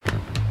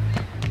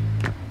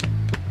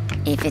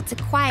If it's a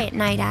quiet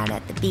night out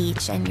at the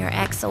beach and your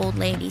ex-old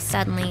lady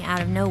suddenly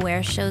out of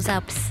nowhere shows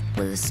up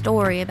with a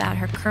story about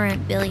her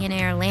current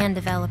billionaire land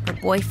developer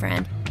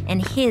boyfriend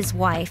and his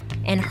wife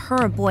and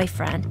her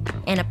boyfriend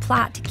and a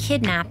plot to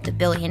kidnap the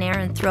billionaire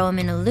and throw him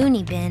in a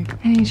loony bin,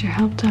 I need your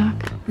help,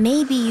 Doc.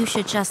 maybe you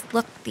should just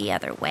look the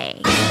other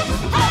way.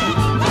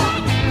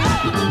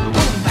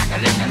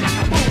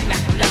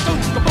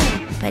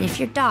 But if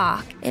you're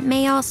Doc, it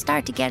may all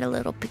start to get a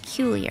little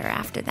peculiar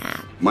after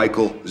that.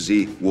 Michael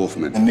Z.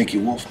 Wolfman And Mickey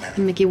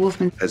Wolfman. Mickey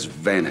Wolfman. has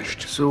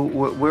vanished. So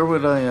where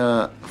would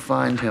I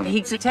find him?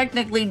 He's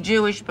technically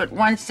Jewish, but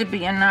wants to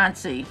be a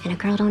Nazi. And a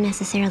girl don't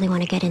necessarily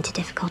want to get into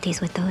difficulties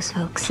with those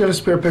folks. Got a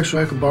spare picture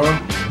I could borrow?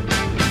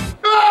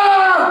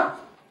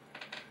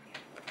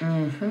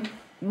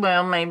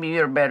 Well, maybe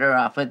you're better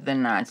off with the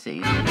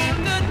Nazis.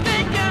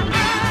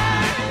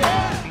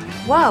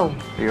 Whoa.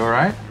 Are you all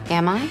right?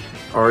 Am I?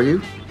 Are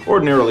you?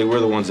 Ordinarily,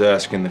 we're the ones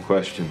asking the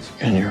questions.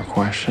 And your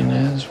question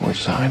is,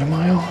 which side am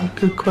I on?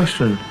 Good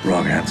question.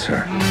 Wrong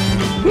answer.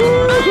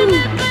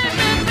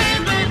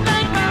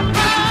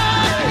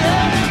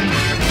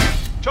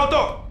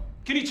 Choto,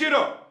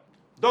 Kinichiro,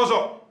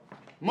 Dozo,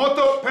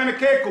 Moto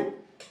Panakeku,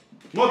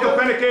 Moto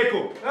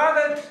Panakeku,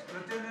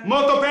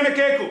 Moto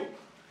Panakeku,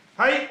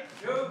 Hai,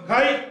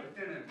 Hai,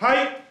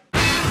 Hai.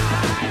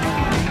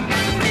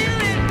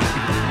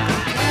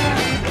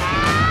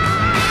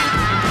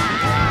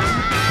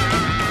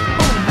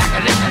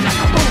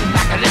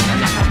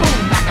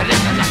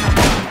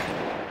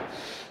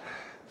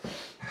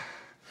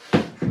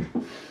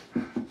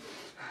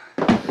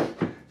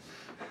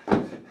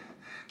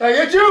 I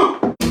get you!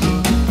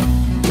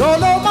 Don't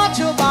know much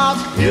about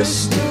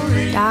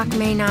history. Doc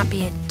may not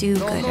be a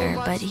do-gooder,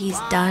 but he's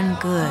done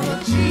good.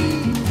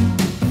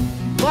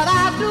 But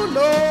I do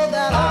know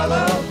that I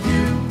love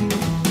you.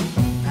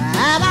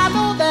 And I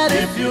know that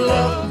if you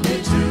love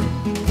me too,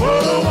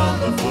 what a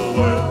wonderful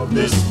world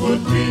this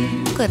would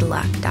be. Good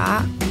luck,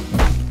 Doc.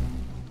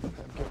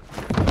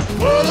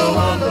 What a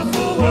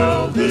wonderful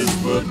world this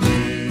would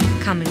be.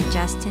 Coming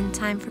just in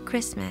time for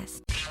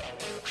Christmas.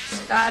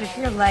 God, if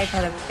your life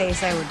had a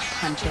face, I would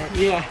punch it.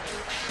 Yeah.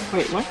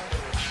 Wait, what?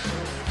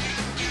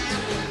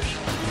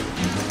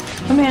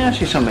 Let me ask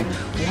you something.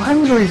 Why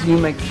would always you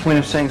make the point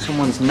of saying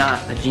someone's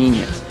not a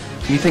genius?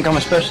 You think I'm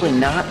especially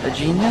not a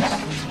genius?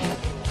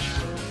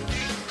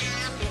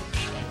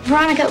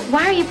 Veronica,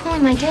 why are you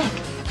pulling my dick?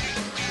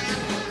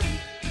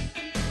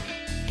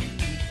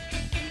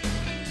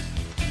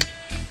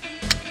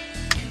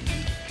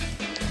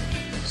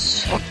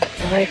 Suck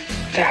my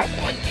fat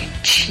one, you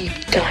cheap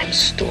dime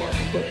store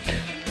hood.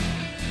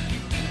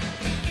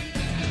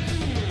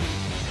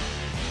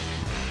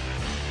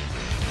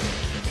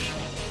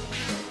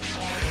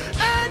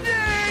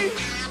 Andy!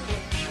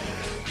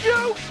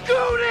 You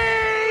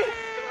goonie!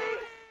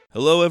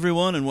 Hello,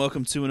 everyone, and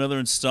welcome to another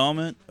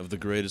installment of the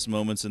greatest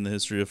moments in the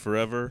history of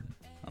forever.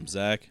 I'm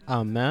Zach.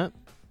 I'm Matt.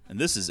 And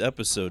this is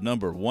episode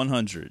number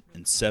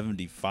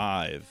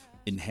 175,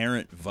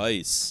 Inherent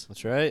Vice.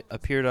 That's right.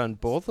 Appeared on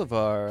both of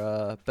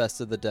our best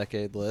of the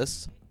decade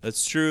lists.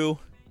 That's true.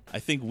 I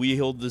think we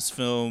hold this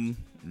film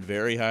in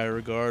very high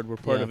regard. We're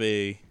part of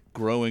a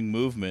growing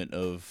movement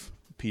of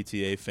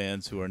PTA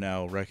fans who are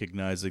now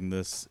recognizing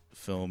this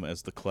film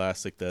as the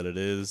classic that it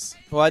is.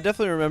 Well, I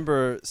definitely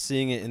remember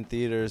seeing it in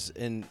theaters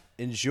and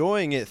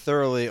enjoying it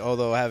thoroughly,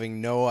 although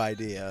having no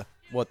idea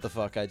what the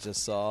fuck I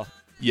just saw.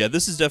 Yeah,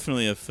 this is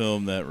definitely a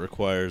film that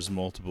requires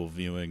multiple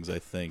viewings, I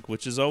think,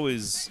 which is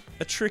always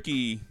a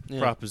tricky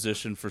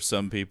proposition for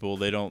some people.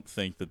 They don't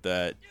think that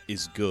that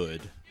is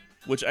good,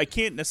 which I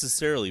can't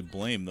necessarily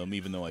blame them,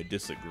 even though I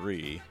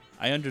disagree.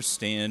 I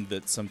understand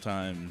that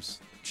sometimes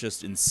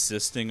just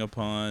insisting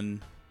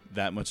upon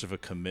that much of a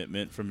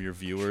commitment from your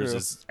viewers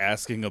is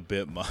asking a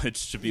bit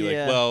much to be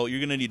like, well, you're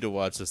going to need to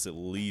watch this at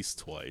least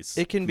twice.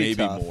 It can be maybe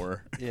tough.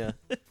 more. Yeah.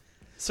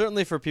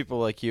 Certainly for people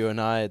like you and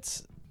I,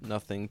 it's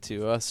nothing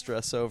to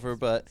stress over.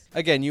 But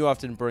again, you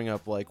often bring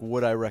up, like,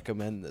 would I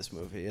recommend this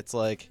movie? It's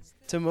like,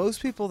 to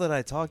most people that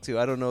I talk to,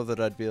 I don't know that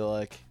I'd be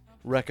like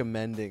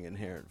recommending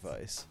Inherent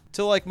Vice.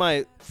 To like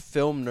my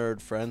film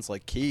nerd friends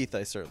like Keith,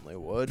 I certainly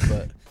would,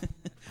 but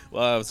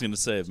Well, I was going to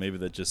say, maybe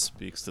that just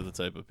speaks to the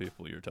type of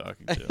people you're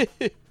talking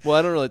to. well,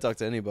 I don't really talk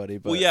to anybody,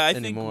 but well, yeah, I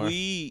anymore. think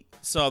we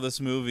saw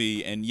this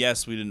movie, and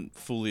yes, we didn't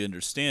fully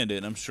understand it,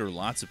 and I'm sure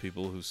lots of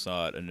people who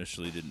saw it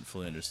initially didn't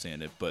fully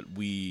understand it, but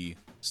we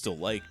still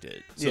liked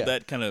it. So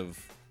that kind of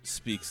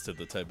speaks to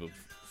the type of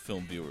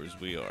film viewers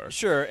we are.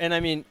 Sure, and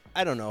I mean,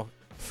 I don't know.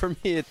 For me,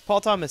 it's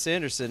Paul Thomas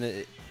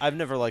Anderson. I've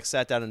never like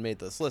sat down and made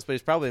this list, but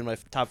he's probably in my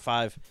top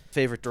 5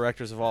 favorite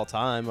directors of all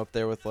time, up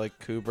there with like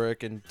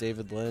Kubrick and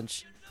David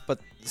Lynch. But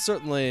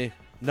certainly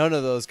none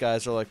of those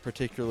guys are like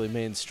particularly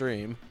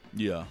mainstream.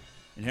 Yeah.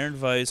 Inherent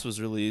Vice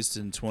was released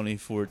in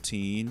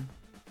 2014,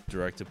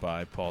 directed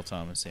by Paul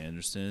Thomas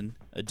Anderson,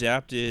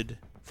 adapted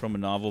from a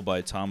novel by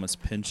Thomas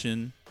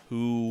Pynchon,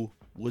 who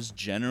was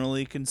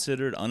generally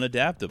considered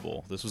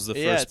unadaptable. This was the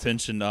first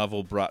Pynchon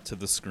novel brought to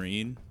the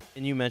screen.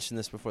 And you mentioned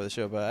this before the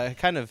show, but I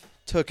kind of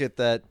took it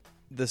that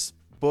this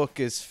book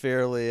is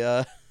fairly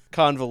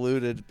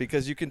convoluted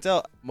because you can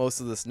tell most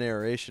of this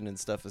narration and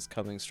stuff is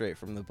coming straight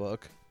from the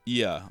book.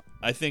 Yeah,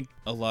 I think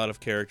a lot of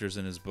characters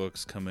in his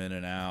books come in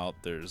and out.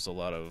 There's a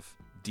lot of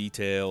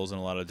details and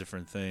a lot of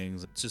different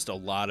things. It's just a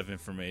lot of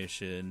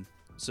information.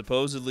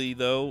 Supposedly,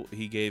 though,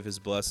 he gave his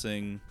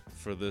blessing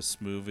for this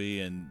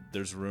movie, and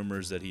there's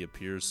rumors that he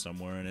appears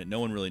somewhere in it.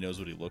 No one really knows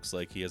what he looks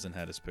like. He hasn't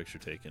had his picture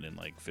taken in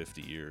like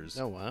 50 years.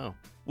 Oh, wow.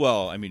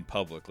 Well, I mean,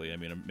 publicly. I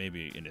mean,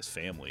 maybe in his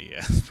family,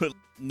 yeah. But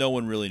no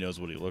one really knows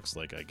what he looks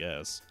like, I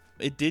guess.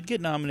 It did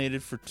get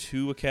nominated for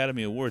 2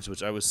 Academy Awards,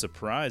 which I was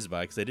surprised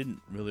by because I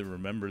didn't really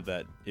remember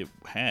that it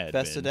had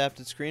Best been.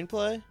 Adapted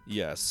Screenplay?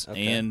 Yes,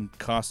 Okay. and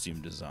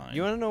Costume Design.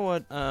 You want to know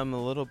what I'm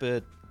a little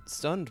bit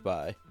stunned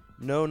by?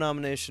 No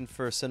nomination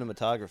for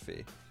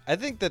cinematography. I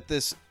think that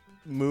this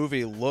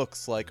movie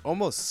looks like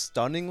almost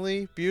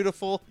stunningly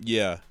beautiful.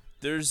 Yeah,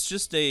 there's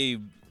a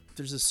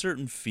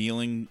certain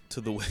feeling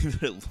to the way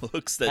that it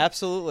looks that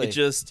Absolutely. it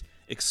just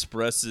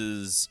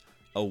expresses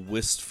a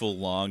wistful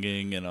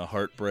longing and a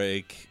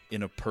heartbreak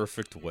in a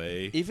perfect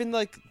way. Even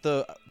like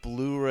the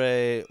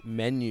Blu-ray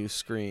menu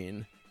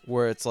screen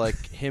where it's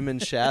like him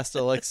and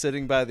Shasta like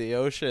sitting by the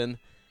ocean.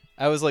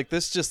 I was like,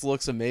 this just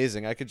looks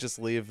amazing. I could just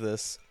leave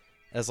this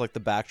as like the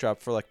backdrop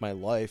for like my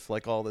life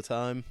like all the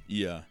time.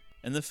 Yeah.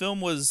 And the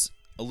film was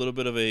a little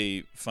bit of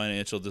a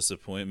financial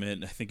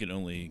disappointment. I think it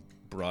only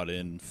brought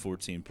in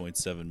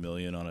 $14.7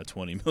 million on a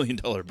 $20 million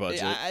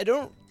budget. I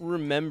don't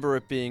remember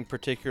it being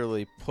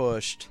particularly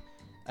pushed.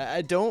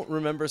 I don't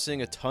remember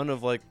seeing a ton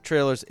of like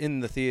trailers in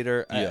the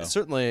theater. Yeah.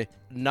 Certainly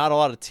not a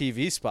lot of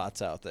TV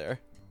spots out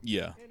there.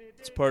 Yeah.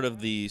 It's part of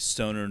the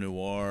stoner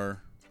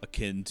noir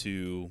akin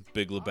to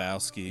Big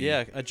Lebowski.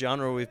 Yeah, a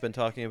genre we've been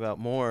talking about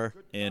more.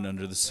 And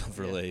Under the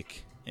Silver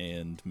Lake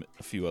and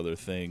a few other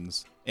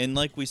things. And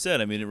like we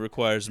said, I mean, it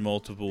requires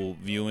multiple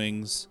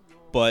viewings.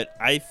 But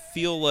I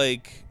feel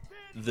like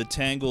the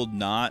tangled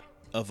knot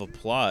of a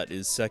plot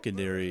is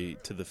secondary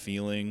to the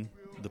feeling,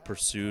 the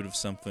pursuit of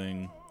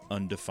something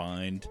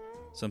undefined,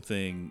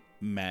 something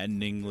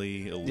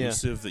maddeningly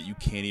elusive that you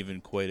can't even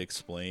quite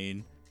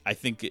explain. I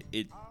think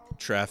it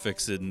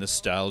traffics in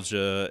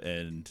nostalgia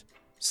and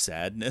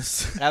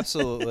sadness.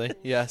 Absolutely,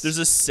 yes. There's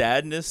a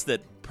sadness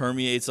that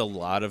permeates a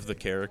lot of the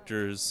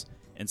characters,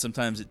 and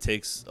sometimes it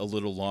takes a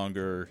little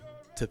longer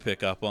to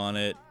pick up on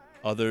it.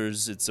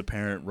 Others, it's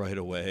apparent right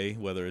away,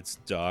 whether it's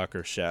Doc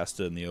or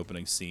Shasta in the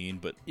opening scene,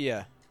 but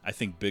yeah. I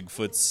think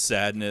Bigfoot's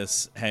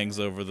sadness hangs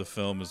over the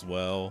film as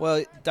well.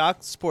 Well,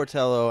 Doc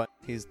Sportello,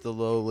 he's the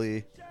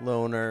lowly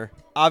loner,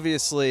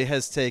 obviously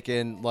has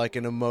taken like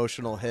an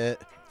emotional hit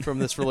from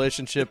this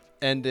relationship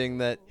ending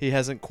that he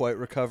hasn't quite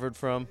recovered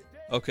from.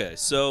 Okay,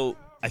 so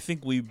I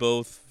think we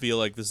both feel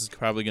like this is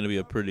probably going to be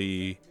a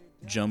pretty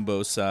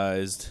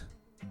jumbo-sized,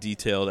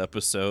 detailed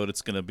episode.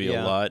 It's going to be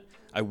a lot.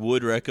 I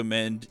would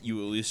recommend you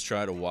at least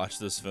try to watch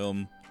this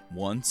film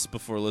once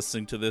before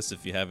listening to this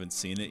if you haven't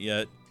seen it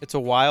yet. It's a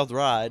wild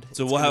ride. It's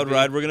a wild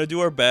ride. We're going to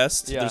do our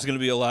best. Yeah. There's going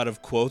to be a lot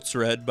of quotes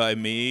read by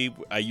me.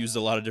 I used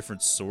a lot of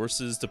different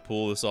sources to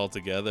pull this all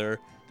together.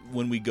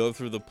 When we go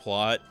through the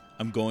plot,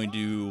 I'm going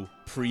to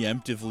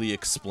preemptively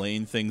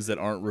explain things that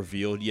aren't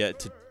revealed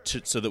yet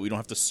so that we don't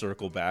have to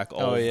circle back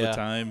all of the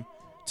time,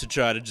 to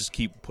try to just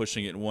keep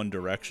pushing it in one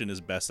direction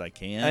as best I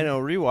can. I know,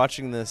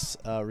 rewatching this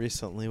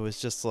recently was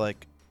just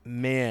like,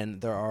 man,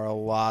 there are a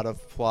lot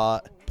of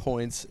plot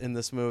points in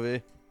this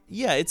movie.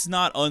 Yeah, it's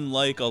not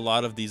unlike a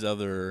lot of these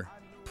other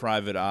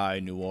private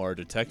eye noir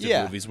detective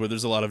movies where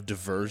there's a lot of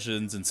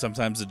diversions, and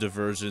sometimes the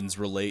diversions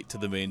relate to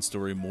the main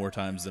story more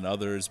times than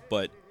others,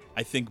 but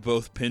I think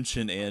both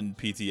Pynchon and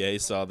PTA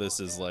saw this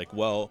as like,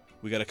 well,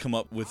 we got to come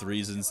up with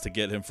reasons to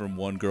get him from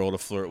one girl to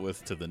flirt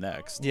with to the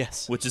next.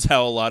 Yes. Which is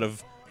how a lot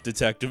of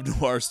detective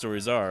noir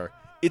stories are.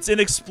 It's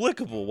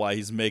inexplicable why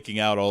he's making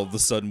out all of a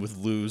sudden with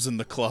Luz in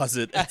the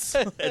closet at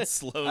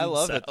Sloane's I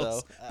love house. it,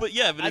 though. But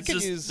yeah, but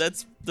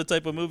that's the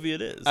type of movie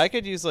it is. I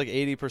could use like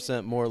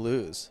 80% more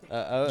Luz.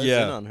 I was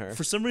in on her.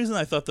 For some reason,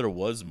 I thought there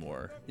was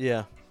more.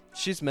 Yeah.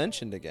 She's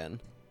mentioned again.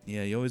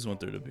 Yeah, you always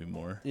want there to be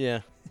more. Yeah.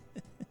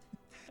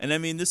 And I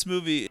mean, this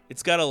movie,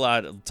 it's got a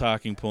lot of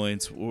talking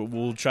points.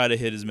 We'll try to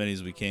hit as many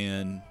as we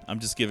can. I'm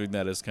just giving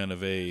that as kind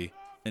of an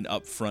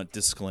upfront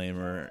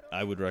disclaimer.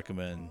 I would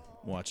recommend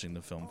watching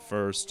the film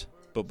first.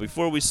 But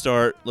before we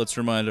start, let's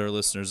remind our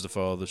listeners to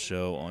follow the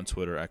show on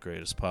Twitter at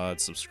GreatestPod,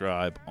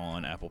 subscribe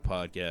on Apple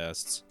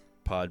Podcasts,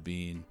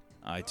 Podbean,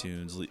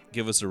 iTunes.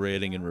 Give us a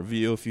rating and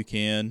review if you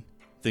can.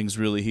 Things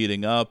really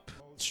heating up.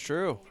 It's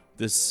true.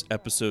 This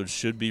episode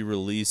should be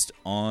released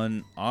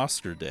on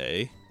Oscar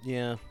Day.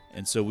 Yeah.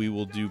 And so we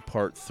will do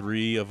part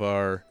 3 of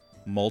our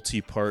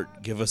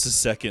multi-part Give Us a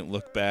Second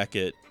look back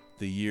at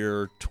the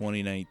year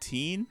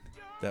 2019.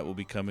 That will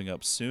be coming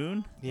up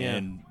soon. Yeah.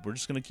 And we're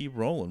just going to keep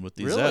rolling with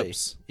these Really?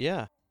 eps.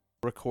 Yeah.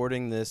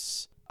 Recording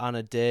this on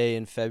a day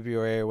in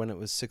February when it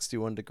was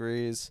 61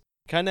 degrees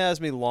kind of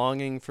has me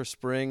longing for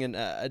spring. And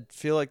I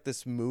feel like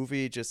this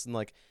movie just in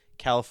like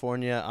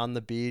California on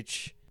the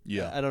beach.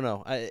 Yeah. I don't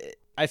know.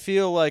 I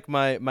feel like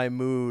my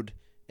mood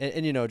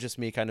and you know, just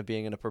me kind of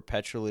being in a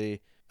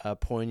perpetually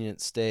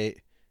poignant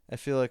state I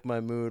feel like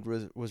my mood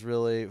was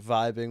really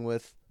vibing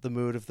with the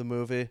mood of the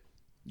movie.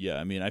 Yeah,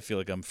 I mean, I feel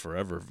like I'm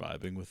forever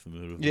vibing with the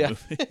mood of the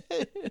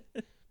movie.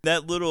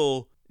 That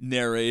little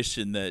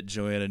narration that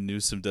Joanna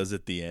Newsom does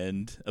at the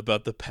end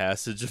about the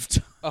passage of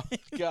time. Oh,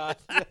 God.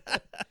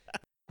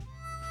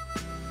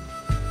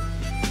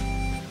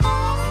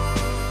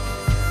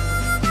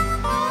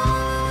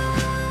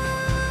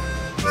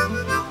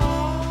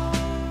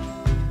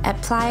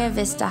 At Playa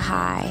Vista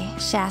High,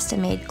 Shasta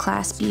made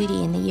class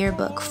beauty in the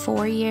yearbook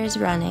 4 years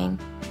running.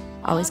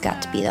 Always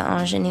got to be the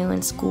ingenue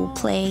in school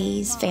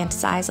plays,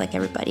 fantasized like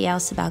everybody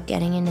else about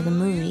getting into the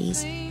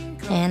movies.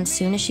 And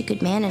soon as she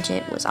could manage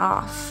it, was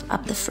off,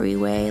 up the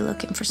freeway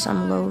looking for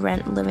some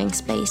low-rent living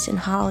space in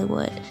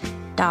Hollywood.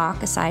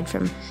 Doc, aside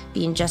from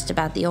being just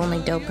about the only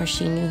doper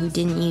she knew who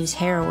didn't use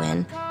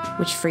heroin,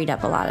 which freed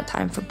up a lot of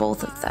time for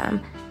both of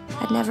them,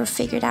 had never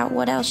figured out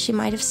what else she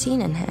might have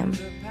seen in him.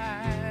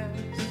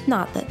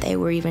 Not that they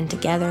were even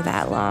together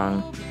that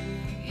long.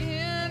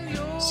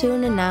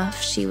 Soon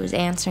enough, she was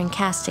answering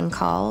casting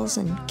calls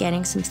and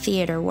getting some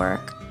theater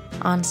work,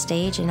 on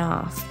stage and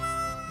off.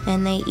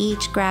 And they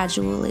each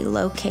gradually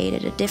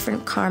located a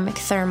different karmic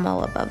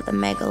thermal above the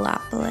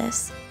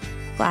megalopolis,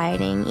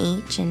 gliding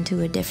each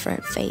into a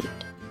different fate.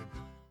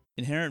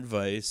 Inherent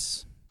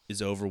Vice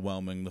is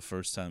overwhelming the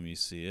first time you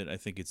see it. I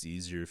think it's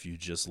easier if you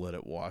just let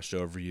it wash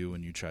over you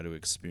and you try to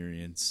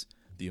experience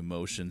the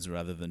emotions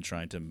rather than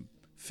trying to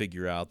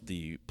figure out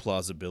the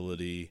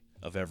plausibility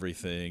of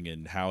everything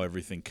and how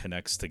everything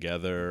connects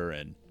together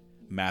and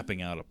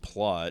mapping out a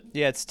plot.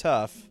 Yeah, it's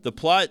tough. The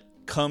plot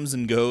comes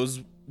and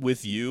goes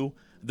with you.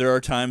 There are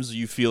times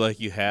you feel like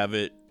you have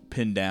it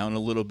pinned down a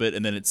little bit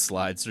and then it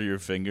slides through your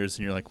fingers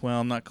and you're like,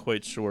 well, I'm not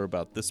quite sure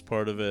about this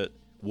part of it.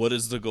 What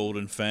is the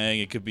Golden Fang?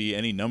 It could be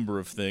any number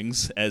of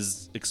things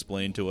as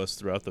explained to us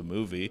throughout the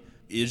movie.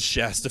 Is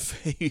Shasta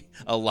Faye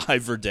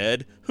alive or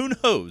dead? Who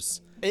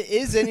knows?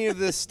 Is any of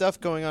this stuff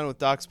going on with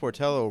Doc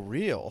Sportello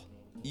real?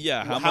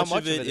 Yeah, how much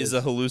of it is a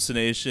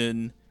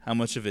hallucination? How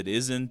much of it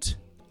isn't?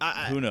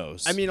 Who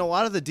knows? I mean, a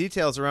lot of the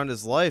details around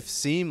his life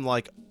seem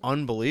like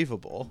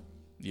unbelievable.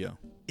 Yeah.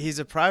 He's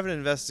a private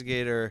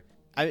investigator.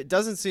 It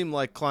doesn't seem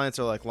like clients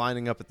are like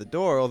lining up at the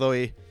door, although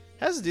he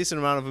has a decent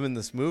amount of them in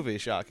this movie,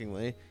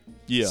 shockingly.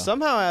 Yeah.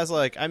 Somehow has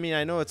like, I mean,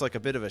 I know it's like a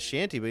bit of a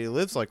shanty, but he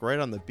lives like right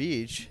on the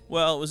beach.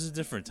 Well, it was a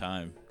different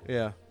time.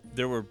 Yeah.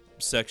 There were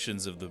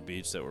sections of the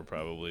beach that were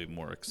probably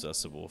more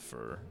accessible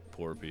for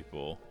poor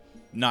people.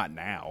 Not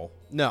now.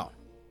 No.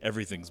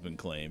 Everything's been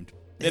claimed.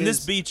 And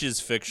this beach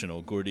is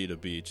fictional. Gordita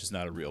Beach is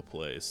not a real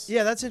place.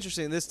 Yeah, that's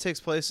interesting. This takes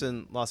place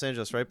in Los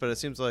Angeles, right? But it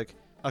seems like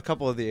a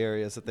couple of the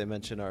areas that they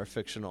mention are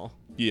fictional.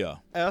 Yeah.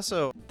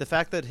 Also, the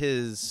fact that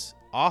his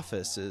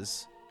office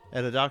is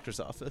at a doctor's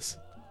office.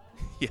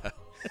 Yeah.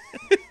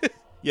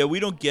 Yeah, we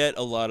don't get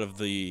a lot of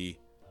the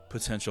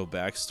potential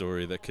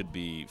backstory that could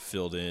be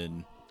filled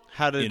in.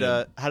 How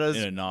does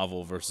in a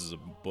novel versus a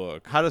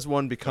book? How does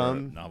one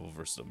become novel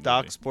versus a movie?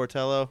 Doc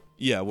Sportello?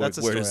 Yeah, where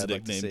does the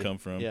nickname come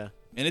from? Yeah,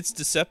 and it's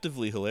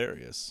deceptively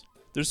hilarious.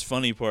 There's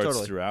funny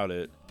parts throughout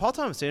it. Paul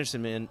Thomas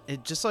Anderson, man,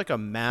 it's just like a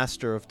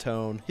master of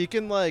tone. He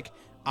can like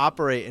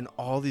operate in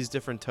all these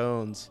different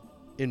tones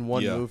in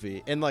one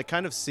movie and like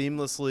kind of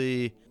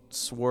seamlessly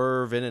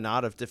swerve in and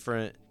out of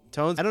different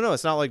tones. I don't know.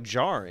 It's not like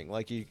jarring.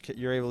 Like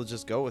you're able to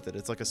just go with it.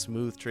 It's like a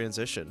smooth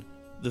transition.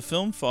 The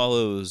film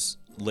follows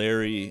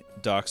Larry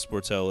Doc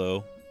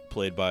Sportello,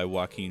 played by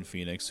Joaquin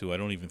Phoenix, who I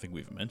don't even think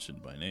we've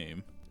mentioned by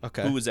name.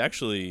 Okay. Who was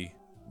actually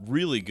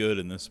really good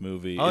in this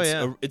movie.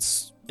 Oh,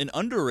 it's an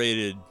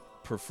underrated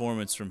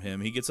performance from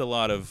him. He gets a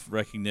lot of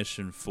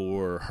recognition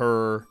for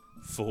Her,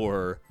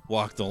 for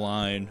Walk the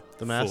Line,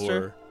 The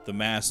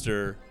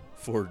Master,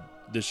 for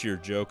this year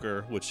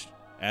Joker, which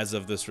as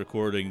of this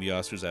recording, the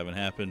Oscars haven't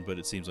happened, but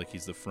it seems like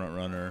he's the front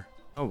runner.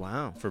 Oh,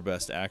 wow. For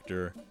Best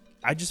Actor.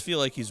 I just feel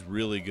like he's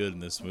really good in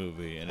this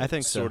movie, and I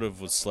think sort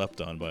of was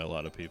slept on by a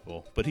lot of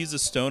people. But he's a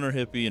stoner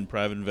hippie and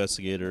private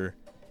investigator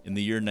in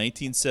the year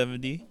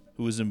 1970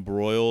 who was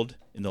embroiled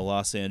in the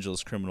Los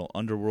Angeles criminal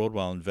underworld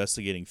while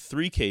investigating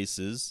 3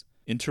 cases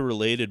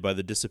interrelated by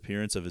the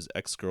disappearance of his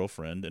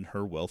ex-girlfriend and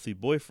her wealthy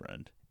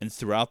boyfriend. And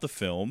throughout the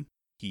film,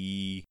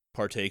 he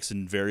partakes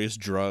in various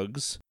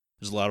drugs.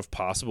 There's a lot of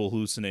possible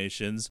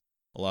hallucinations.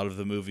 A lot of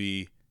the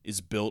movie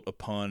is built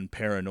upon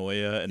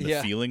paranoia and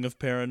the feeling of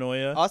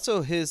paranoia.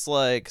 Also, his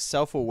like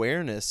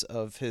self-awareness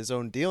of his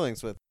own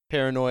dealings with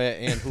paranoia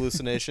and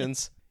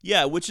hallucinations.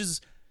 Yeah, which is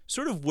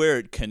sort of where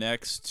it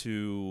connects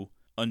to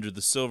Under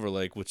the Silver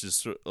Lake, which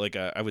is like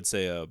I would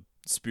say a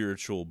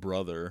spiritual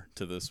brother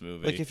to this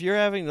movie. Like if you're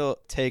having to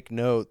take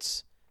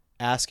notes,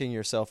 asking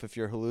yourself if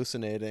you're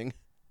hallucinating.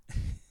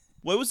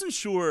 Well, I wasn't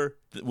sure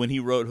when he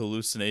wrote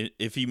hallucinate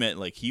if he meant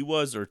like he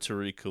was or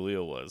Tariq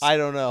Khalil was. I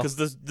don't know. Because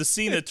the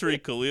scene that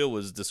Tariq Khalil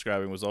was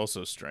describing was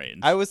also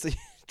strange.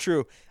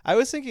 True. I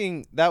was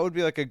thinking that would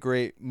be like a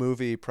great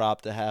movie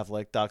prop to have,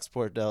 like Doc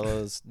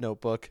Sportello's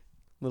notebook,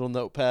 little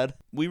notepad.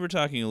 We were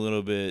talking a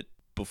little bit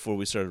before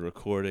we started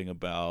recording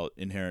about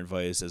Inherent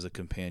Vice as a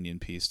companion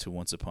piece to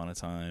Once Upon a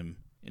Time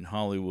in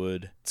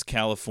Hollywood. It's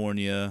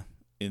California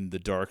in the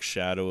dark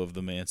shadow of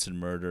the Manson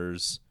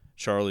murders.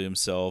 Charlie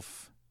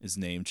himself is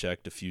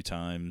name-checked a few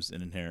times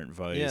in Inherent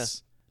Vice. Yeah.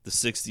 The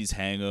 60s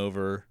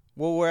Hangover.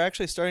 Well, we're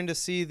actually starting to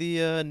see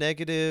the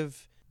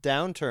negative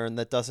downturn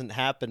that doesn't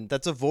happen,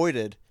 that's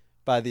avoided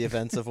by the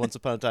events of Once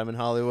Upon a Time in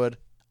Hollywood.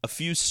 A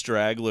few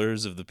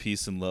stragglers of the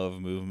peace and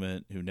love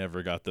movement who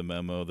never got the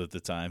memo that the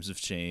times have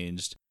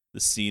changed.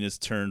 The scene has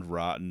turned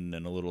rotten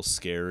and a little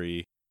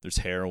scary. There's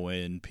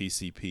heroin,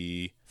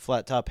 PCP.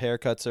 Flat top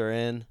haircuts are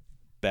in.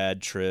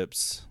 Bad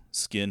trips,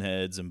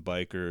 skinheads and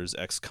bikers,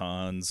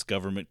 ex-cons,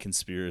 government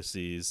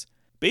conspiracies.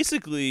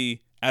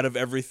 Basically, out of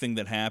everything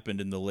that happened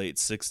in the late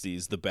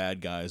 60s, the bad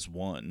guys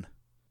won.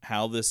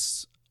 How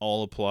this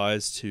all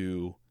applies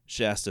to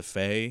Shasta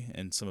Faye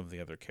and some of the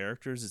other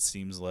characters, it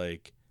seems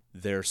like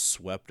they're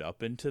swept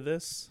up into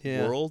this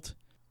world,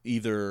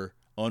 either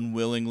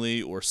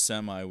unwillingly or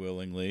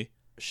semi-willingly.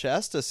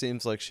 Shasta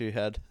seems like she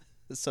had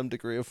some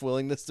degree of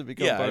willingness to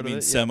become part of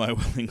it.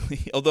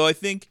 Semi-willingly. Although I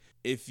think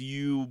if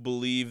you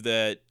believe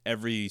that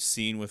every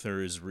scene with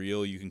her is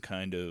real, you can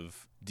kind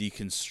of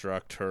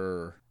deconstruct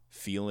her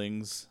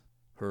feelings,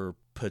 her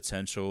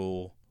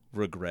potential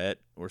regret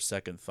or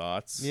second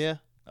thoughts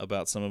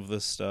about some of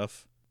this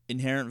stuff.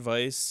 Inherent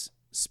Vice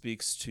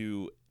speaks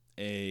to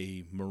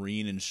a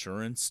marine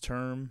insurance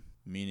term,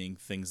 meaning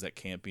things that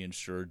can't be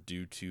insured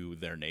due to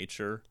their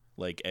nature,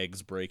 like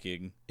eggs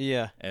breaking.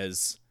 Yeah.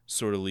 As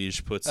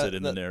Sortilege puts it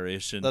in the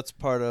narration. That's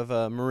part of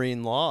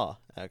marine law,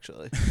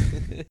 actually.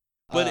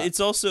 But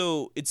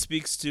it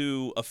speaks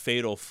to a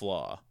fatal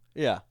flaw.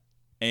 Yeah.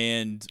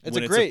 And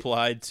when it's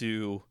applied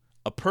to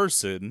a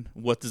person,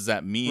 what does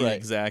that mean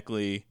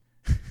exactly?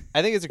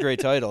 I think it's a great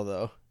title,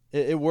 though.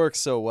 It works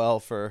so well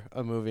for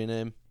a movie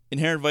name.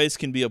 Inherent Vice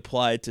can be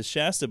applied to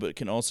Shasta, but it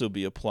can also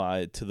be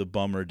applied to the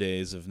bummer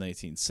days of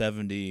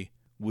 1970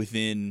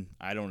 within,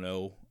 I don't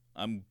know,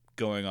 I'm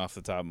going off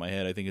the top of my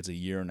head, I think it's a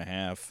year and a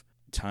half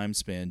time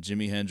span.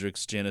 Jimi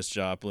Hendrix, Janis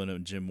Joplin,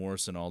 and Jim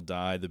Morrison all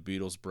die. The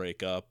Beatles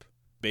break up.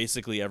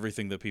 Basically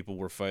everything that people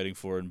were fighting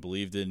for and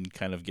believed in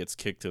kind of gets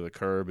kicked to the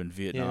curb, and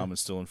Vietnam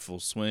is still in full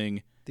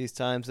swing. These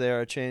times they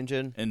are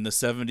changing. And the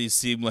 70s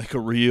seem like a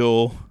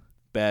real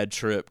bad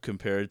trip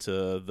compared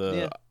to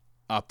the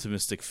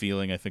optimistic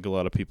feeling I think a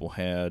lot of people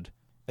had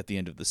at the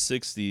end of the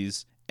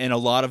 60s. And a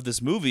lot of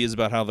this movie is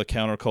about how the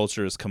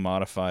counterculture is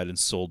commodified and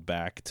sold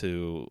back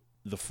to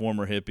the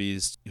former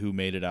hippies who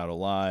made it out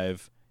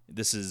alive.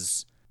 This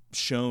is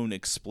shown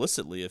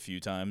explicitly a few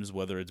times,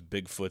 whether it's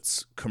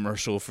Bigfoot's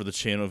commercial for the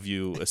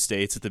Channelview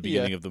Estates at the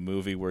beginning of the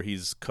movie, where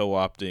he's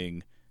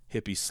co-opting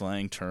hippie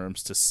slang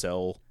terms to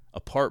sell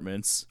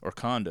apartments or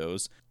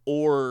condos,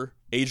 or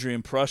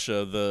Adrian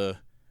Prussia, the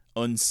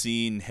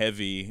unseen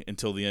heavy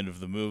until the end of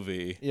the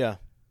movie,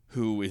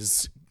 who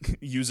is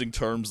using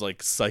terms like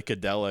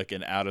psychedelic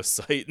and out of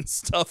sight and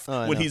stuff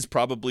when he's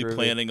probably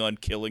planning on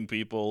killing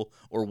people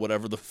or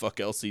whatever the fuck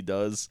else he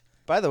does.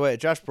 By the way,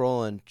 Josh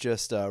Brolin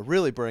just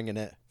really bringing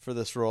it for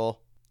this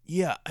role.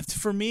 Yeah,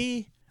 for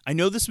me, I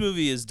know this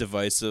movie is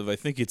divisive. I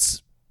think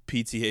it's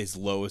PTA's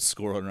lowest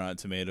score on Rotten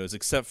Tomatoes,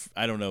 except,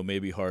 I don't know,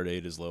 maybe Hard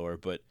 8 is lower.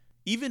 But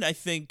even, I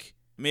think,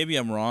 maybe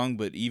I'm wrong,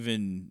 but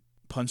even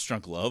Punch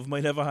Drunk Love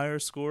might have a higher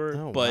score.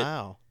 Oh, but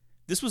wow.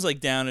 This was like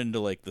down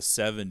into like the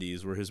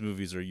 70s, where his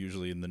movies are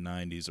usually in the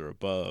 90s or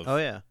above. Oh,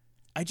 yeah.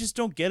 I just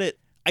don't get it.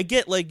 I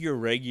get like your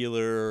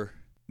regular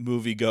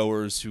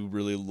moviegoers who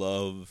really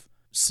love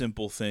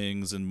simple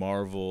things and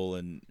Marvel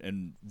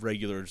and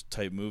regular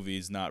type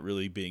movies not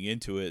really being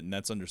into it, and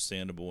that's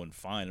understandable and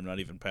fine. I'm not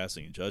even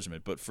passing a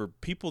judgment. But for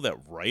people that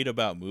write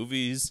about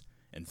movies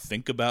and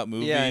think about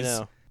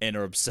movies and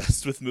are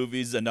obsessed with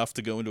movies enough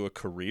to go into a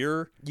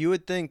career, you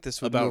would think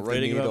this would about move the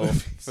writing needle about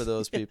for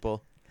those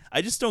people.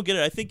 I just don't get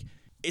it. I think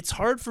it's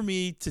hard for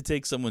me to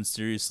take someone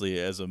seriously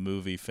as a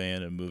movie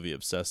fan and movie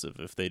obsessive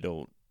if they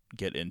don't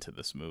get into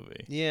this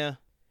movie. Yeah.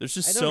 There's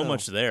just so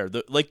much there.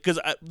 The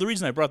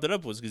reason I brought that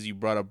up was because you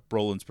brought up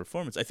Brolin's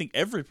performance. I think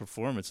every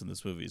performance in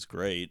this movie is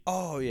great.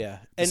 Oh, yeah.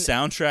 The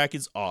soundtrack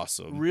is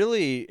awesome.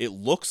 Really, it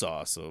looks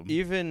awesome.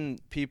 Even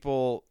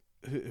people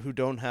who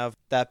don't have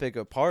that big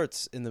of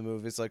parts in the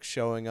movies, like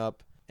showing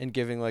up and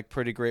giving like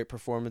pretty great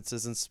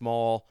performances in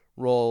small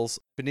roles.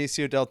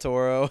 Benicio del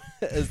Toro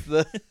as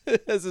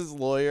as his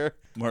lawyer.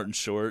 Martin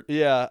Short.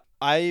 Yeah.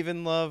 I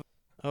even love,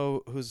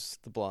 who's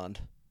the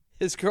blonde?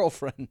 His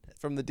girlfriend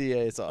from the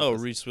DA's office. Oh,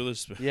 Reese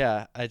Witherspoon.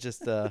 Yeah, I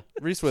just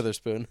Reese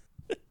Witherspoon.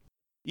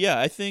 Yeah,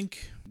 I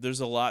think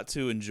there's a lot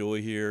to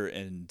enjoy here,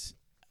 and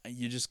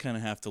you just kind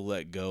of have to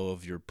let go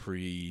of your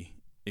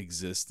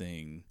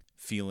pre-existing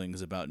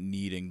feelings about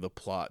needing the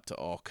plot to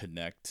all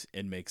connect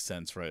and make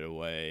sense right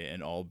away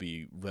and all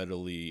be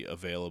readily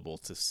available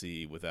to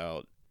see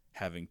without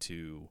having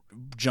to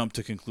jump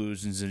to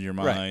conclusions in your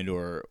mind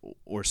or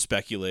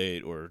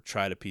speculate or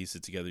try to piece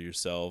it together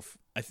yourself.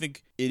 I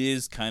think it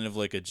is kind of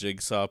like a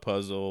jigsaw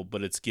puzzle,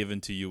 but it's given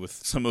to you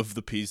with some of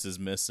the pieces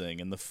missing,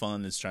 and the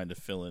fun is trying to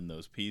fill in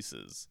those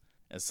pieces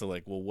as to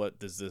like, well, what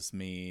does this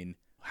mean?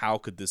 How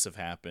could this have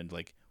happened?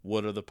 Like,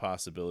 what are the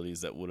possibilities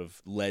that would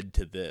have led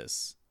to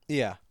this?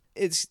 Yeah.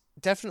 It's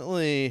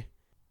definitely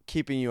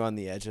keeping you on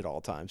the edge at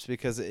all times,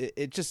 because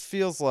it just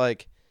feels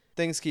like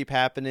things keep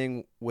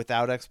happening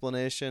without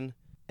explanation,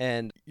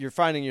 and you're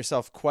finding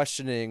yourself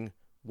questioning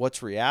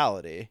what's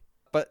reality.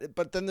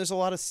 But then there's a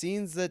lot of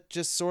scenes that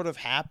just sort of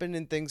happen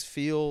and things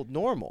feel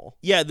normal.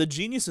 Yeah, the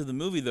genius of the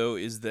movie, though,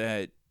 is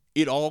that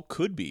it all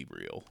could be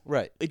real.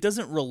 Right. It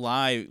doesn't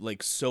rely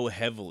like so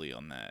heavily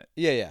on that.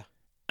 Yeah.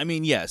 I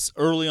mean, yes,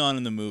 early on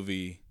in the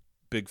movie,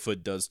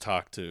 Bigfoot does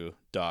talk to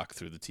Doc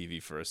through the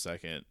TV for a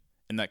second,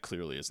 and that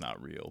clearly is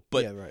not real.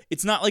 But yeah, right.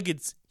 It's not like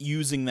it's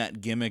using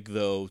that gimmick,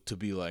 though, to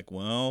be like,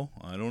 well,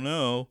 I don't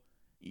know.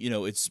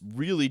 It's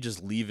really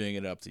just leaving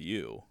it up to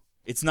you.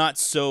 It's not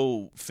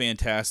so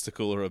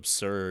fantastical or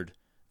absurd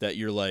that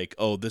you're like,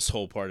 oh, this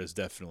whole part is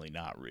definitely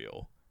not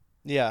real.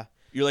 Yeah.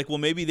 You're like, well,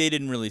 maybe they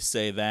didn't really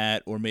say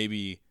that, or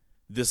maybe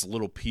this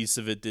little piece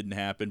of it didn't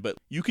happen, but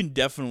you can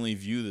definitely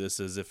view this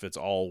as if it's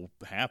all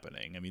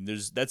happening. I mean,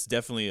 that's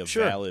definitely a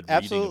valid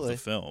reading of the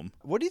film.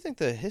 What do you think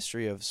the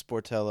history of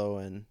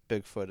Sportello and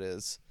Bigfoot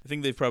is? I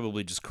think they've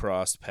probably just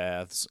crossed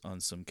paths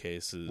on some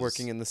cases.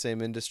 Working in the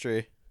same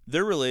industry.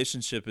 Their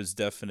relationship is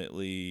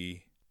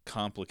definitely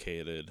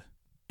complicated,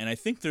 and I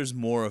think there's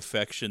more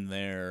affection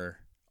there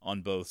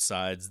on both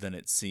sides than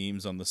it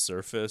seems on the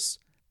surface,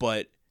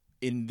 but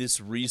in this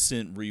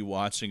recent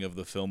rewatching of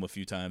the film a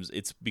few times,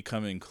 it's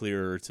becoming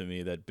clearer to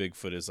me that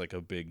Bigfoot is like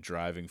a big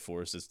driving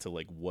force as to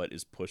like what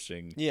is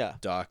pushing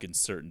Doc in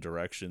certain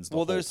directions the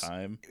whole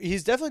time.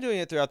 He's definitely doing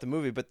it throughout the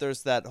movie, but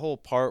there's that whole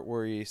part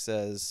where he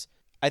says,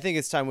 I think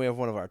it's time we have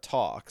one of our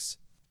talks.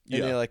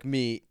 And they like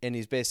meet, and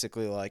he's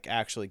basically like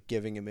actually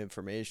giving him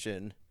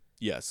information.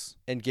 Yes.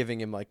 And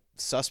giving him like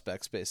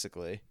suspects,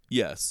 basically.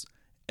 Yes.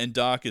 And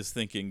Doc is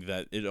thinking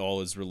that it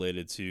all is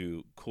related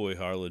to Coy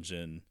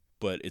Harlingen,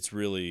 but it's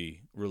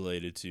really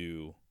related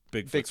to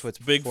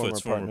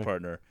Bigfoot's former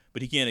partner.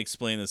 But he can't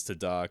explain this to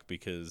Doc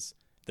because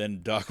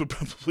then Doc would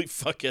probably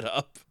fuck it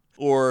up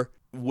or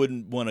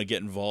wouldn't want to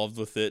get involved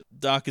with it.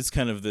 Doc is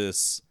kind of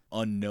this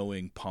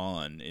unknowing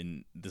pawn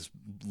in this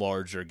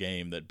larger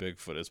game that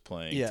Bigfoot is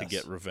playing to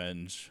get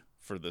revenge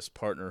for this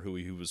partner who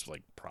he was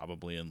like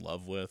probably in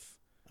love with.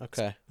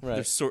 Okay, right.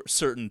 There's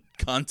certain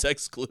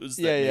context clues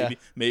that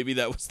maybe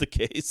that was the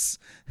case.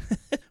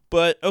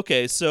 But,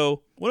 okay,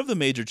 so one of the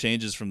major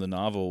changes from the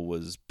novel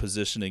was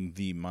positioning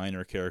the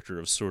minor character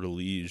of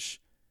Sortilege,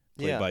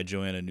 played by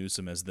Joanna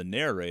Newsom, as the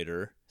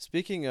narrator.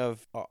 Speaking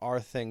of are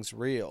things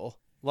real,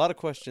 a lot of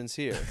questions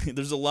here.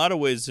 There's a lot of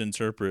ways to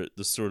interpret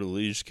the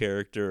Sortilege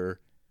character.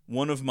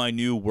 One of my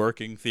new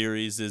working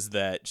theories is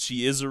that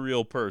she is a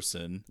real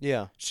person.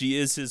 Yeah. She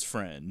is his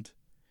friend.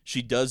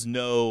 She does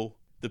know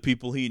the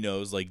people he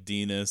knows, like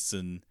Dinas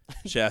and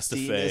Shasta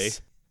Faye.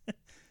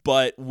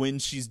 But when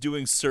she's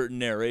doing certain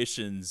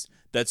narrations,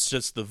 that's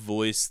just the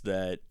voice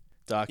that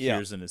Doc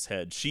hears in his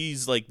head.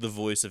 She's like the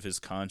voice of his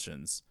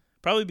conscience.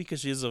 Probably because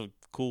she has a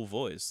cool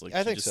voice. Like,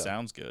 she just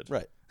sounds good.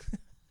 Right.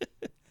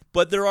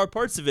 But there are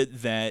parts of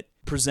it that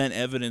present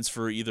evidence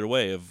for either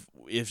way of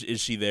is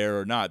she there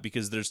or not.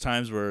 Because there's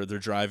times where they're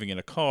driving in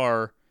a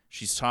car,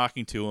 she's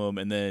talking to him,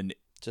 and then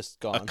just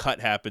gone. A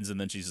cut happens, and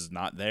then she's just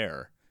not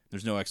there.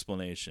 There's no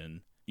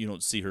explanation. You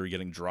don't see her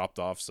getting dropped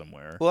off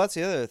somewhere. Well, that's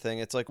the other thing.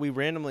 It's like we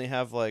randomly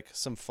have like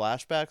some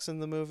flashbacks in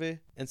the movie,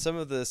 and some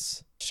of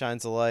this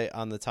shines a light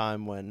on the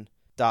time when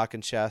Doc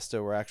and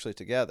Shasta were actually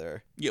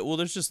together. Yeah, well,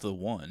 there's just the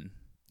one.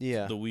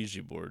 Yeah. The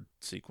Ouija board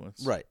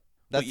sequence. Right.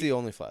 That's the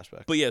only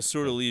flashback. But yeah,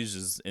 Sortilege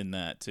is in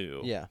that too.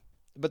 Yeah.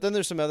 But then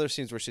there's some other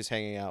scenes where she's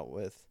hanging out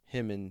with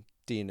him and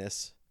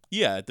Dinas.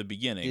 Yeah, at the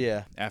beginning.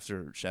 Yeah.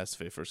 After Shasta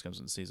Faye first comes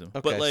in the season.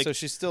 Okay, but like, so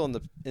she's still in the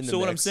So mix.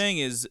 what I'm saying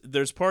is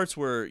there's parts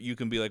where you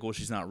can be like, well,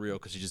 she's not real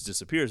because she just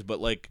disappears. But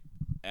like,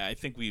 I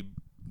think we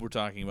were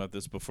talking about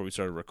this before we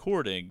started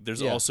recording.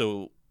 There's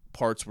also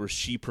parts where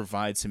she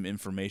provides him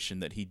information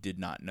that he did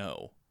not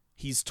know.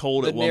 He's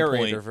told at one point. The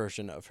narrator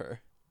version of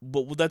her.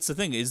 But that's the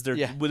thing, is there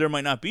there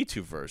might not be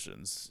two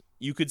versions.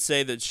 You could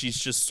say that she's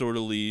just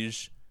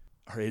Sortilege,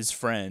 his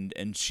friend,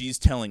 and she's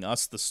telling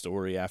us the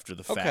story after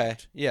the fact. Okay,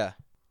 yeah.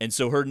 And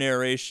so her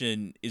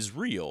narration is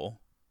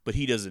real, but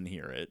he doesn't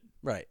hear it.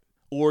 Right.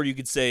 Or you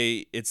could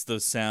say it's the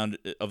sound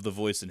of the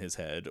voice in his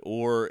head,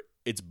 or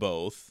it's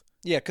both.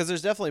 Yeah, because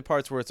there's definitely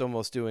parts where it's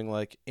almost doing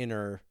like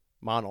inner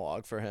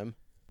monologue for him.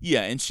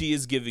 Yeah, and she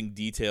is giving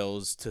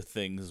details to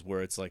things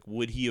where it's like,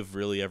 would he have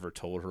really ever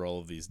told her all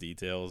of these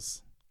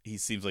details? He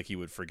seems like he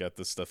would forget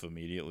this stuff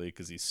immediately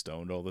because he's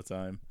stoned all the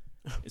time.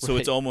 So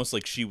it's almost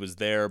like she was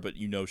there, but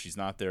you know she's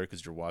not there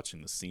because you're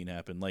watching the scene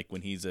happen. Like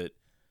when he's at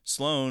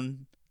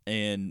Sloane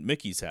and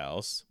Mickey's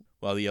house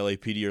while the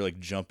LAPD are like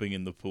jumping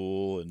in the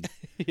pool, and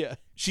yeah,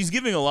 she's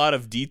giving a lot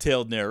of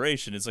detailed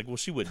narration. It's like, well,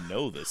 she would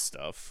know this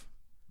stuff.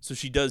 So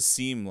she does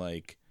seem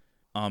like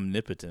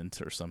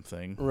omnipotent or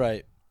something.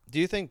 Right. Do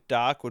you think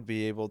Doc would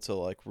be able to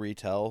like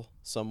retell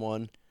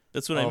someone?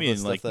 That's what I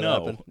mean. Like, no.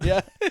 Happened?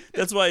 Yeah.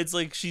 That's why it's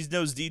like she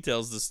knows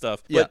details of the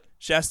stuff. But yeah.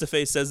 Shasta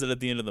Faye says it at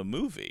the end of the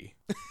movie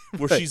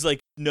where she's like,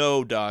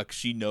 no, Doc,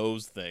 she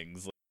knows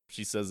things. Like,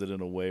 she says it in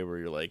a way where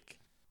you're like,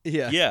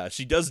 yeah,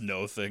 she does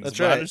know things. That's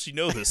right. How does she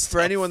know this stuff? For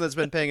anyone that's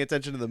been paying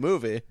attention to the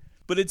movie.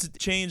 But it's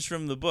changed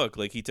from the book.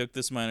 Like, he took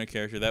this minor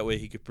character. That way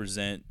he could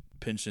present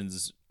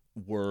Pynchon's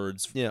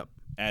words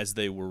as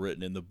they were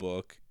written in the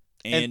book.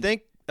 And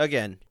think,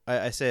 again,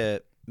 I say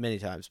it many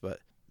times, but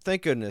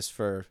thank goodness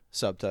for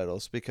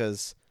subtitles,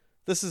 because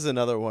this is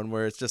another one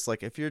where it's just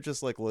like, if you're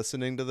just like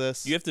listening to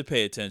this, you have to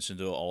pay attention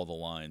to all the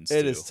lines.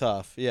 It is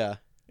tough, yeah.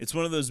 It's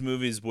one of those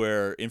movies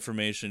where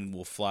information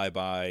will fly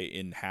by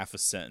in half a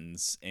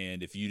sentence,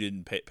 and if you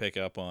didn't pick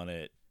up on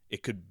it,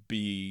 it could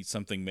be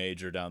something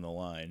major down the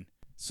line.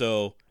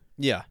 So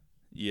yeah,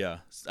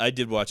 I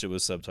did watch it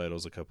with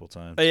subtitles a couple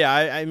times. But yeah,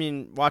 I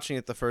mean, watching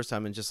it the first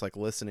time and just like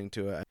listening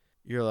to it,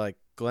 you're like,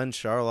 Glenn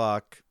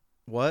Sharlock,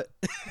 what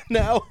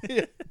now?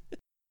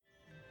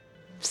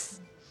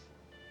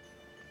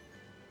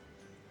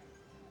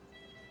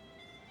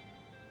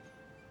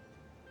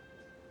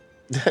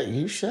 That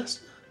you,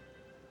 Shasta?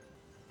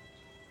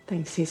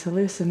 Thinks he's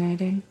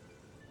hallucinating.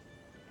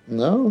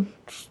 No,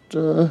 just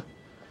a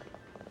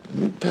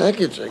new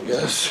package, I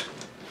guess.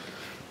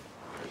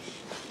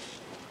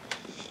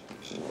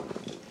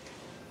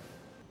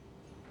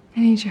 I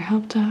need your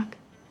help, Doc.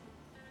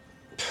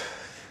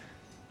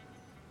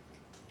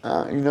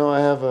 I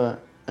have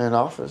an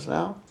office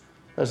now.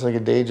 That's like a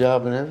day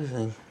job and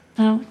everything.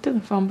 I looked at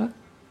the phone book.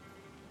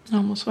 I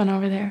almost went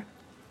over there.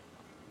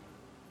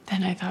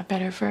 Then I thought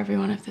better for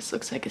everyone if this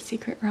looks like a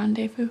secret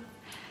rendezvous.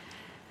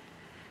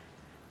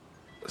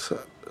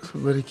 So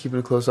somebody keeping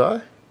a close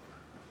eye?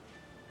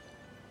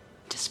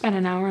 Just spent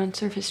an hour on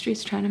surface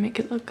streets trying to make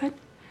it look good.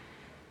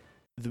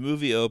 The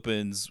movie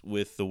opens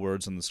with the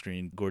words on the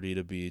screen,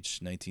 Gordita Beach,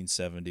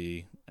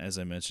 1970. As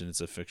I mentioned, it's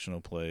a fictional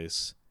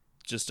place.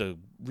 Just a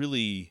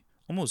really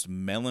almost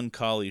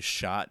melancholy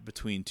shot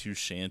between two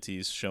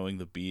shanties showing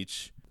the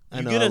beach. I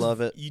love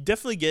it. You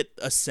definitely get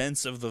a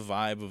sense of the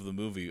vibe of the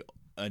movie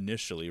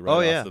initially,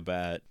 right off the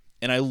bat.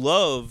 And I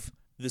love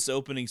this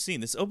opening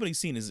scene. This opening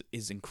scene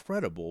is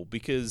incredible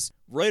because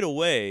right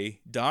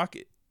away, Doc,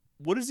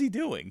 what is he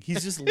doing?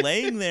 He's just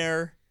laying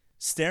there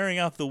staring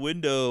out the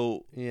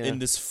window in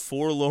this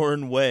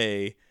forlorn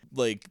way,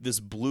 like this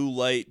blue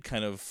light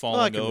kind of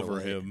falling over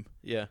him.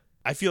 Yeah.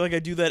 I feel like I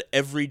do that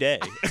every day.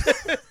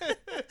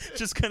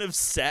 Just kind of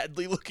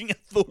sadly looking out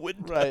the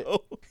window. Right.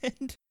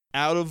 And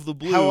out of the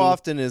blue. How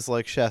often is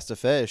like Shasta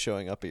Faye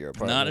showing up at your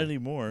apartment? Not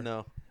anymore.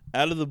 No.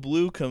 Out of the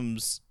blue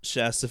comes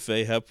Shasta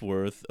Faye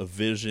Hepworth, a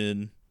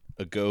vision,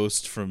 a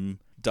ghost from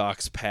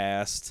Doc's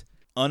past,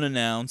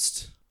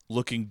 unannounced,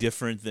 looking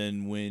different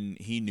than when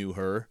he knew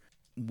her.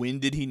 When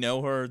did he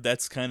know her?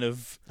 That's kind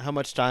of... How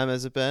much time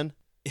has it been?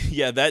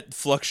 Yeah, that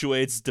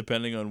fluctuates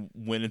depending on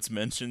when it's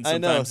mentioned.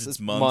 Sometimes it's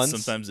months,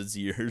 sometimes it's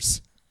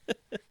years.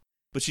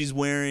 But she's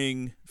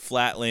wearing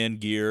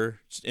flatland gear.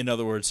 In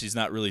other words, she's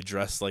not really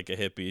dressed like a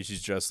hippie.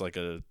 She's dressed like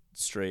a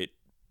straight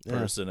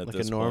person at like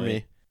this a normie.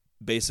 point.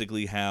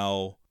 Basically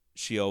how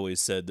she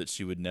always said that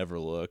she would never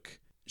look.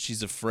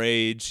 She's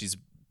afraid. She's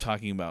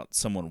talking about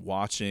someone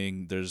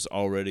watching. There's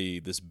already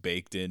this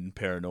baked-in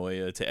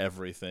paranoia to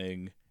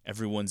everything.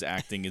 Everyone's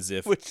acting as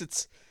if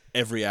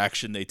every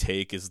action they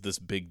take is this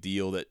big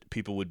deal that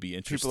people would be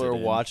interested in. People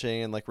are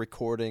watching and like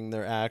recording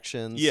their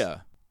actions.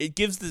 Yeah. It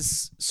gives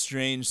this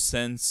strange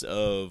sense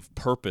of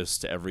purpose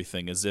to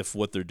everything, as if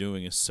what they're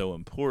doing is so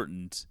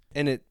important.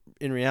 And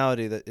in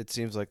reality, that it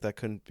seems like that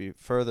couldn't be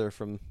further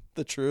from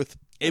the truth.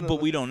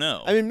 But we don't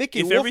know. I mean,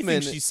 Mickey if Wolfman,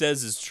 everything she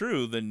says is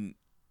true, then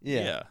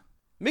yeah.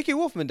 Mickey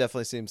Wolfman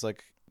definitely seems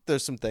like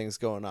there's some things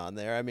going on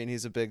there. I mean,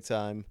 he's a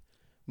big-time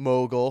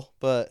mogul,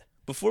 but...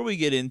 Before we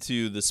get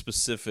into the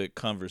specific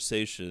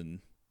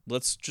conversation,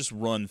 let's just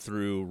run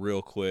through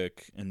real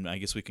quick, and I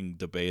guess we can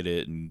debate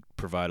it and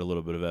provide a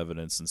little bit of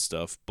evidence and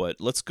stuff, but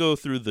let's go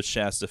through the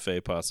Shasta Faye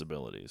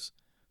possibilities.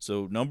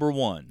 So, number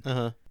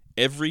one,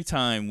 every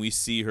time we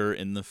see her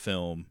in the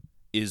film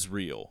is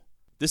real.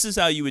 This is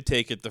how you would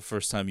take it the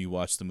first time you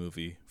watch the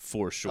movie,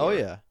 for sure. Oh,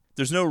 yeah.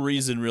 There's no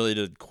reason really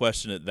to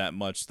question it that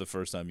much the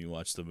first time you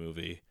watch the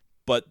movie.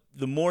 But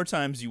the more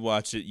times you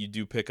watch it, you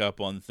do pick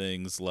up on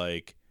things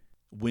like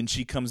when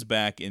she comes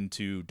back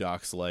into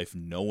Doc's life,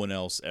 no one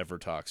else ever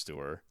talks to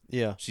her.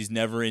 Yeah. She's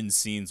never in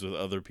scenes with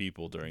other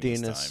people during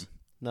this time.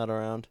 Not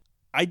around.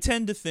 I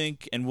tend to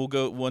think, and we'll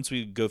go once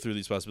we go through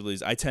these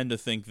possibilities, I tend to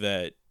think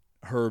that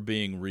her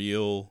being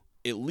real,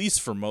 at least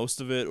for most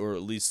of it, or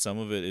at least some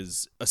of it,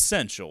 is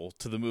essential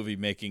to the movie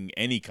making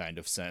any kind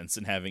of sense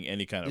and having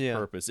any kind of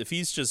purpose. If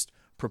he's just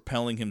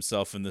propelling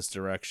himself in this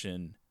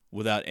direction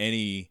without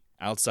any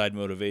outside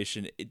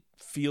motivation, it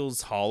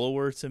feels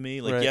hollower to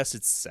me. Like, yes,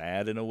 it's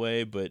sad in a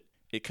way, but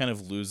it kind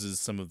of loses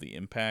some of the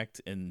impact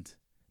and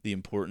the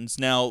importance.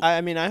 Now,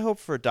 I mean, I hope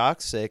for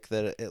Doc's sake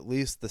that at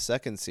least the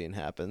second scene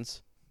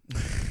happens.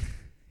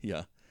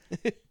 Yeah.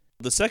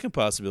 The second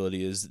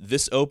possibility is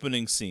this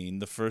opening scene,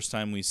 the first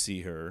time we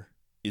see her,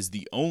 is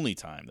the only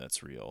time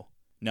that's real.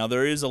 Now,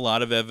 there is a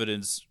lot of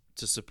evidence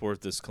to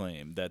support this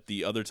claim that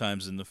the other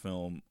times in the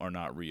film are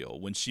not real.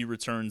 When she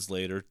returns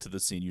later to the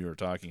scene you were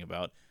talking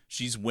about,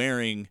 she's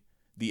wearing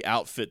the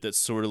outfit that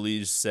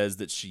Sortilege says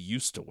that she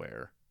used to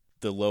wear.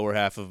 The lower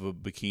half of a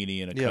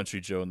bikini and a Country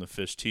Joe and the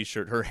Fish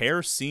t-shirt. Her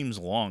hair seems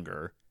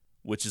longer,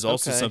 which is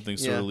also Okay, something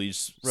yeah,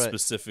 Sorleach right.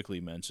 specifically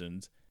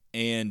mentioned.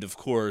 And of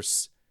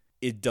course,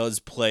 it does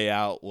play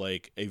out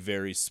like a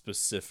very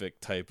specific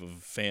type of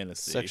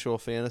fantasy. Sexual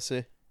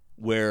fantasy.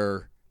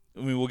 Where,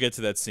 I mean, we'll get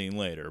to that scene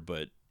later,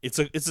 but it's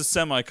a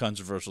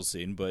semi-controversial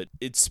scene, but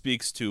it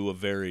speaks to a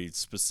very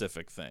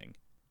specific thing.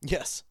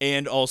 Yes.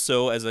 And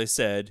also, as I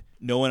said,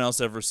 no one else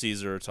ever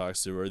sees her or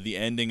talks to her. The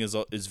ending is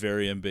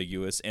very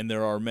ambiguous, and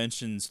there are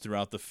mentions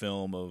throughout the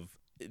film of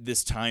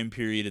this time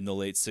period in the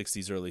late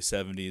 60s, early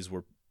 70s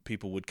where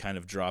people would kind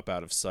of drop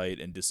out of sight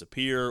and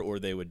disappear, or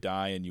they would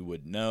die and you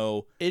wouldn't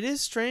know. It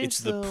is strange, It's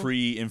the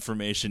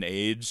pre-information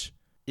age.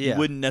 Yeah. You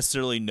wouldn't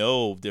necessarily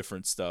know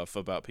different stuff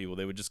about people.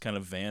 They would just kind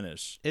of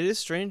vanish. It is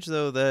strange,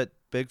 though, that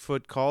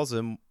Bigfoot calls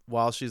him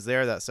while she's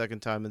there that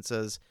second time and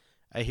says,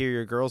 I hear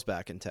your girl's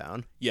back in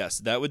town. Yes,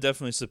 that would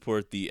definitely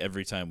support the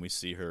every time we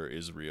see her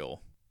is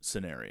real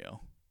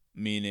scenario.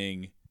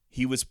 Meaning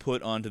he was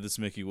put onto this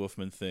Mickey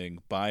Wolfman thing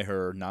by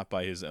her, not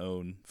by his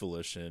own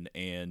volition,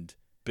 and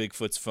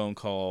Bigfoot's phone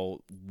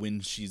call when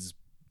she's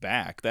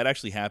back, that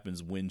actually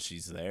happens when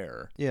she's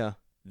there. Yeah.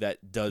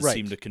 That does Right.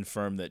 seem to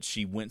confirm that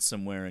she went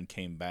somewhere and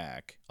came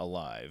back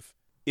alive.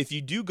 If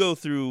you do go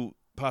through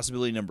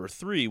possibility number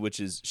 3, which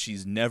is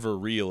she's never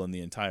real in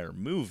the entire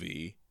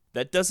movie,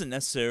 that doesn't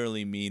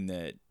necessarily mean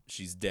that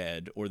she's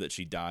dead or that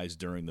she dies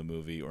during the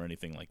movie or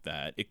anything like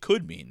that. It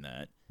could mean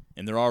that.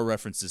 And there are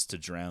references to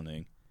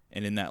drowning.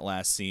 And in that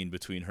last scene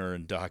between her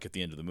and Doc at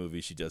the end of the movie,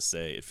 she does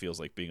say it feels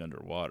like being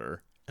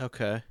underwater.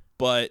 Okay.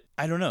 But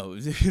I don't know.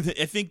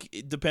 I think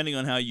depending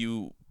on how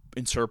you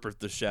interpret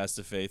the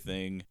Shasta Faye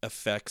thing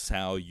affects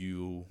how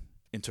you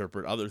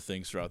interpret other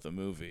things throughout the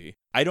movie.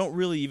 I don't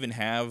really even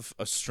have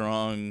a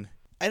strong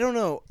I don't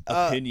know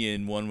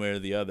opinion one way or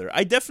the other.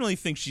 I definitely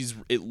think she's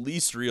at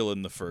least real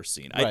in the first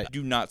scene. I Right.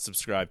 do not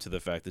subscribe to the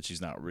fact that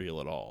she's not real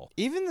at all.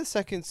 Even the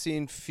second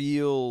scene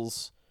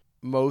feels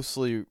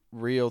mostly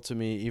real to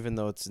me, even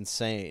though it's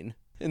insane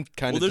and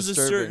kind of there's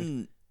disturbing. a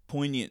certain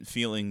poignant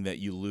feeling that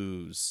you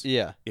lose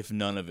Yeah. if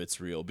none of it's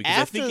real. Because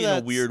After I think in a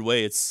that's- weird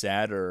way it's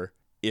sadder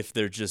if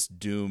they're just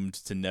doomed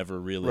to never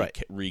really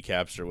Right.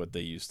 recapture what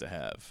they used to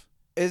have.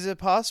 Is it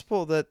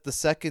possible that the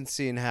second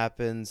scene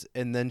happens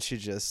and then she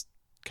just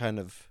kind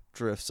of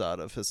drifts out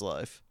of his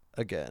life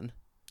again?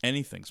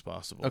 Anything's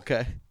possible.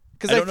 Okay.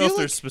 I don't know feel if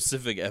there's like-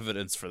 specific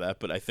evidence for that,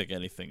 but I think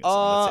anything is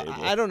on the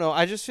table. I don't know.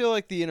 I just feel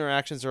like the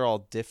interactions are all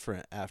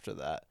different after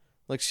that.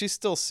 Like she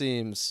still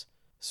seems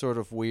sort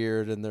of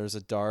weird, and there's a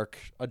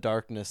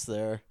darkness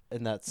there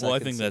in that second Well, I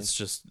think scene. that's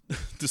just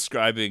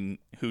describing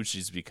who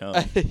she's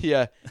become.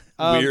 Yeah.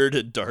 Weird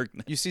and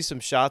darkness. You see some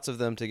shots of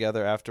them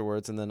together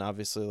afterwards, and then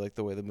obviously like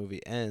the way the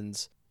movie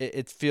ends,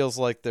 it feels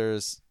like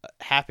there's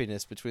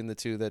happiness between the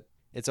two that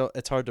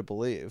it's hard to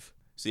believe.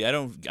 See, I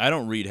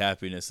don't read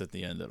happiness at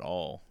the end at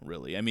all,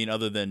 really. I mean,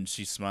 other than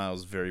she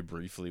smiles very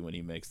briefly when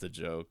he makes the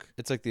joke.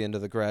 It's like the end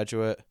of The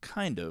Graduate.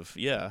 Kind of,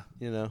 yeah.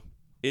 You know?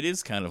 It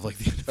is kind of like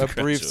the end of A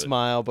The brief Graduate.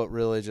 smile, but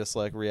really just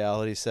like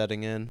reality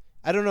setting in.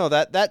 I don't know,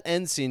 that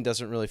end scene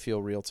doesn't really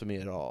feel real to me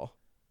at all.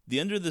 The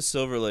Under the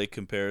Silver Lake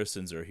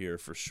comparisons are here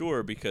for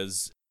sure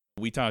because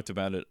we talked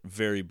about it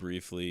very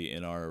briefly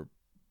in our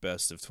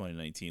best of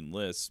 2019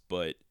 list,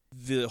 but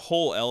the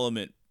whole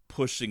element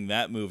pushing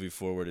that movie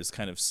forward is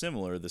kind of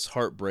similar. This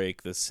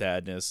heartbreak, this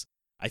sadness.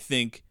 I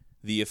think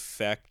the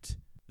effect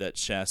that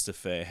Shasta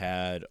Faye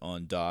had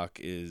on Doc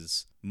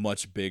is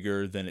much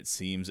bigger than it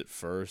seems at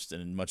first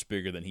and much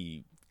bigger than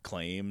he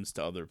claims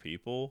to other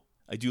people.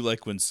 I do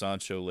like when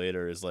Sancho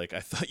later is like,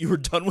 I thought you were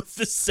done with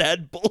this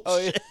sad bullshit. Oh,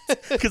 yeah.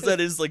 Because that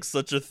is like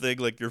such a thing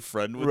like your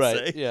friend would Right,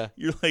 say. yeah.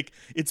 You're like,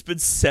 it's been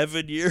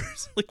 7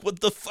 years. Like,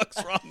 what the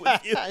fuck's wrong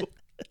with you?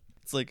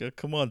 It's like,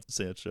 come on,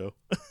 Sancho.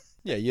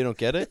 Yeah, you don't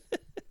get it?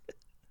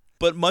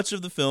 But much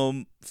of the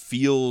film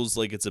feels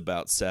like it's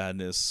about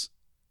sadness,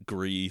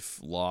 grief,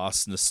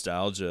 loss,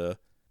 nostalgia.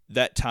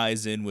 That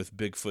ties in with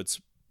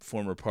Bigfoot's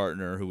former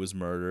partner who was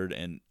murdered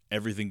and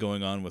everything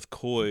going on with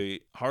Coy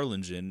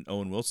Harlingen,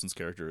 Owen Wilson's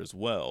character, as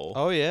well.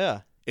 Oh,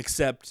 yeah.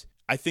 Except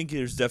I think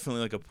there's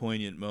definitely like a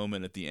poignant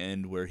moment at the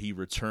end where he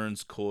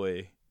returns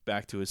Coy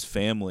back to his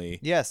family.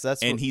 Yes,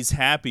 that's and what- he's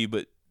happy,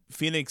 but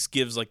Phoenix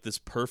gives like this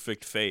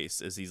perfect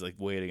face as he's like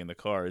waiting in the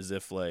car, as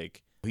if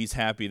like he's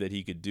happy that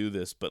he could do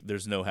this, but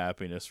there's no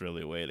happiness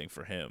really waiting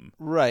for him.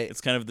 Right.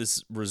 It's kind of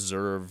this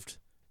reserved,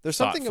 There's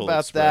something thoughtful about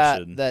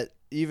expression. that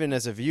even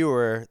as a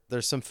viewer,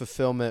 there's some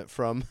fulfillment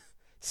from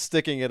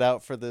sticking it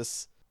out for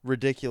this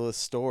ridiculous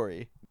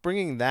story.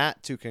 Bringing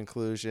that to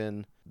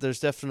conclusion, there's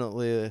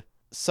definitely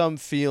some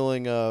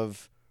feeling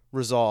of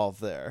resolve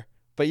there.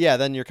 But yeah,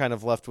 then you're kind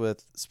of left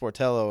with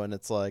Sportello, and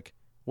it's like,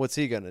 what's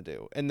he going to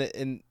do?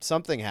 And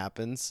something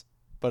happens,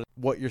 but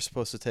what you're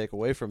supposed to take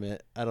away from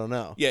it, I don't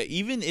know. Yeah,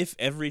 even if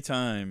every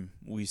time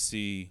we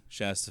see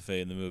Shasta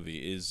Faye in the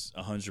movie is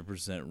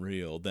 100%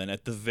 real, then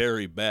at the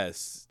very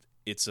best,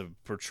 it's a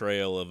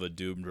portrayal of a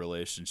doomed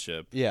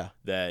relationship. Yeah.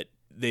 That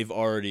they've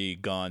already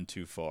gone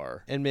too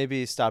far. And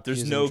maybe stop There's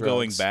using no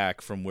going drugs.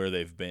 back from where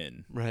they've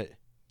been. Right.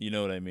 You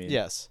know what I mean?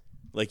 Yes.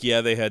 Like,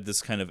 yeah, they had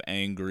this kind of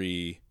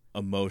angry,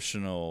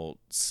 emotional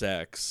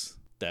sex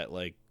that,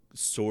 like,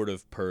 sort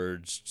of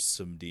purged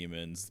some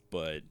demons,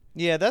 but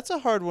Yeah, that's a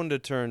hard one to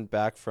turn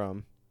back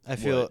from. I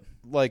feel What?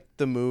 like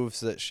the moves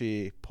that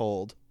she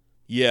pulled.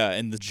 yeah,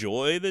 and the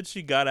joy that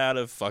she got out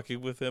of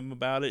fucking with him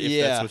about it, if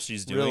Yeah, that's what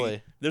she's doing.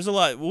 really. There's a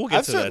lot. We'll get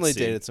I've to that certainly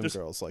scene. dated some There's-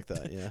 girls like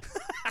that, yeah.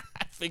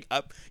 I think,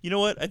 you know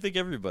what? I think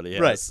everybody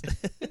has.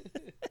 Right.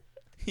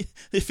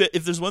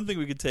 If there's one thing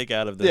we could take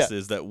out of this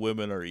is that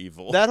women are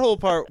evil. That whole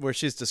part where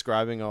she's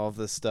describing all of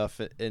this stuff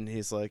and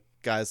he's like,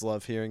 guys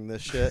love hearing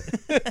this shit.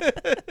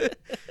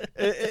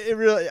 it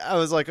really, I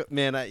was like,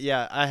 man,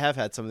 I have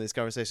had some of these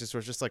conversations where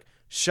it's just like,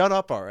 shut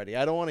up already.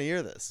 I don't want to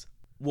hear this.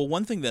 Well,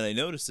 one thing that I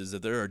noticed is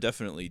that there are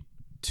definitely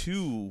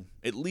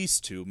at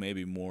least two,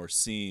 maybe more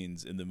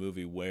scenes in the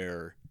movie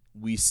where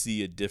we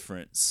see a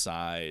different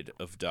side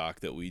of Doc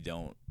that we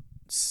don't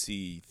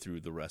see through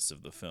the rest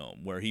of the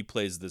film, where he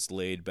plays this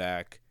laid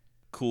back,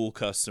 cool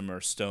customer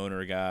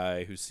stoner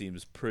guy who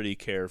seems pretty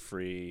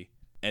carefree,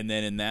 and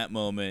then in that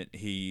moment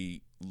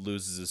he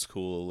loses his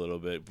cool a little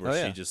bit,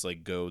 where she just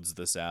like goads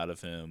this out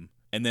of him,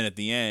 and then at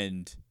the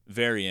end,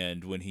 very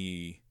end, when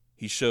he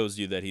shows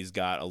you that he's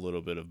got a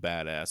little bit of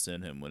badass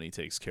in him when he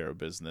takes care of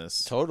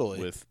business, Totally,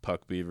 with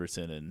Puck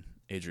Beaverton and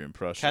Adrian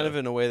Prussia, kind of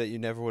in a way that you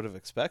never would have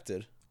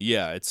expected.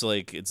 Yeah, it's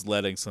like it's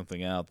letting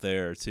something out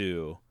there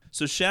too.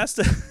 So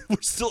Shasta,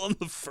 we're still on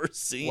the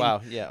first scene.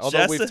 Wow, yeah.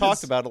 Although we've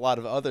talked about a lot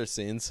of other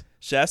scenes.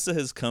 Shasta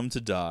has come to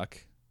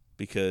Doc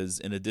because,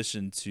 in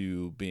addition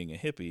to being a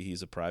hippie,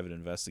 he's a private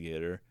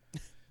investigator.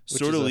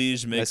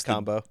 Sortilege makes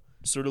combo.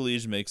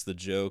 Sortilege makes the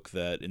joke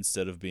that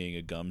instead of being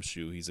a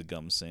gumshoe, he's a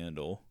gum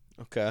sandal.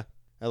 Okay,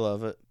 I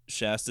love it.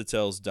 Shasta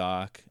tells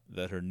Doc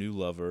that her new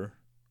lover,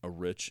 a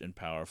rich and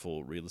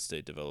powerful real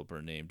estate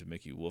developer named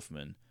Mickey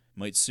Wolfman,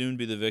 might soon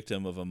be the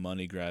victim of a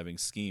money-grabbing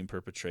scheme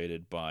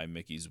perpetrated by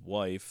Mickey's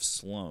wife,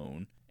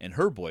 Sloane, and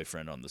her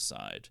boyfriend on the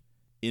side.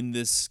 In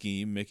this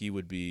scheme, Mickey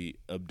would be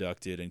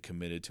abducted and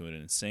committed to an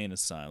insane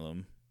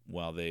asylum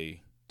while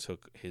they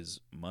took his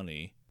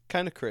money.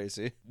 Kind of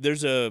crazy.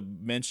 There's a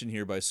mention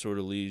here by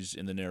Sortilege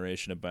in the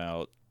narration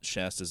about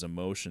Shasta's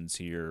emotions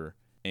here,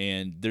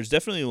 and there's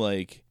definitely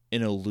like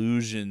an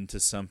allusion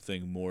to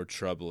something more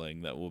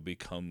troubling that will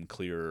become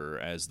clearer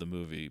as the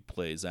movie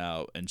plays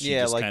out. And she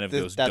just kind of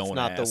goes, that's don't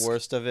not ask. the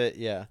worst of it,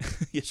 yeah.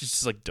 Yeah, she's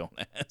just like, don't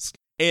ask.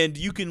 And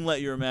you can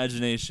let your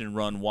imagination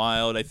run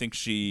wild. I think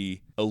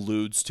she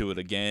alludes to it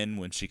again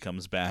when she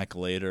comes back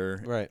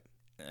later. Right.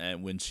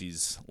 And when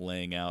she's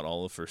laying out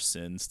all of her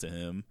sins to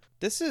him.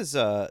 This is,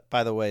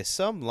 by the way,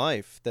 some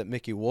life that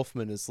Mickey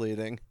Wolfman is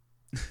leading.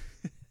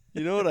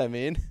 You know what I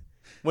mean?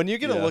 When you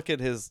get a look at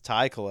his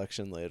tie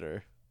collection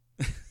later,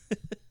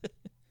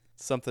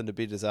 something to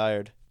be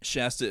desired.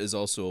 Shasta is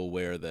also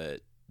aware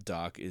that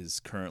Doc is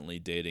currently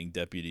dating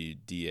Deputy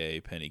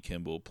DA Penny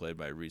Kimball, played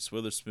by Reese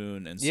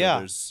Witherspoon, and so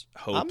there's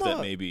hope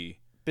that maybe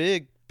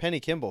big Penny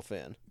Kimball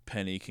fan.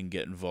 Penny can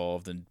get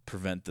involved and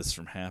prevent this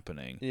from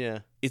happening. Yeah.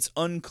 It's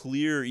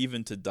unclear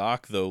even to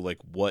Doc, though, like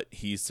what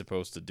he's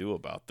supposed to do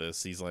about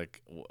this. He's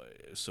like,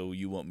 so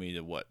you want me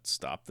to,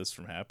 stop this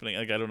from happening?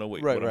 Like, I don't know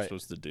what I'm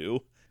supposed to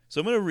do. So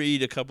I'm going to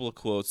read a couple of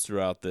quotes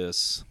throughout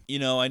this. You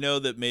know, I know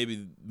that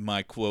maybe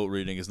my quote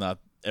reading is not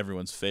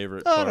everyone's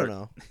favorite part. I don't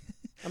know.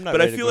 I'm not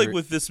but I feel like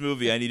with this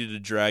movie, I needed to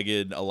drag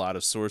in a lot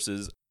of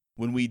sources.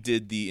 When we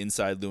did the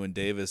Inside Llewyn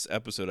Davis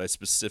episode, I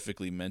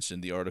specifically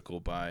mentioned the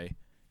article by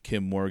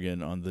Kim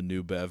Morgan on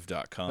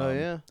thenewbev.com. Oh,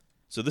 yeah?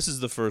 So this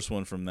is the first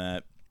one from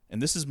that.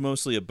 And this is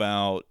mostly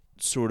about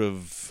sort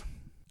of,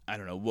 I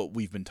don't know, what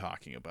we've been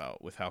talking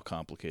about with how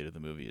complicated the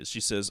movie is. She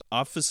says,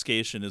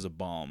 obfuscation is a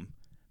balm.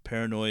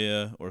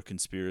 Paranoia or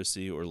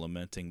conspiracy or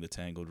lamenting the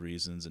tangled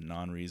reasons and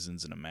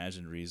non-reasons and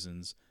imagined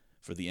reasons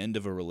for the end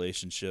of a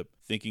relationship,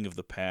 thinking of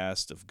the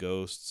past, of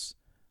ghosts.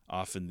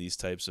 Often these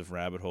types of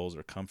rabbit holes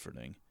are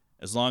comforting,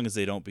 as long as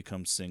they don't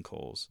become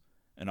sinkholes.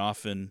 And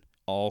often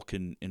all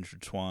can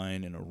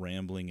intertwine in a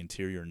rambling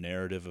interior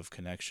narrative of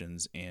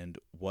connections and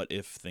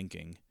what-if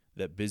thinking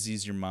that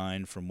busies your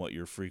mind from what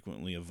you're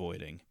frequently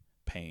avoiding,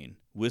 pain.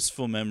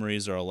 Wistful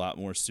memories are a lot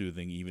more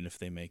soothing even if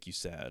they make you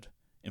sad.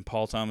 In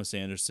Paul Thomas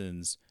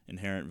Anderson's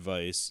Inherent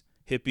Vice,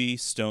 hippie,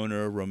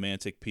 stoner,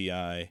 romantic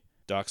PI,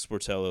 Doc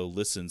Sportello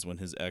listens when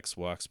his ex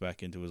walks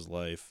back into his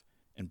life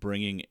and,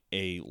 bringing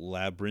a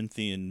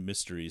labyrinthian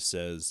mystery,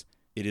 says,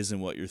 "It isn't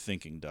what you're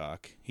thinking,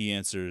 Doc." He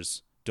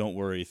answers, "Don't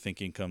worry,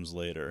 thinking comes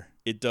later."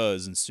 It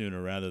does, and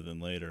sooner rather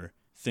than later.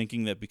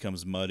 Thinking that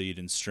becomes muddied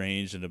and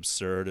strange and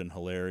absurd and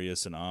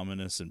hilarious and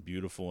ominous and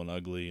beautiful and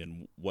ugly,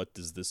 and what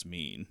does this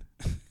mean?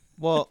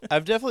 Well,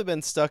 I've definitely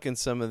been stuck in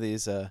some of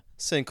these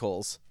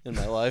sinkholes in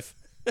my life.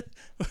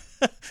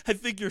 I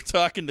think you're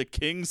talking to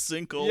King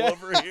Sinkhole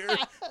over here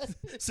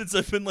since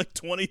I've been like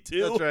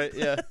 22. That's right,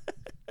 yeah.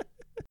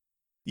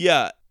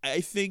 Yeah,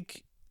 I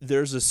think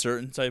there's a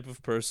certain type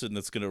of person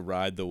that's going to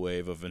ride the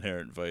wave of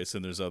Inherent Vice,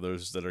 and there's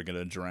others that are going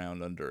to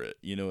drown under it.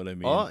 You know what I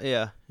mean? Oh,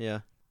 yeah, yeah.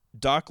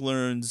 Doc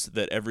learns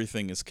that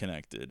everything is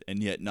connected,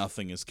 and yet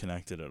nothing is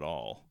connected at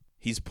all.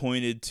 He's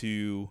pointed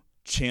to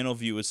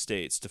Channelview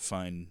Estates to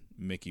find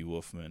Mickey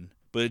Wolfman,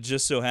 but it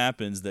just so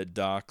happens that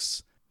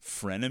Doc's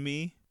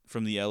frenemy,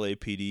 from the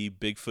LAPD,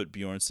 Bigfoot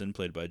Bjornsson,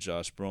 played by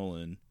Josh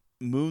Brolin,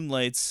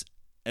 moonlights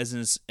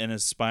as an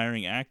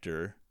aspiring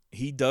actor.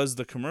 He does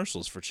the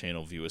commercials for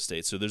Channel View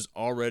Estate, so there's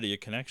already a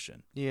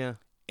connection. Yeah.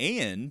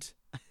 And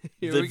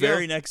Here the we go.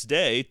 very next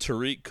day,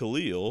 Tariq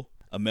Khalil,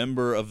 a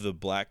member of the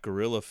Black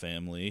Gorilla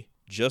family,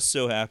 just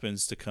so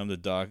happens to come to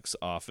Doc's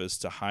office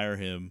to hire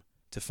him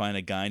to find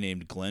a guy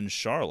named Glenn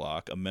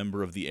Sharlock, a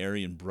member of the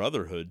Aryan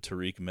Brotherhood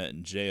Tariq met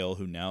in jail,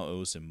 who now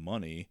owes him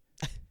money.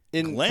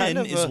 Glenn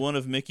is one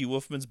of Mickey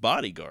Wolfman's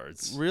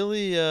bodyguards.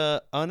 Really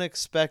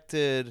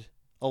unexpected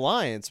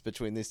alliance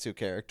between these two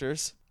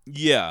characters.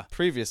 Yeah.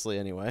 Previously,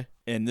 anyway.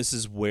 And this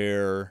is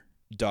where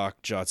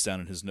Doc jots down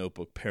in his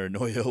notebook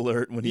paranoia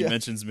alert when he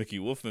mentions Mickey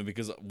Wolfman,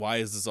 because why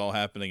is this all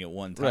happening at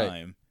one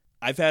time? Right.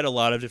 I've had a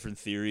lot of different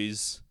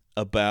theories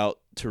about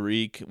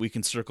Tariq. We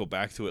can circle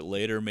back to it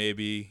later,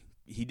 maybe.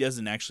 He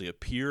doesn't actually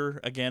appear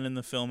again in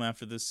the film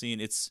after this scene.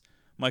 It's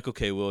Michael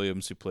K.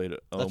 Williams who played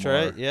Omar. That's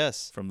right,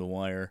 yes. From The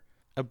Wire.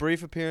 A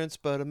brief appearance,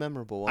 but a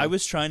memorable one. I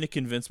was trying to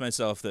convince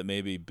myself that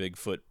maybe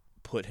Bigfoot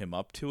put him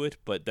up to it,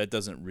 but that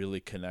doesn't really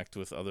connect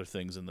with other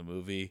things in the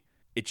movie.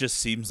 It just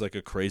seems like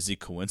a crazy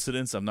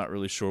coincidence. I'm not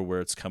really sure where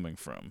it's coming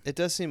from. It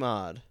does seem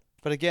odd.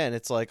 But again,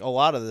 it's like a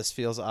lot of this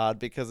feels odd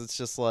because it's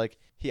just like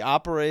he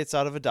operates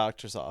out of a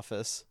doctor's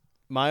office.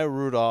 Maya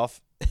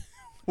Rudolph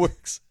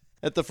works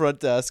at the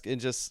front desk in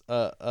just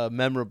a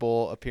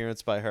memorable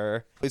appearance by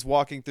her. He's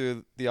walking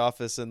through the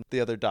office and the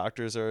other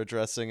doctors are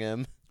addressing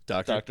him.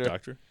 Doctor?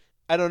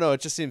 I don't know.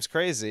 It just seems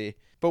crazy.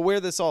 But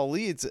where this all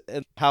leads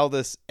and how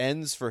this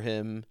ends for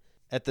him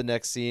at the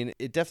next scene,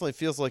 it definitely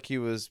feels like he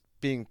was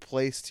being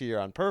placed here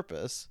on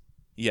purpose.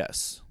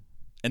 Yes.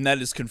 And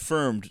that is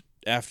confirmed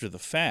after the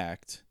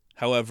fact.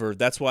 However,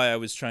 that's why I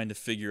was trying to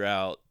figure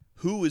out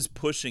who is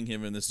pushing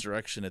him in this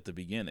direction at the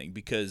beginning,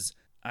 because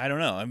I don't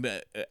know.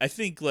 I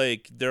think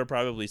like there are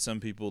probably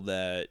some people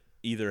that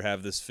either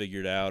have this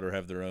figured out or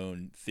have their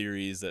own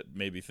theories that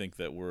maybe think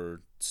that we're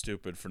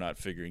stupid for not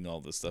figuring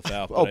all this stuff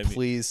out. Oh,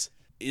 please.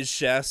 Is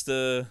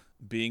Shasta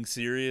being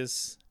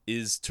serious?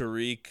 Is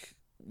Tariq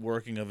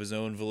working of his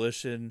own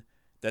volition?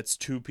 That's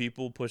two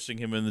people pushing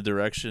him in the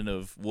direction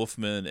of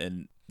Wolfman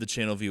and the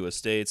Channel View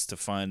Estates to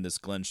find this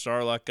Glenn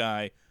Sharlock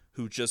guy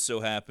who just so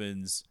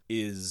happens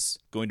is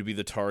going to be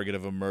the target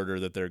of a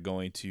murder that they're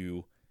going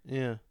to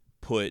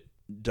put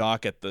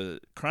Doc at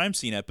the crime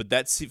scene at. But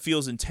that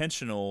feels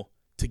intentional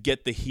to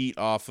get the heat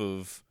off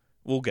of...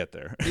 We'll get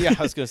there. Yeah,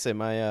 I was going to say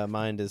my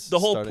mind is the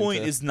whole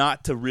point is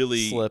not to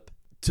really... slip.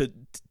 To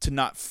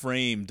not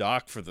frame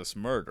Doc for this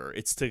murder.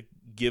 It's to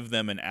give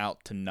them an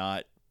out to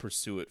not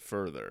pursue it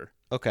further.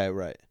 Okay,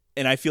 right.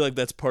 And I feel like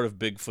that's part of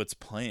Bigfoot's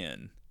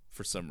plan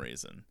for some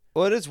reason.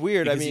 Well, it is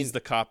weird. Because I mean, he's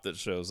the cop that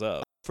shows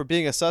up. For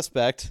being a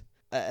suspect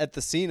at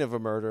the scene of a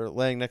murder,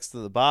 laying next to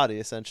the body,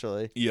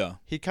 essentially. Yeah.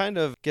 He kind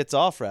of gets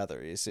off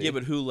rather easy. Yeah,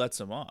 but who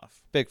lets him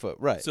off? Bigfoot,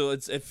 right. So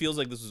it feels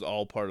like this was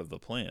all part of the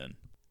plan.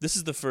 This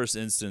is the first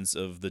instance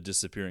of the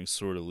disappearing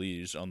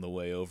Sortilege on the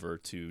way over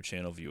to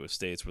Channel View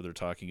Estates, where they're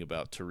talking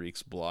about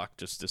Tariq's block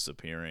just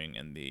disappearing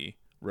and the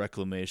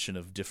reclamation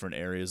of different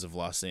areas of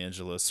Los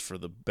Angeles for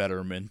the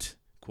betterment,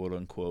 quote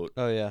unquote,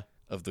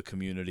 of the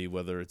community,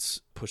 whether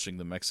it's pushing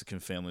the Mexican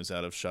families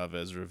out of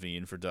Chavez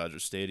Ravine for Dodger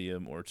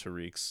Stadium or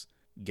Tariq's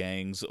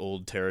gang's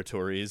old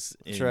territories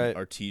in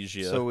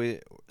Artesia. So we're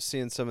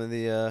seeing some of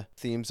the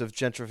themes of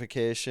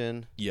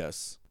gentrification.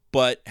 Yes.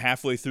 But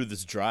halfway through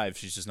this drive,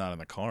 she's just not in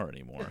the car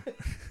anymore.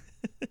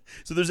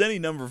 So there's any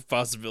number of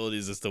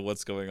possibilities as to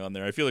what's going on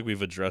there. I feel like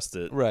we've addressed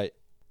it. Right.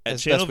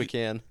 As best we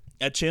can.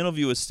 At Channel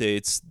View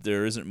Estates,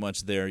 there isn't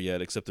much there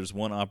yet, except there's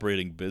one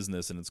operating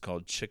business, and it's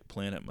called Chick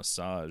Planet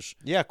Massage.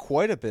 Yeah,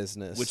 quite a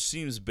business. Which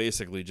seems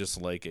basically just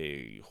like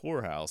a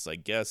whorehouse, I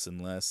guess,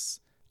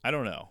 unless... I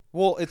don't know.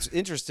 Well, it's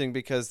interesting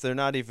because they're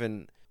not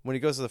even... When he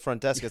goes to the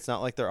front desk, it's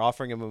not like they're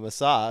offering him a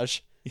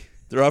massage.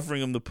 They're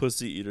offering him the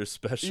Pussy Eater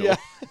special. Yeah.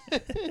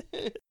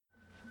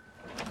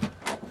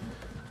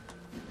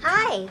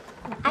 Hi,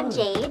 I'm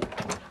Jade.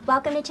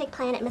 Welcome to Chick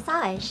Planet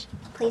Massage.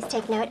 Please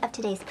take note of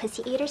today's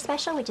Pussy Eater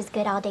special, which is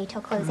good all day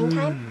till closing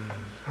time.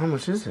 How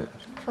much is it?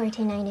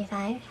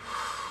 $14.95.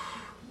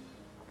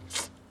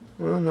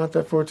 Well, not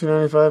that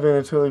 $14.95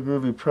 ain't a totally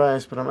groovy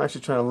price, but I'm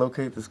actually trying to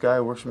locate this guy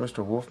who works for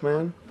Mr.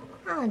 Wolfman.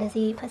 Oh, does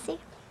he eat pussy?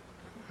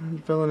 A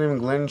fellow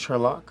named Glenn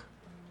Sharlock.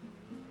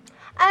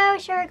 Oh,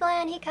 sure,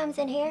 Glenn. He comes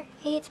in here.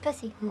 He eats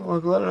pussy. Well,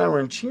 Glenn and I were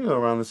in Chino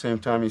around the same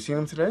time. You seen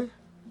him today?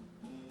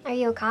 Are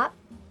you a cop?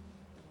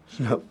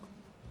 No.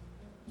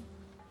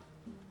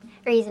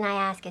 Reason I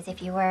ask is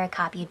if you were a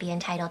cop, you'd be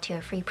entitled to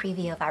a free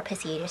preview of our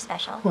Pussy Eater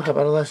special. Well, how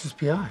about a license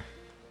PI?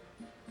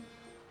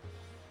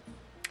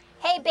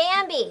 Hey,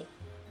 Bambi!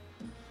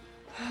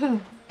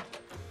 Oh,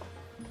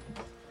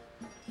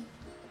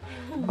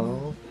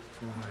 boy.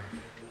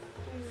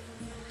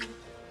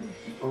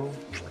 Oh,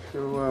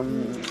 so,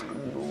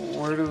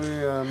 where do we,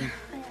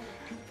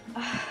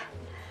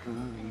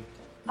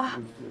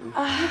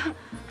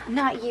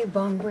 Not you,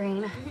 bone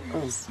brain.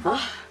 Oh, see,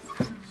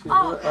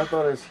 I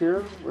thought it was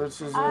here.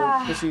 This is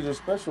Pussy Eater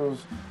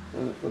specials.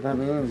 What that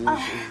means is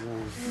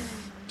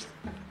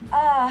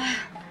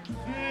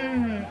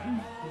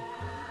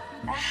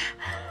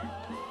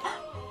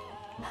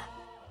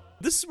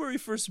this is where we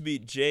first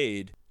meet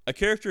Jade, a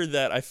character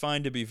that I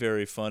find to be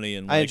very funny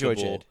and likable. I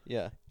enjoy Jade,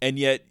 yeah. And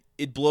yet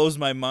it blows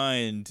my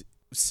mind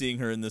seeing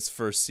her in this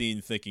first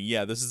scene thinking,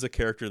 yeah, this is a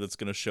character that's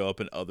going to show up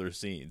in other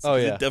scenes. Oh,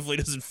 yeah. It definitely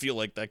doesn't feel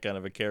like that kind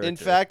of a character. In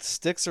fact,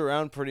 sticks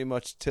around pretty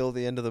much till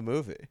the end of the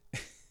movie.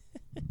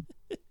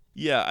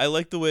 Yeah, I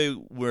like the way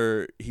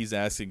where he's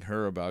asking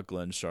her about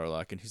Glenn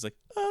Sharlock, and he's like,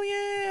 oh,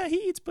 yeah,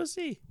 he eats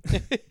pussy.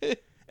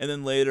 And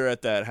then later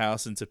at that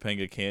house in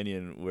Topanga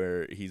Canyon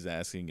where he's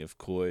asking if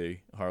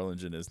Coy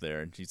Harlingen is there,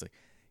 and she's like,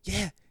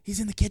 yeah,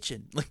 he's in the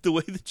kitchen. Like, the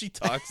way that she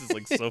talks is,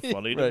 like, so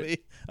funny to me.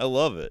 I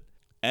love it.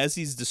 As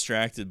he's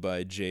distracted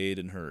by Jade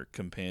and her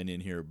companion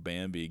here,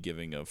 Bambi,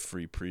 giving a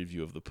free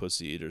preview of the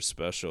Pussy Eater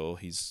special,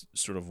 he's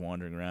sort of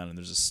wandering around, and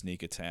there's a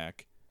sneak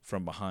attack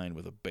from behind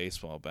with a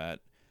baseball bat.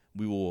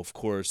 We will, of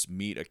course,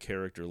 meet a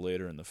character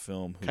later in the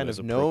film who has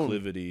a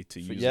proclivity to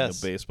using a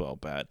baseball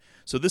bat.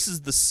 So this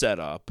is the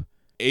setup.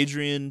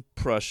 Adrian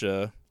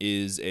Prussia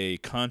is a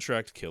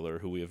contract killer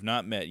who we have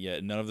not met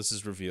yet. None of this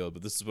is revealed,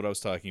 but this is what I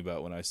was talking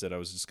about when I said I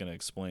was just going to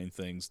explain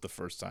things the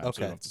first time, so I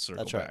don't have to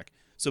circle back. Right.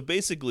 So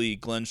basically,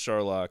 Glenn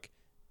Sharlock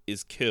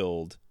is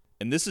killed,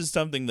 and this is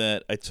something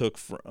that I took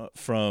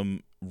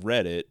from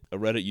Reddit, a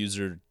Reddit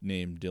user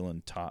named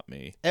Dylan Taught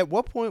Me. At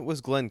what point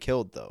was Glenn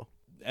killed, though?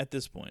 At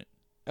this point.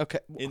 Okay.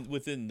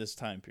 Within this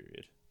time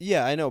period.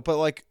 Yeah, I know, but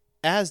like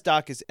as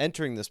Doc is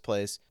entering this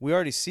place, we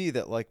already see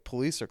that like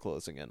police are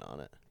closing in on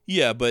it.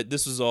 Yeah, but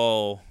this was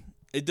all.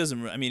 It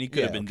doesn't. I mean, he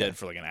could have been dead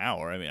for like an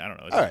hour. I mean, I don't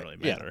know. It doesn't really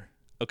matter.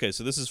 Yeah. Okay,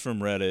 so this is from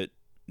Reddit.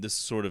 This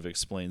sort of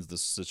explains the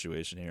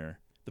situation here.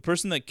 The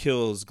person that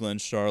kills Glenn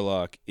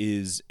Sharlock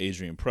is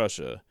Adrian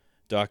Prussia.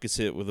 Doc is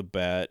hit with a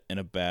bat, and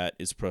a bat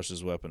is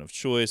Prussia's weapon of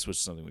choice, which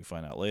is something we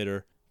find out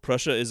later.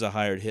 Prussia is a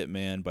hired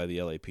hitman by the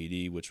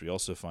LAPD, which we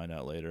also find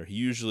out later. He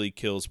usually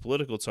kills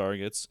political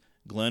targets.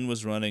 Glenn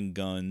was running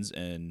guns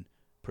and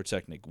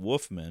Protechnik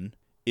Wolfman.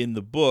 In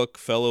the book,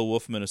 fellow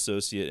Wolfman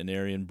associate and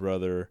Aryan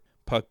brother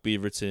Puck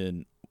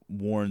Beaverton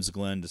warns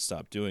Glenn to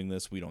stop doing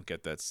this. We don't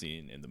get that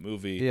scene in the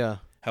movie. Yeah.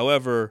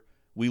 However,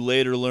 we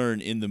later learn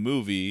in the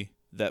movie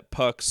that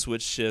Puck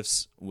switched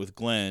shifts with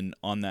Glenn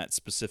on that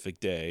specific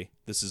day.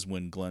 This is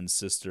when Glenn's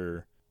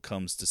sister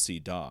comes to see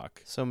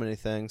Doc. So many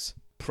things.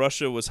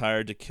 Prussia was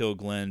hired to kill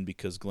Glenn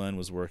because Glenn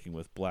was working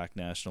with black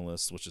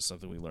nationalists, which is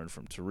something we learned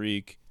from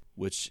Tariq,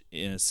 which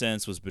in a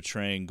sense was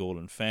betraying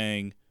Golden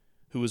Fang,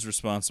 who was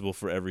responsible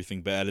for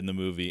everything bad in the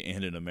movie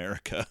and in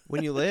America.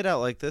 When you lay it out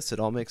like this, it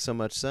all makes so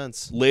much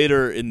sense.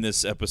 Later in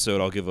this episode,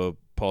 I'll give a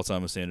Paul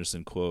Thomas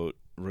Anderson quote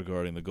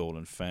regarding the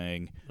Golden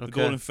Fang. Okay. The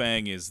Golden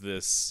Fang is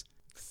this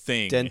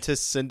thing.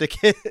 Dentist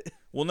syndicate?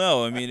 Well,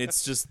 no, I mean,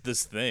 it's just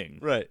this thing.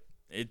 Right.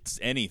 It's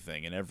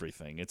anything and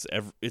everything.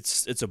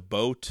 It's a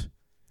boat.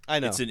 I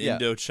know. It's an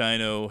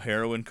Indochino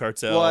heroin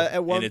cartel. Well,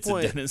 at one and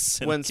point, it's a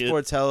dentist when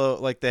syndicate. Sportello,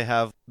 like they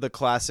have the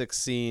classic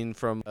scene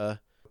from a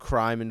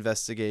crime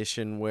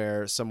investigation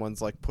where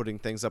someone's like putting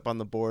things up on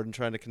the board and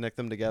trying to connect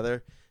them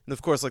together. And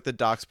of course, like the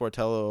Doc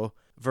Sportello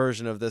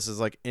version of this is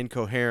like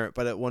incoherent,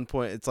 but at one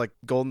point it's like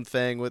Golden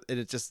Fang with it.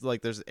 It's just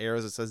like there's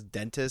arrows that says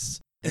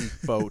dentist and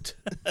boat.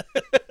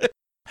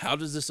 How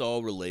does this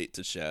all relate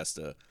to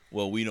Shasta?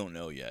 Well, we don't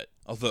know yet.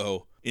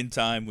 Although, in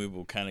time, we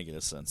will kind of get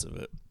a sense of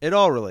it. It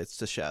all relates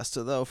to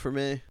Shasta, though, for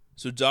me.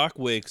 So Doc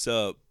wakes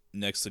up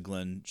next to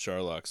Glenn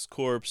Sharlock's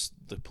corpse.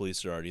 The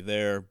police are already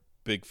there.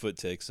 Bigfoot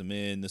takes him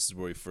in. This is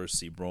where we first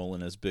see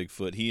Brolin as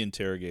Bigfoot. He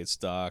interrogates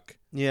Doc.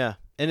 Yeah,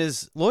 and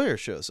his lawyer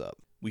shows up.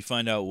 We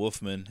find out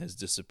Wolfman has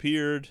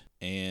disappeared,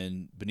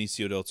 and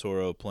Benicio del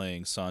Toro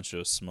playing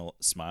Sancho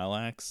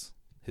Smilax,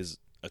 his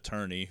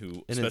attorney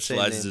who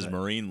specializes in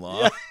marine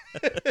law,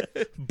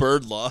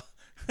 bird law.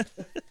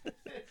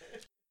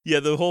 Yeah,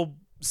 the whole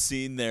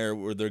scene there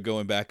where they're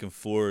going back and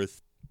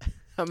forth.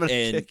 I'm going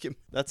to kick him.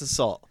 That's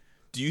assault.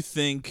 Do you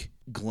think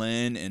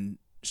Glenn and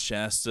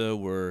Shasta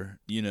were,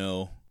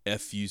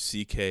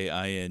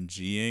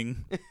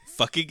 F-U-C-K-I-N-G-ing,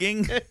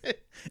 fucking?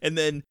 And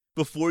then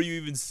before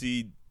you even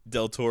see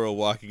Del Toro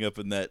walking up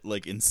in that,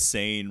 like,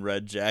 insane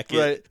red jacket,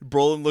 right.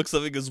 Brolin looks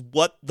up and goes,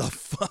 what the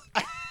fuck?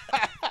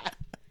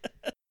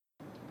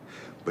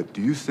 But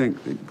do you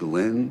think that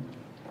Glenn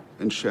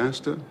and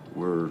Shasta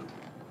were...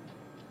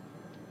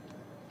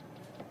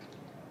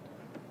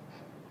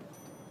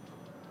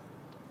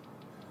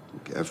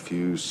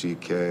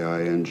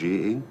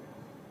 F-U-C-K-I-N-G-ing?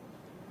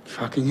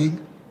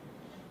 Fucking-ing?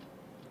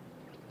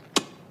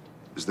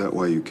 Is that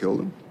why you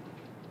killed him?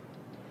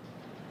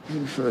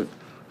 Bigfoot.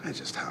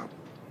 How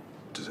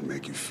does it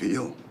make you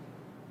feel?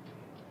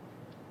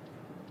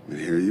 And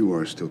here you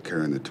are still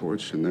carrying the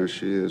torch, and there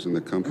she is in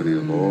the company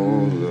of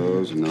all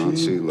those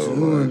Nazi lowlifes.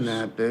 Doing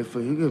that,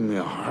 Bigfoot. You give me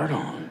a hard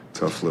on.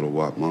 Tough little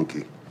wop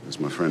monkey, as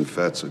my friend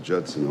Fatso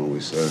Judson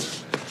always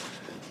says.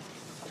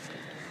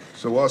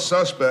 So while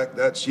suspect,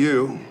 that's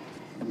you,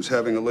 was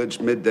having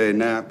alleged midday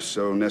nap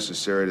so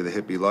necessary to the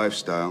hippie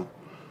lifestyle,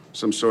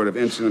 some sort of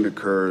incident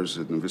occurs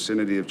in the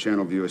vicinity of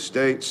Channelview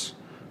Estates.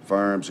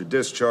 Firearms are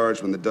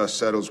discharged. When the dust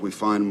settles, we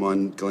find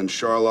one, Glenn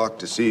Sharlock,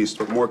 deceased.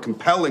 But more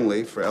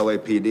compellingly for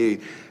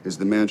LAPD is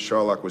the man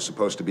Sharlock was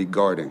supposed to be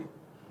guarding,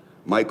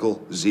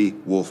 Michael Z.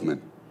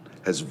 Wolfman.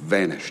 has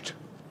vanished,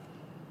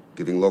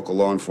 giving local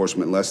law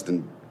enforcement less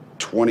than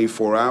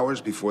 24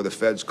 hours before the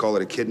feds call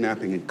it a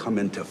kidnapping and come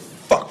in to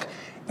fuck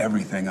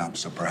everything up.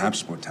 So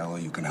perhaps,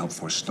 Sportello, you can help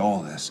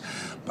forestall this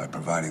by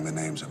providing the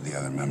names of the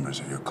other members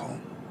of your cult.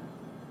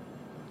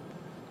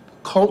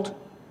 Cult?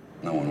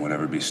 No one would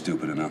ever be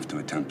stupid enough to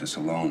attempt this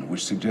alone,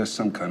 which suggests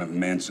some kind of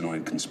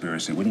Mansonoid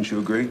conspiracy. Wouldn't you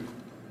agree?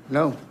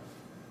 No.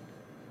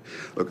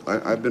 Look,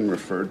 I've been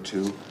referred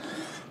to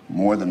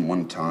more than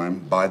one time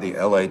by the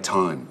LA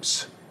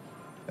Times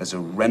as a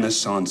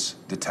Renaissance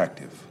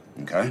detective,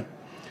 okay?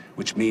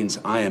 Which means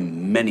I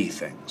am many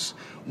things.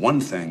 One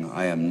thing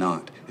I am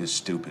not is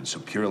stupid, so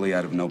purely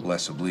out of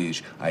noblesse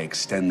oblige, I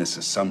extend this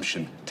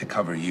assumption to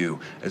cover you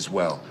as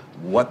well.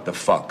 What the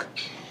fuck?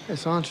 Hey,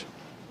 Sanj.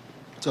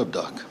 What's up,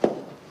 Doc?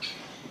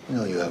 You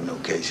know you have no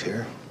case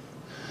here.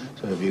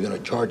 So if you're gonna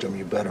charge him,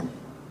 you bet him.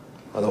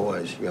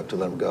 Otherwise, you have to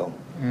let him go.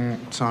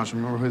 Sanj,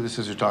 remember who this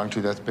is you're talking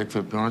to? That's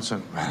Bigfoot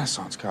Bjornsson,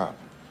 Renaissance cop.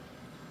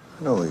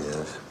 I know who he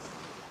is.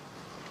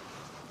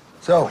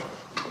 So,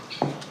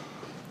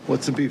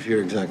 what's the beef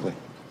here exactly?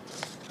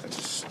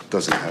 This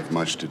doesn't have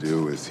much to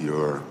do with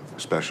your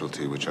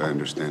specialty, which I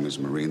understand is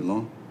marine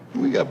law.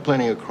 We got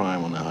plenty of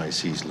crime on the high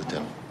seas,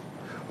 Lieutenant.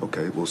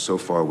 Okay, well, so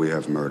far we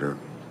have murder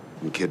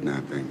and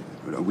kidnapping.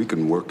 We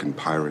can work in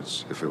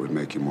pirates if it would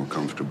make you more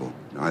comfortable.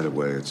 Either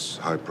way, it's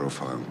high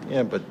profile.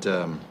 Yeah, but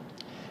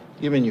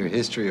given your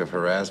history of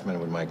harassment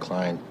with my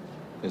client,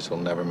 this will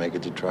never make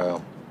it to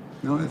trial.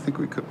 No, I think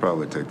we could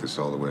probably take this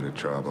all the way to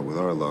trial, but with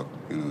our luck,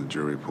 the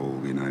jury pool will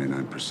be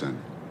 99%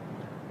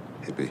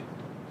 hippie.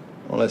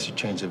 Unless you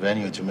change the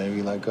venue to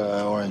maybe like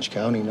Orange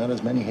County. Not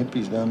as many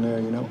hippies down there,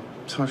 you know.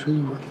 Sanj, who are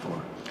you working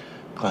for?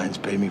 Clients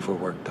pay me for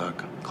work,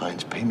 Doc.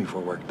 Clients pay me for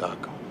work,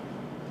 Doc.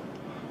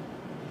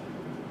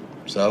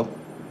 So?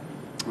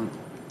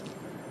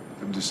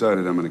 I've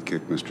decided I'm gonna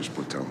kick Mr.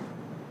 Sportello.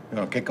 You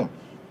don't kick him.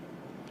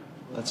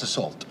 That's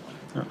assault.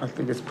 I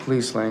think it's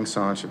police slang,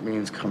 Sanj. It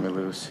means cut me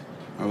loose.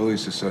 I'll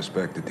release the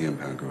suspect at the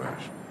impound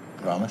garage.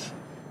 Promise?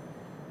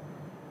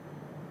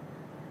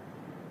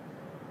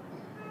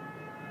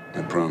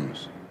 I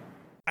promise.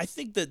 I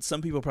think that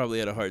some people probably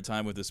had a hard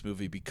time with this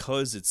movie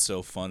because it's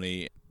so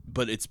funny,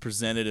 but it's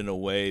presented in a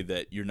way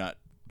that you're not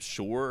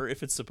sure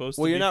if it's supposed to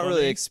be Well, you're not funny.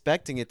 really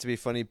expecting it to be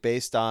funny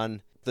based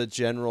on the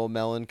general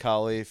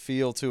melancholy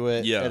feel to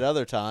it at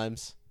other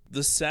times.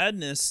 The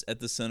sadness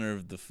at the center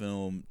of the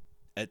film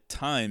at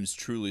times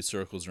truly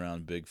circles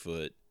around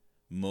Bigfoot,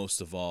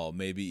 most of all,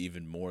 maybe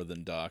even more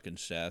than Doc and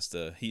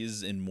Shasta. He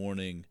is in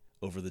mourning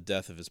over the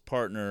death of his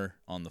partner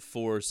on the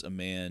force, a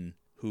man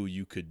who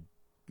you could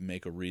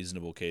make a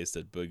reasonable case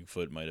that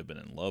Bigfoot might have been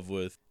in love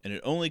with. And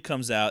it only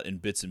comes out in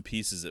bits and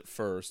pieces at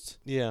first.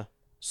 Yeah.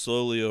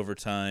 Slowly over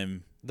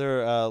time.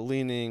 They're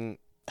leaning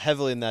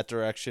heavily in that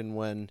direction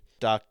when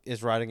Doc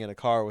is riding in a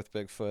car with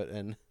Bigfoot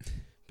and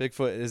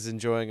Bigfoot is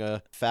enjoying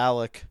a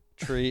phallic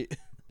treat.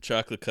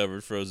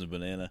 Chocolate-covered frozen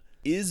banana.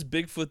 Is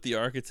Bigfoot the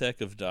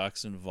architect of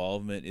Doc's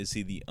involvement? Is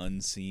he the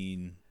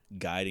unseen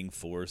guiding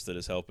force that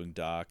is helping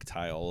Doc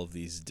tie all of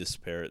these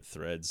disparate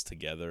threads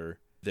together?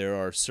 There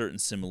are certain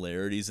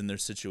similarities in their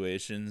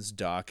situations.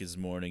 Doc is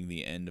mourning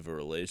the end of a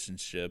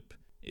relationship.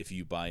 If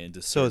you buy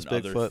into certain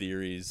other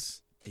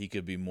theories, he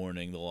could be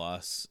mourning the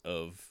loss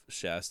of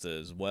Shasta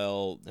as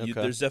well. Okay.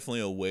 There's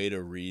definitely a way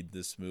to read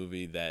this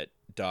movie that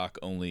Doc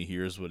only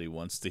hears what he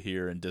wants to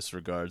hear and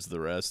disregards the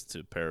rest,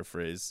 to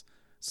paraphrase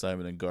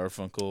Simon and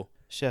Garfunkel.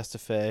 Shasta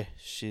Faye,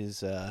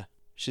 she's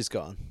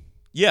gone.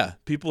 Yeah,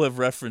 people have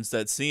referenced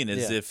that scene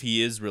as if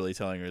he is really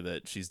telling her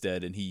that she's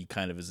dead and he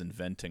kind of is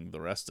inventing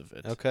the rest of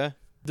it. Okay.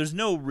 There's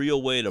no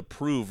real way to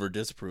prove or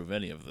disprove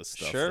any of this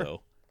stuff,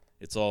 though.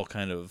 It's all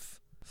kind of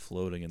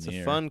floating in the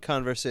air. It's a fun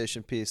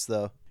conversation piece,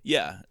 though.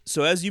 Yeah.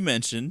 So as you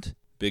mentioned,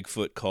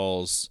 Bigfoot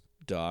calls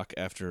Doc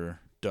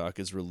after Doc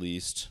is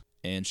released,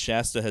 and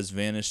Shasta has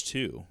vanished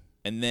too.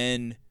 And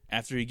then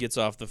after he gets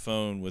off the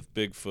phone with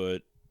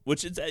Bigfoot,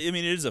 which it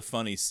is a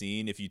funny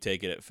scene if you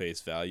take it at face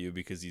value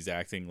because he's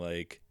acting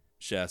like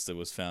Shasta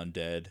was found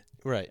dead.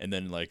 Right. And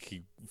then like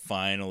he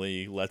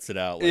finally lets it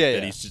out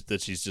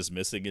that she's just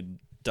missing, and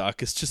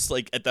Doc is just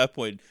like, at that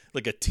point,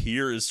 like a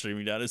tear is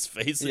streaming down his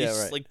face. And he's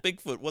just like,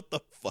 Bigfoot, what the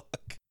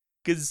fuck?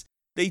 Because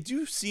they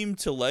do seem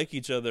to like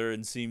each other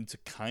and seem to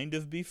kind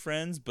of be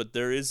friends, but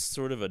there is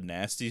sort of a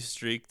nasty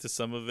streak to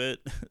some of it,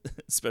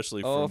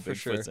 especially from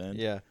Bigfoot's end.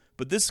 Yeah.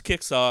 But this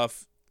kicks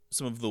off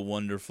some of the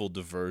wonderful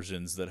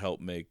diversions that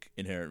help make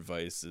Inherent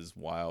Vice as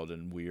wild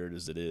and weird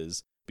as it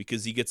is,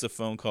 because he gets a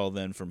phone call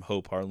then from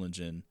Hope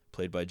Harlingen,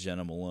 played by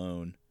Jenna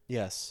Malone.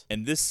 Yes.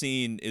 And this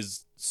scene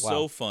is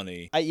so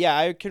funny.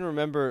 I can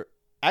remember.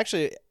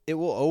 Actually, it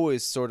will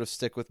always sort of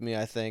stick with me,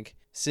 I think,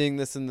 seeing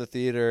this in the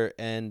theater,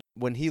 and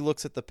when he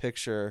looks at the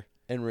picture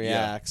and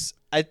reacts,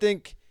 I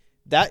think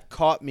that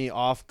caught me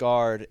off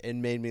guard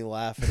and made me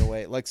laugh in a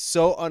way, like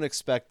so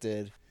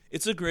unexpected.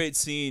 It's a great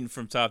scene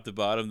from top to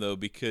bottom, though,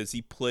 because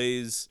he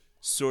plays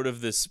sort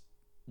of this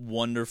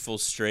wonderful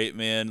straight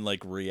man,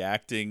 like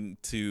reacting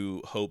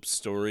to Hope's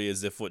story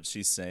as if what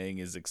she's saying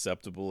is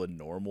acceptable and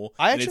normal.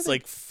 And it's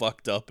like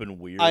fucked up and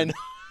weird. I know.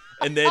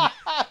 And then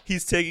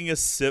he's taking a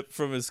sip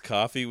from his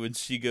coffee when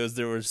she goes,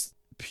 there was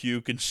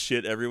puke and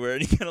shit everywhere,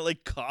 and he kind of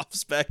like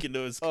coughs back into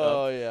his cup.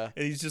 Oh, yeah.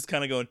 And he's just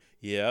kind of going,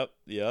 yep.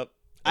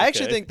 I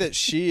actually think that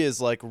she is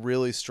like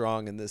really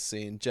strong in this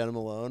scene, Jenna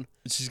Malone.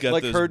 She's got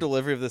like those, her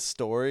delivery of this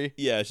story.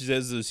 Yeah, she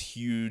has those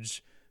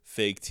huge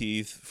fake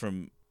teeth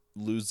from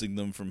losing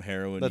them from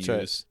heroin That's use.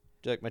 right.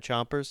 Do you like my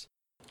chompers?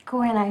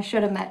 Coy and I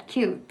should have met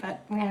cute,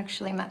 but we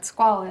actually met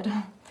squalid.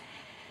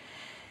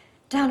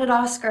 Down at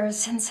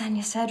Oscar's in San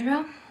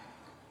Ysidro.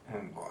 Oh,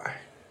 boy.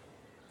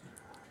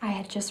 I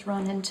had just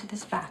run into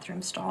this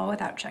bathroom stall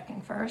without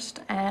checking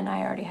first, and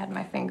I already had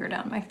my finger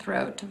down my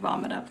throat to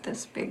vomit up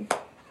this big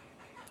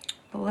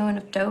balloon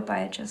of dope I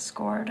had just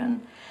scored,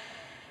 and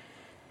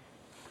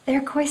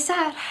there Coy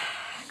sat,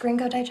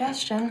 gringo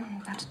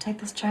digestion, about to take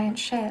this giant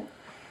shit.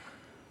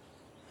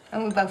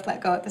 And we both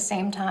let go at the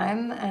same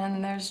time,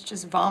 and there's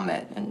just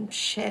vomit and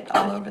shit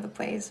all over the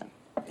place,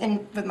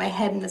 and with my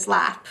head in his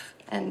lap.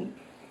 And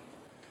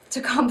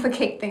to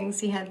complicate things,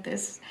 he had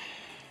this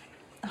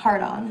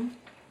hard-on.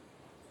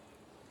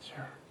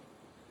 Sure.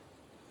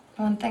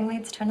 One thing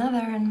leads to another,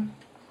 and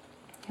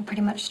we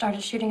pretty much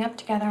started shooting up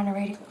together on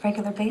a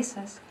regular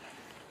basis.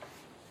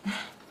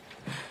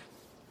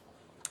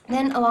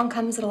 Then along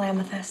comes little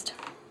Amethyst.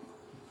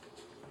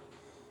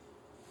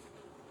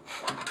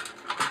 I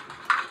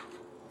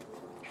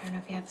don't know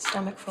if you have the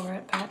stomach for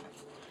it, but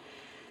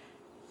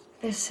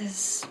this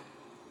is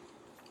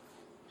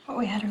what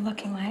we had her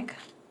looking like.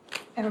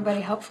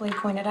 Everybody helpfully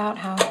pointed out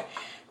how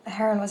the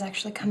heroin was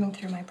actually coming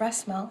through my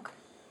breast milk,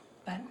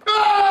 but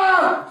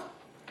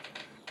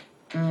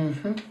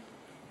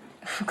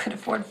who could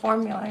afford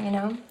formula, you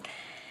know?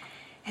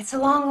 It's a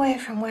long way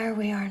from where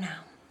we are now.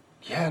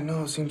 Yeah,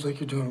 no, it seems like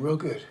you're doing real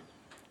good.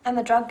 I'm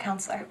a drug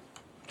counselor.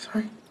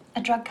 Sorry?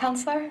 A drug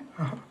counselor?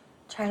 Uh-huh.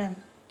 Trying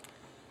to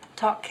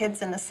talk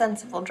kids into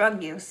sensible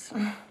drug use.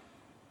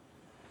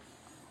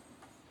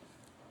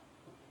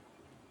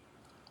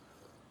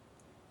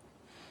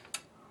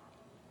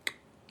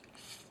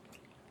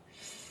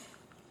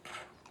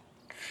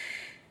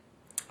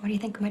 What do you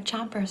think of my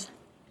chompers?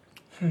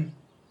 You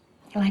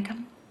like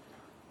them?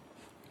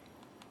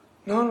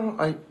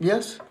 No,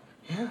 yes.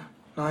 Yeah.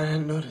 No, I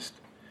hadn't noticed.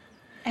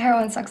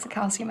 Heroin sucks the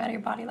calcium out of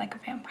your body like a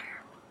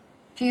vampire.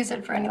 If you use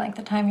it for any length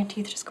of time, your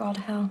teeth just go all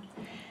to hell.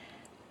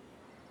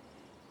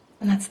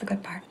 And that's the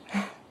good part.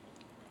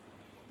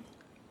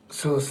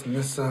 So listen,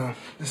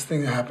 this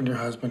thing that happened to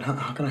your husband,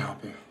 how can I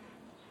help you?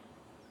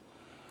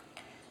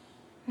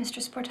 Mr.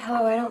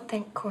 Sportello, I don't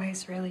think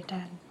Coy's really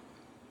dead.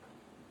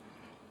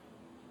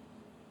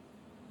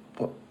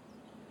 What?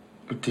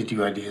 Did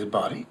you ID his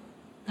body?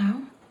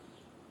 No?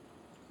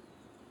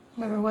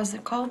 Whoever was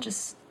that called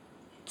just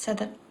said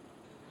that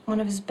one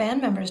of his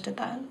band members did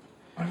that.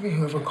 What do you mean,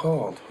 whoever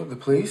called? What, the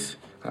police?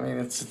 I mean,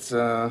 it's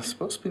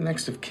supposed to be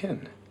next of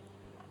kin.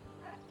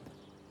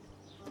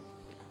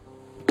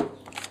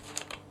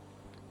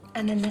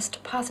 And then this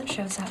deposit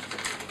shows up,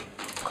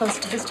 close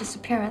to his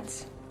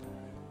disappearance.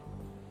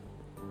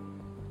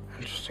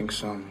 Interesting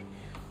sum.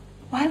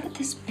 Why would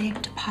this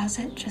big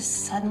deposit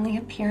just suddenly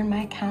appear in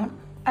my account?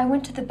 I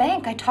went to the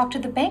bank. I talked to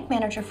the bank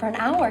manager for an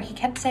hour. He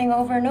kept saying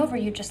over and over,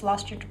 you just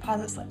lost your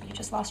deposit slip. You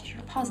just lost your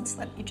deposit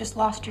slip. You just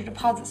lost your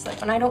deposit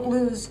slip. And I don't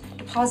lose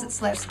deposit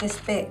slips this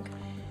big.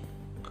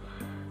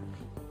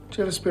 Do you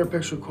have a spare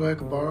picture of Coy I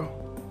could borrow?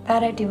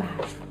 That I do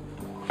have.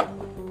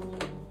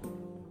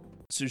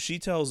 So she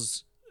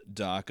tells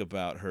Doc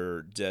about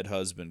her dead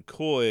husband,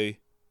 Coy,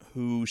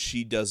 who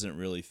she doesn't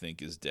really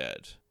think is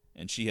dead.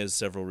 And she has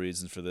several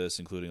reasons for this,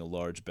 including a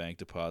large bank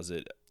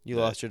deposit. You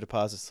lost your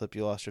deposit slip.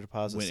 You lost your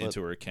deposit went slip.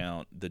 into her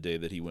account the day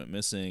that he went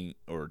missing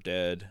or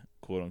dead,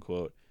 quote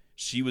unquote.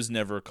 She was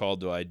never called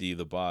to ID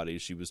the body.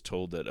 She was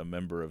told that a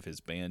member of his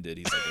band did.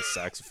 He's like a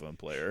saxophone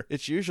player.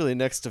 It's usually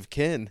next of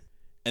kin.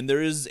 And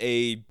there is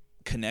a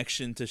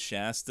connection to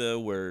Shasta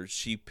where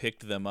she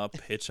picked them up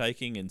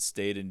hitchhiking and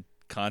stayed in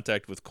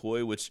contact with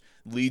Coy, which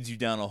leads you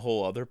down a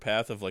whole other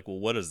path of like, well,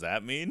 what does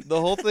that mean?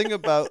 The whole thing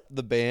about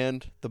the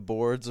band, the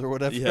boards or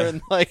whatever, Yeah.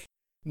 and like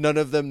none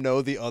of them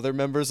know the other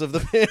members of the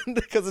band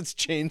because it's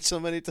changed so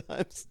many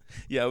times.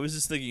 Yeah, I was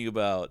just thinking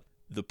about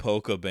the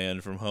polka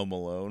band from Home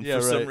Alone Yeah,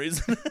 for some right.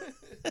 reason.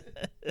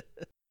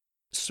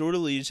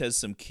 Sortilege has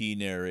some key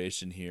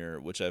narration here,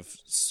 which I've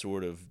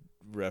sort of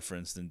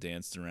referenced and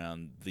danced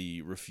around.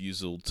 The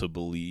refusal to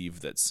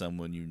believe that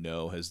someone you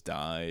know has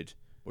died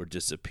or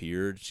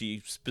disappeared.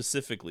 She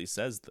specifically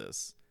says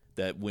this,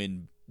 that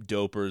when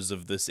dopers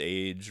of this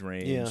age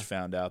range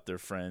found out their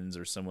friends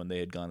or someone they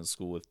had gone to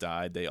school with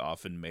died, they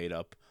often made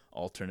up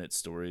alternate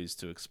stories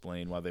to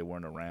explain why they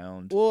weren't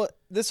around. Well,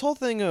 this whole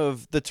thing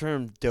of the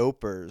term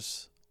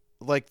dopers,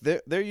 like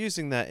they're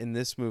using that in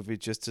this movie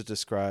just to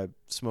describe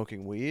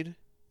smoking weed,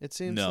 it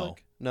seems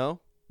like. No?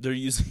 They're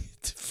using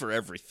it for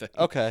everything.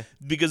 Okay.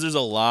 Because there's a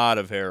lot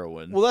of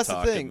heroin Well, that's the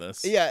talk thing. in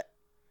this. Yeah.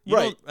 You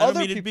right. I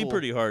Other mean, it'd be people-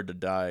 pretty hard to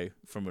die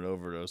from an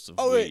overdose of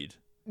Oh, weed. wait.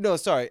 No,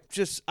 sorry.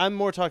 Just I'm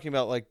more talking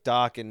about like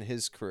Doc and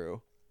his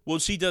crew. Well,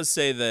 she does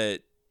say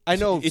that. I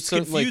know It's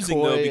certainly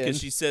confusing though Coy because and,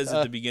 she says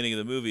at the beginning of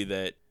the movie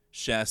that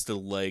Shasta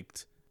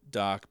liked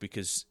Doc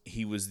because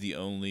he was the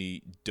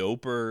only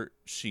doper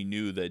she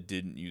knew that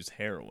didn't use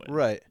heroin.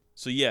 Right.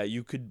 So yeah,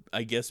 you could,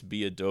 I guess,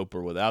 be a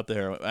doper without the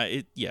heroin.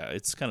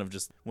 It's kind of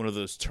just one of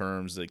those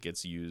terms that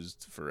gets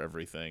used for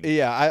everything.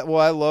 Yeah, I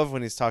love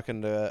when he's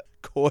talking to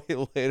Coy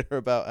later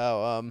about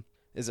how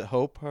is it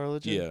Hope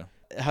Harlingen? Yeah.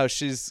 How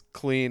she's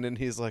clean, and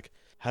he's like,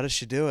 how does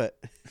she do it?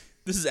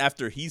 This is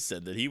after he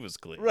said that he was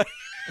clean. Right.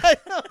 I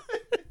know.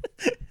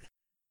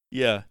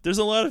 Yeah, there's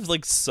a lot of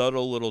like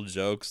subtle little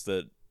jokes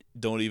that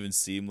don't even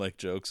seem like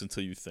jokes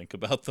until you think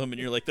about them,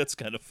 and you're like, that's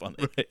kind of funny.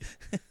 Right.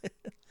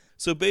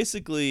 So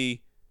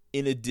basically,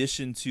 in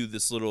addition to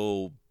this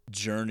little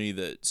journey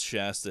that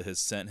Shasta has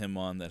sent him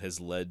on that has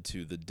led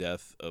to the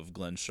death of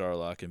Glenn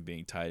Sharlock and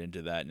being tied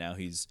into that, now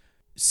he's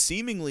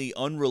seemingly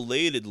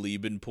unrelatedly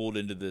been pulled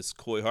into this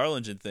Coy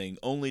Harlingen thing,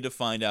 only to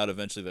find out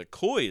eventually that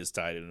Coy is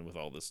tied in with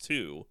all this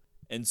too.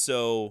 And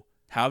so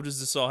how does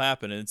this all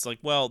happen? And it's like,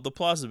 well, the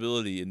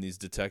plausibility in these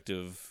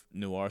detective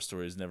noir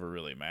stories never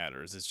really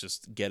matters. It's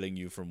just getting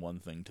you from one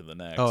thing to the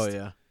next. Oh,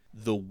 yeah.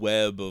 The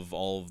web of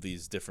all of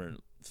these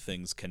different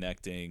things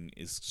connecting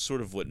is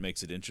sort of what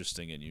makes it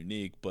interesting and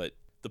unique, but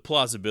the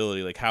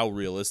plausibility, like how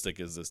realistic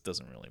is this,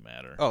 doesn't really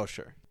matter. Oh,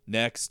 sure.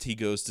 Next, he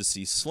goes to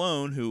see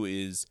Sloane, who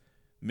is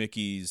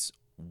Mickey's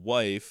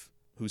wife,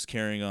 who's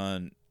carrying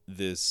on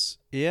this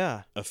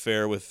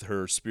affair with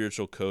her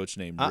spiritual coach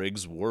named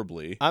Riggs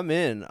Warbley. I'm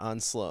in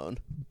on Sloane.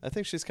 I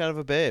think she's kind of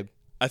a babe.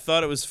 I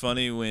thought it was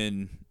funny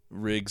when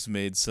Riggs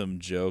made some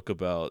joke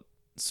about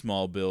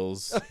Small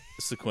Bill's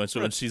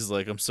sequential, and she's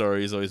like, I'm sorry,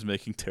 he's always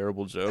making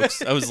terrible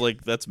jokes. I was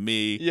like, that's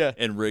me,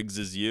 and Riggs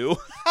is you.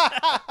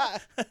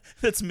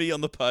 That's me on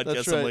the podcast.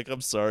 That's right. I'm like,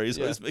 I'm sorry, he's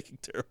always making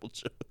terrible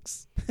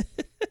jokes.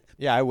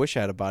 Yeah, I wish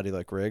I had a body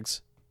like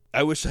Riggs.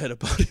 I wish I had a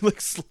body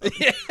like Sloane.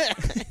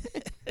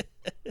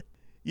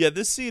 Yeah,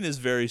 this scene is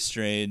very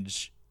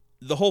strange.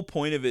 The whole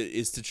point of it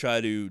is to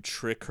try to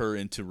trick her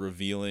into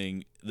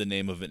revealing the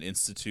name of an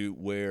institute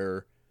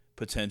where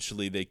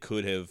potentially they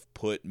could have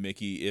put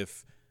Mickey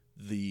if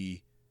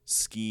the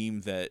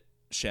scheme that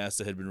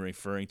Shasta had been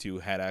referring to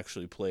had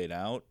actually played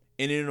out.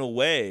 And in a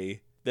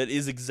way, that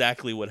is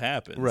exactly what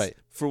happens. Right.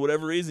 For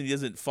whatever reason, he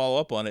doesn't follow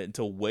up on it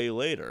until way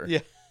later. Yeah.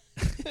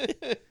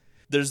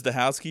 There's the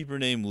housekeeper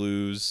named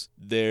Luz.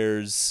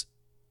 There's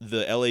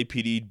the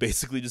LAPD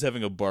basically just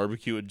having a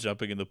barbecue and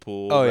jumping in the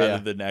pool rather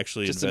than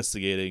actually just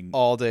investigating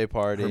all-day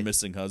party. Her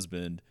missing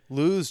husband.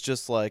 Luz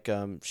just like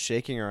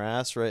shaking her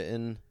ass right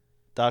in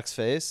Doc's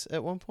face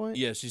at one point.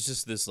 Yeah, she's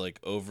just this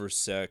like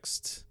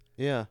oversexed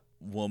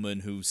woman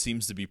who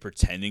seems to be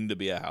pretending to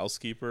be a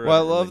housekeeper. Well,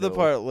 I love the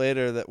part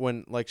later that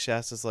when like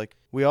Shasta's like,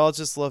 we all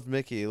just love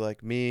Mickey,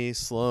 like me,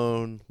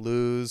 Sloane,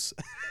 Luz.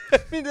 I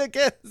mean,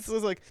 again, this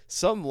was like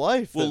some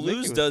life. Well,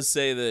 Luz does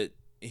say that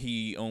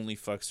he only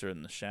fucks her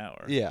in the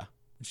shower. Yeah.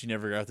 And she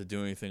never got to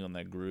do anything on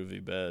that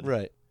groovy bed.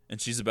 Right. And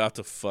she's about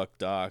to fuck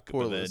Doc,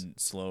 Poor but Luz. then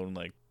Sloane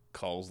like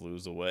calls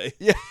Luz away.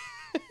 Yeah.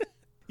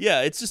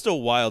 Yeah, it's just a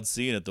wild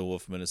scene at the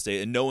Wolfman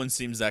estate, and no one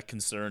seems that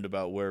concerned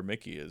about where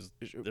Mickey is.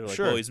 They're like,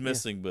 oh, he's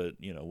missing, but,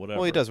 you know, whatever.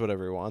 Well, he does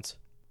whatever he wants.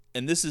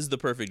 And this is the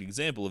perfect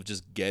example of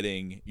just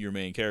getting your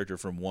main character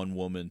from one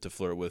woman to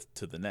flirt with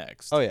to the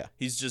next. Oh, yeah.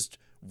 He's just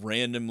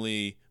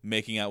randomly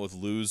making out with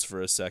Luz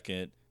for a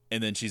second,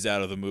 and then she's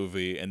out of the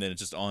movie, and then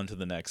it's just on to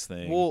the next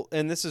thing. Well,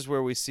 and this is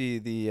where we see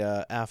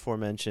the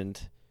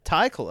aforementioned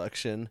tie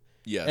collection.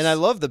 Yes. And I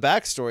love the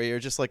backstory here.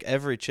 Just like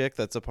every chick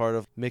that's a part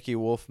of Mickey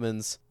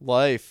Wolfman's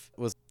life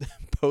was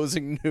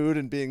posing nude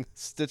and being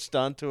stitched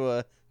onto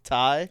a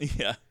tie.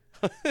 Yeah.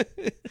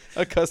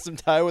 A custom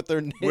tie with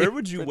their name. Where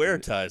would you wear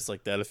ties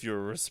like that if you were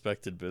a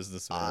respected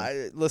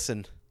businessman?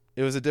 Listen,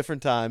 it was a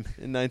different time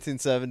in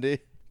 1970.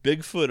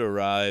 Bigfoot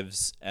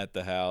arrives at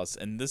the house,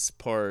 and this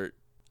part,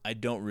 I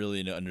don't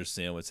really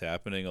understand what's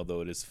happening,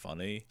 although it is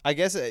funny. I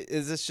guess,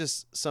 is this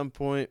just some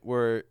point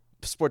where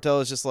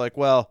Sportello's just like,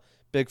 well,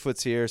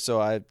 Bigfoot's here, so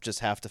I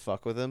just have to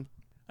fuck with him?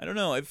 I don't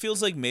know. It feels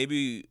like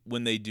maybe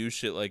when they do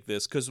shit like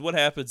this, because what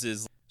happens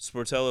is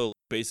Sportello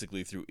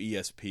basically through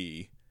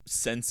ESP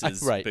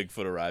senses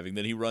Bigfoot arriving,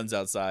 then he runs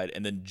outside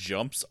and then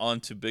jumps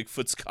onto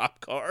Bigfoot's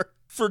cop car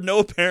for no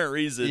apparent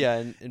reason. Yeah,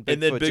 and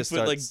Bigfoot just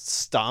starts like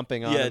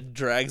stomping on him.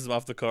 Drags him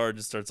off the car and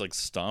just starts like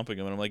stomping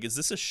him. And I'm like, is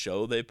this a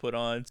show they put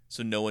on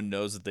so no one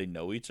knows that they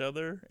know each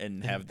other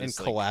and have this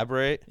and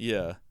collaborate?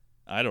 Yeah,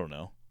 I don't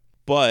know.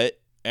 But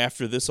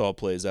after this all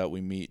plays out, we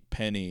meet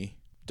Penny,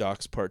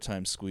 Doc's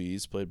part-time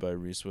squeeze, played by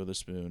Reese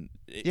Witherspoon.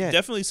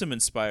 Definitely some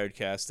inspired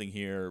casting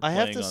here,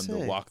 playing on the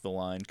Walk the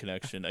Line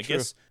connection. I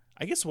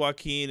guess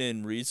Joaquin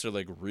and Reese are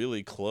like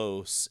really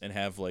close and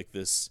have like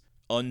this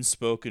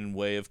unspoken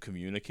way of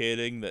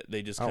communicating that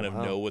they just kind of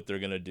know what they're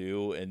gonna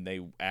do, and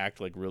they act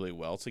like really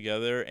well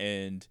together.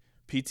 And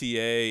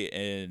PTA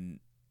and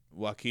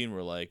Joaquin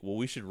were like, well,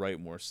 we should write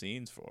more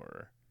scenes for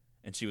her,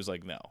 and she was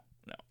like, no,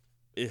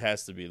 it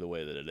has to be the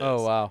way that it is.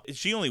 Oh, wow.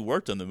 She only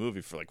worked on the movie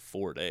for like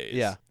 4 days.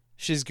 Yeah.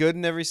 She's good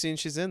in every scene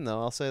she's in,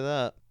 though. I'll say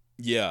that.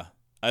 Yeah.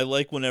 I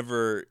like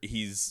whenever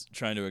he's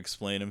trying to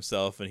explain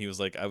himself and he was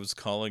like, I was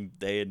calling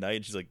day and night.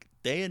 And she's like,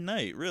 day and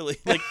night, really.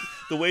 Like,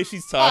 the way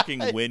she's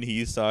talking when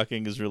he's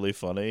talking is really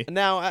funny.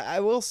 Now, I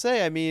will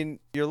say, I mean,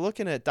 you're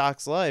looking at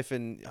Doc's life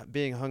and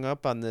being hung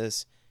up on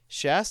this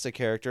Shasta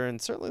character,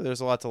 and certainly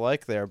there's a lot to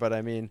like there, but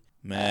I mean,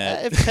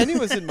 Matt. If Penny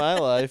was in my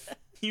life...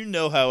 You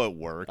know how it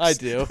works. I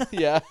do,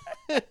 yeah.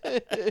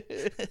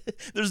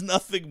 There's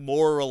nothing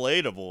more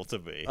relatable to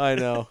me. I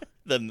know.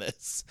 Than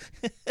this.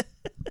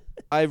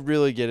 I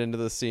really get into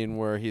the scene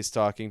where he's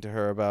talking to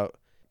her about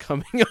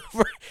coming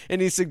over,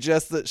 and he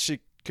suggests that she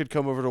could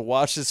come over to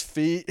wash his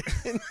feet.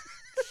 And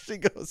she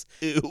goes,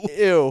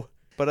 ew.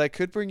 But I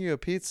could bring you a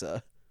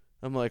pizza.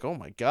 I'm like, oh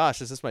my gosh,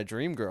 is this my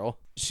dream girl?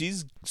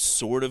 She's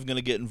sort of going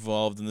to get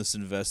involved in this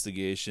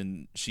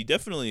investigation. She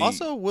definitely...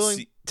 Also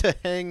willing to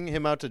hang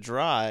him out to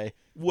dry.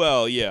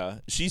 Well, yeah.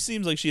 She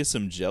seems like she has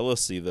some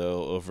jealousy,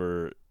 though,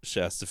 over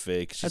Shasta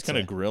Fake. She's kind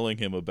of grilling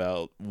him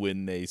about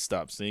when they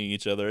stop seeing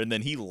each other. And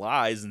then he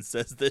lies and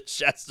says that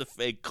Shasta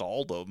Fake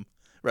called him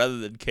rather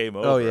than came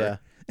over. Oh, yeah.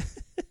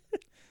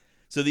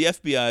 So the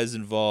FBI is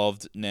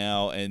involved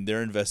now, and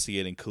they're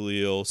investigating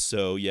Khalil.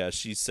 So, yeah,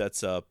 she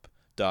sets up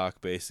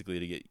Doc basically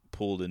to get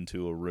pulled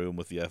into a room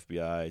with the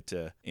FBI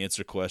to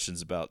answer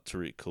questions about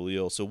Tariq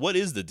Khalil. So what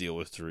is the deal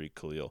with Tariq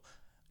Khalil?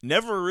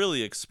 Never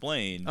really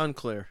explained.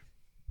 Unclear.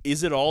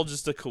 Is it all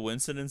just a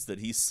coincidence that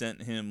he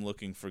sent him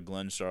looking for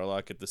Glenn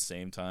Sharlock at the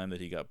same time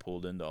that he got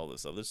pulled into all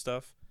this other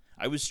stuff?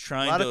 I was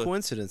trying to... A lot of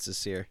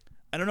coincidences here.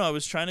 I don't know. I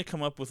was trying to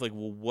come up with, like,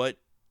 well, what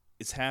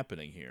is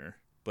happening here?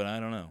 But I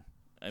don't know.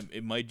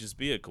 It might just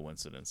be a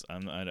coincidence.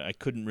 I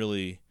couldn't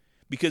really...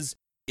 Because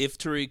if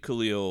Tariq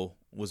Khalil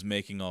was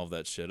making all of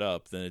that shit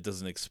up, then it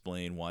doesn't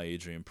explain why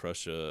Adrian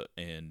Prussia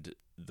and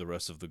the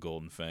rest of the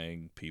Golden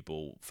Fang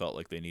people felt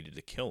like they needed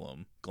to kill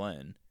him,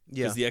 Glenn.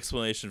 Yeah. Because the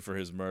explanation for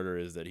his murder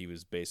is that he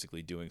was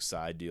basically doing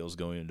side deals,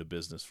 going into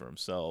business for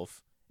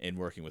himself, and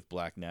working with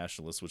black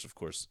nationalists, which, of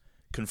course,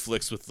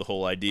 conflicts with the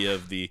whole idea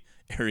of the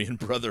Aryan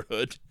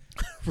Brotherhood.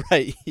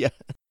 Right, yeah.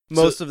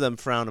 Most of them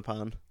frown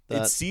upon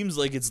that. It seems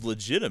like it's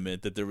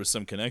legitimate that there was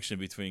some connection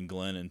between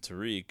Glenn and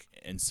Tariq,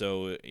 and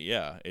so,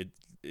 yeah, it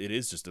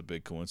is just a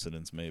big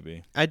coincidence,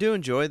 maybe. I do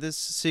enjoy this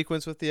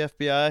sequence with the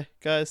FBI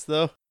guys,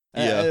 though.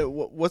 Yeah.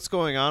 What's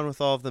going on with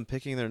all of them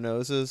picking their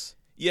noses?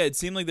 Yeah, it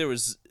seemed like there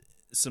was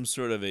some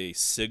sort of a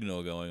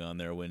signal going on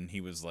there when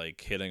he was, like,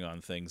 hitting on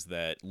things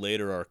that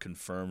later are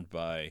confirmed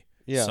by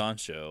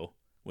Sancho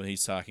when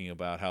he's talking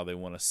about how they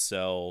want to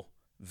sell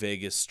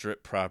Vegas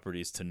Strip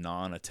properties to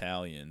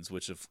non-Italians,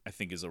 which I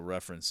think is a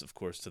reference, of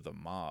course, to the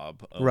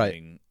mob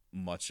owning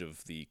much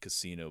of the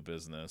casino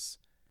business.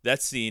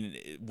 That scene,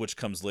 which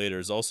comes later,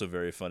 is also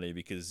very funny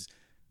because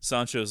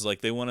Sancho's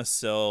like, they want to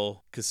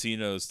sell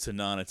casinos to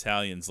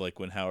non-Italians, like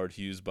when Howard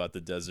Hughes bought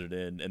the Desert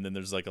Inn, and then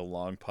there's like a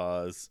long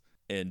pause,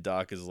 and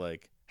Doc is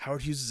like,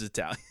 Howard Hughes is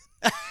Italian.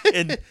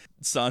 And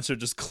Sancho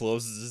just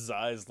closes his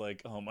eyes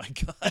like, oh my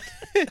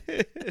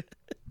God.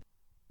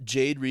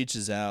 Jade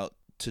reaches out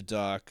to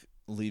Doc,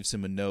 leaves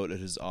him a note at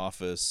his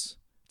office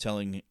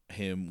telling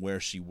him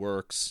where she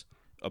works,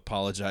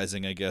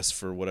 apologizing, I guess,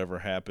 for whatever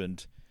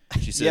happened.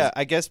 She says, yeah,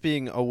 I guess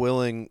being a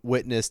willing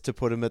witness to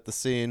put him at the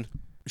scene.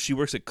 She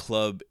works at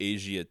Club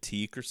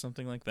Asiatique or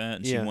something like that,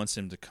 and she wants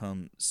him to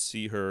come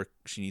see her.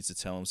 She needs to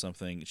tell him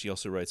something. She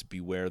also writes,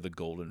 beware the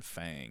Golden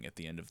Fang at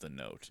the end of the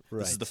note. Right.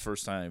 This is the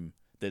first time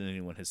that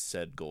anyone has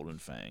said Golden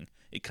Fang.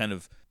 It kind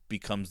of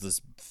becomes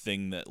this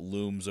thing that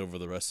looms over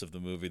the rest of the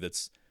movie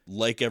that's,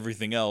 like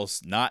everything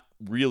else, not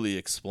really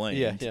explained.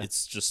 Yeah.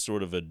 It's just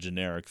sort of a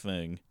generic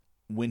thing.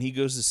 When he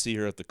goes to see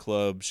her at the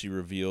club, she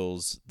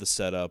reveals the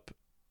setup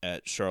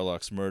at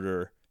Sharlock's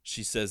murder.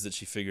 She says that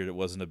she figured it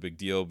wasn't a big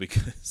deal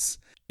because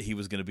he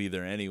was going to be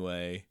there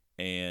anyway,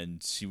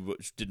 and she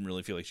didn't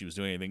really feel like she was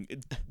doing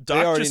anything.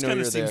 Doc just kind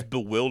of seems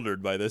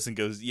bewildered by this and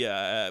goes,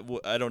 yeah,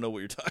 I don't know what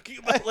you're talking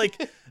about.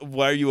 Like,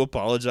 why are you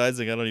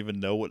apologizing? I don't even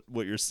know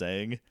what you're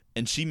saying.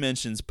 And she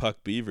mentions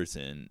Puck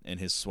Beaverton and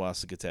his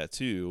swastika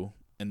tattoo,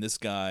 and this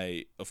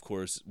guy, of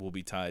course, will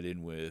be tied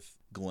in with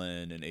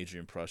Glenn and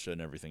Adrian Prussia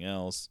and everything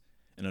else.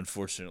 And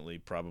unfortunately,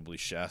 probably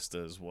Shasta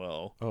as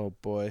well. Oh,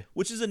 boy.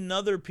 Which is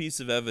another piece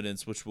of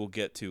evidence, which we'll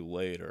get to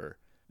later,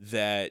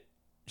 that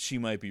she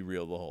might be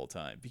real the whole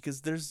time.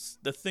 Because there's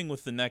the thing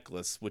with the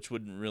necklace, which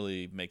wouldn't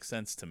really make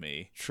sense to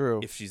me. True.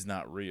 If she's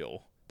not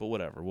real. But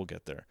whatever, we'll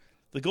get there.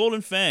 The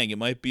Golden Fang, it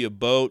might be a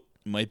boat,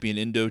 it might be an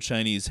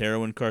Indo-Chinese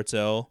heroin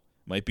cartel,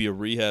 might be a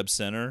rehab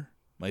center,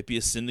 might be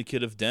a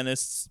syndicate of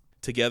dentists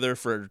together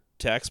for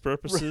tax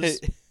purposes,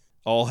 right.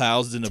 All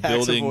housed in a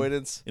building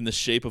avoidance. In the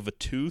shape of a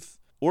tooth.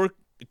 Or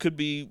it could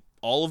be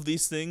all of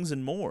these things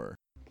and more.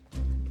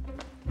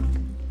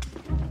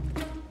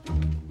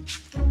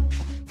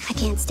 I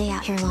can't stay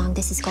out here long.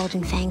 This is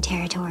Golden Fang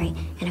territory,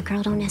 and a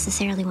girl don't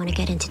necessarily want to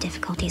get into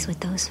difficulties with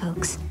those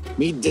folks.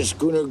 Meet the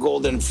schooner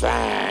Golden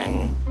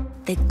Fang.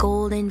 The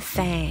Golden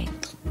Fang.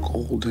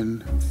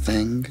 Golden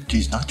Fang?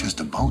 She's not just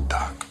a boat,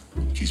 Doc.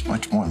 She's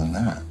much more than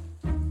that.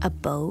 A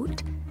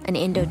boat? An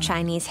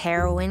Indo-Chinese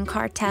heroin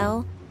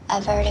cartel?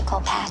 A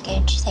vertical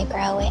package. They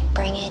grow it,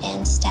 bring it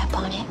in, step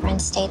on it, run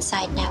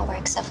stateside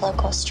networks of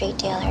local street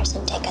dealers,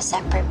 and take a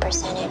separate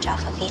percentage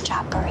off of each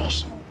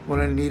operation. What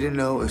I need to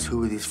know is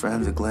who are these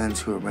friends of Glenn's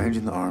who are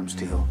arranging the arms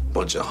deal.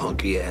 Bunch of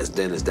hunky-ass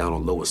dentists down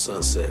on Lower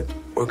Sunset,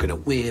 working a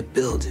weird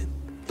building.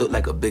 Look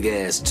like a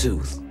big-ass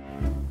tooth.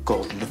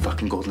 The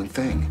fucking golden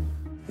thing.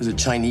 Is it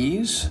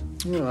Chinese?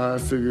 Well, I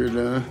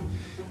figured,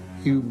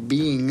 you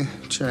being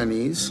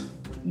Chinese.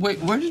 Wait,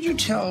 where did you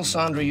tell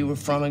Sandra you were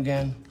from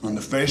again? On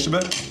the face of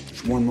it,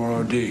 it's one more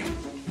OD.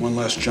 One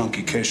less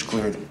junkie, case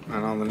cleared.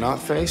 And on the not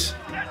face?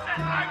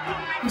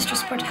 Mr.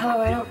 Sportello,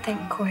 I don't think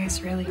Coy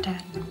is really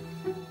dead.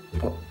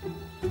 But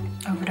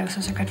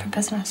overdoses are good for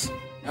business.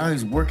 Now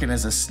he's working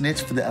as a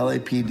snitch for the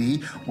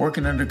LAPD,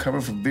 working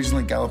undercover for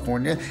Vigilant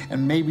California,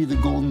 and maybe the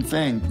Golden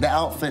Fang. The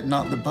outfit,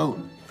 not the boat.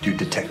 You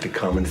detect a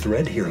common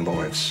thread here,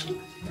 Lawrence.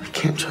 I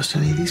can't trust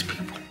any of these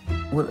people.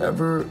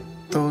 Whatever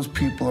those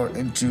people are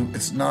into,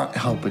 it's not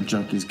helping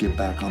junkies get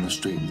back on the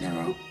straight and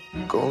narrow.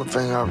 Golden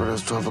Fang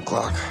operative, 12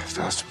 o'clock,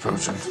 fast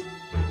approaching.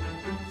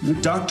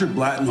 Dr.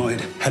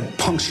 Blatnoid had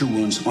puncture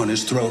wounds on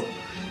his throat,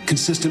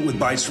 consistent with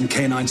bites from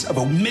canines of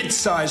a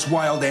mid-sized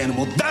wild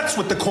animal. That's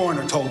what the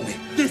coroner told me.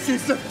 This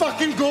is the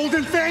fucking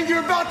Golden Fang you're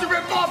about to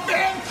rip off,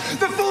 man!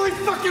 The fully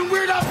fucking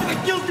weird outfit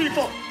that kills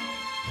people!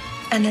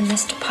 And then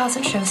this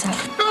deposit shows up.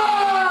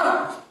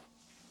 Ah!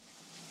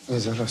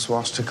 Is that a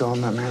swastika on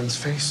that man's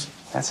face?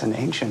 That's an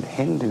ancient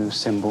Hindu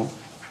symbol,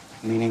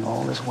 meaning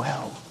all is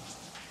well.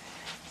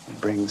 It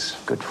brings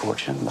good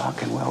fortune,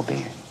 luck, and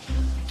well-being.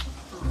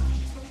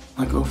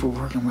 Like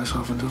overworking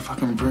myself into a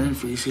fucking brain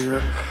freeze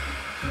here.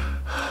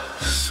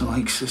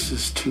 Zoinks, this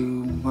is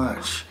too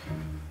much.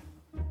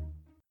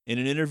 In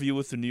an interview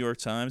with the New York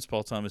Times,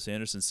 Paul Thomas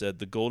Anderson said,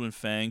 "The Golden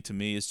Fang to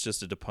me is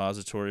just a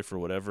depository for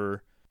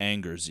whatever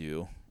angers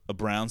you. A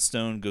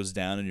brownstone goes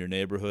down in your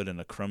neighborhood and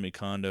a crummy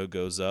condo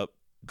goes up.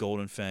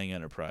 Golden Fang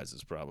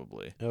Enterprises,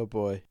 probably." Oh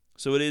boy.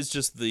 So it is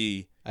just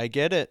the I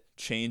get it.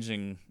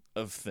 Changing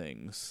of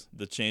things,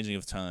 the changing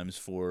of times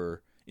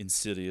for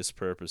insidious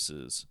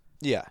purposes.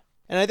 Yeah.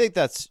 And I think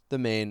that's the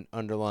main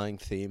underlying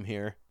theme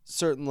here.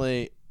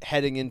 Certainly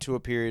heading into a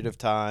period of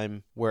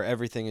time where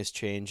everything is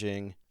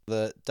changing.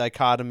 The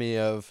dichotomy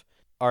of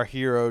our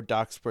hero,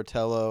 Doc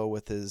Sportello,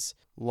 with his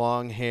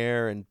long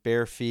hair and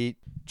bare feet,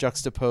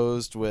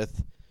 juxtaposed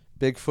with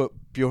Bigfoot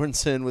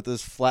Bjornson with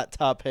his flat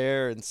top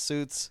hair and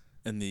suits.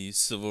 And the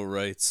civil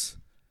rights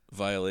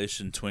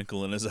violation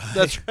twinkle in his eye.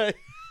 That's right.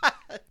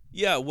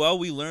 Yeah, well,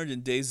 we learned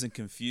in Dazed and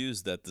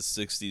Confused that the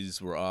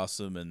 60s were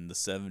awesome and the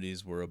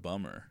 70s were a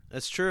bummer.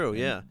 That's true,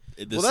 yeah.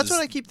 Well, that's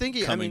what I keep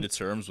thinking. Coming to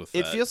terms with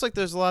it that. feels like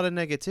there's a lot of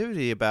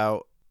negativity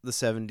about the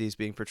 70s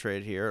being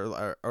portrayed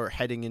here, or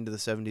heading into the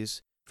 70s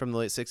from the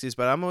late 60s.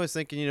 But I'm always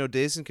thinking,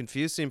 Dazed and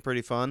Confused seem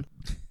pretty fun.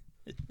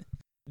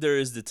 There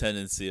is the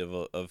tendency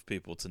of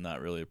people to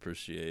not really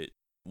appreciate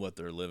what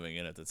they're living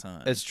in at the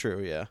time. It's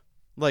true, yeah.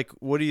 Like,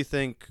 what do you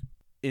think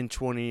in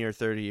 20 or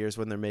 30 years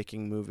when they're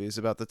making movies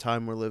about the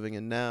time we're living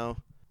in now?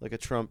 Like a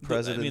Trump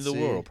presidency? I mean,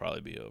 the war will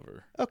probably be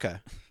over. Okay.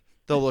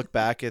 They'll look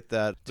back at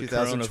that The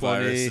 2020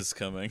 coronavirus is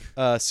coming.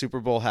 Super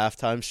Bowl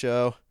halftime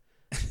show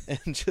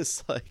and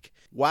just like,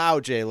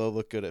 wow, J-Lo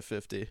looked good at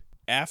 50.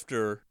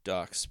 After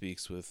Doc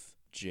speaks with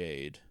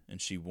Jade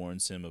and she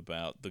warns him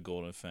about the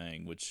Golden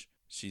Fang, which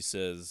she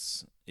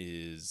says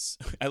is...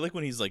 I like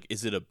when he's like,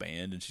 is it a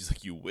band? And she's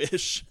like, you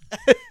wish.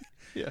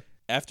 Yeah.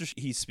 After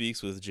he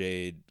speaks with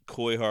Jade,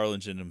 Coy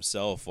Harlingen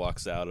himself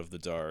walks out of the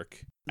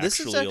dark. This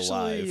is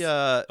actually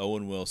alive.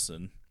 Owen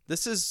Wilson.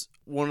 This is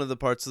one of the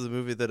parts of the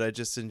movie that I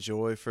just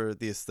enjoy for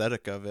the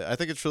aesthetic of it. I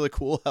think it's really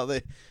cool how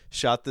they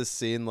shot this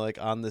scene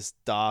like on this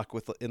dock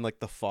in like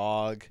the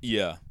fog.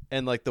 Yeah.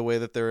 And like the way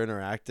that they're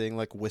interacting,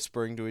 like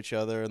whispering to each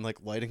other and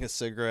like lighting a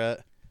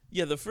cigarette.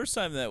 Yeah, the first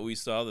time that we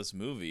saw this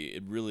movie,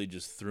 it really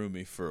just threw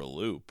me for a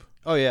loop.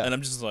 Oh, yeah. And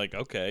I'm just like,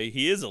 okay,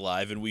 he is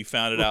alive, and we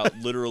found it out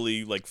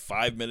literally like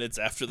 5 minutes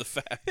after the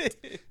fact.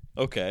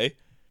 Okay.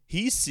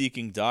 He's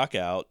seeking Doc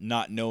out,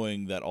 not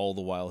knowing that all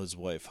the while his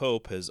wife,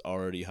 Hope, has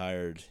already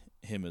hired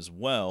him as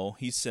well.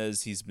 He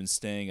says he's been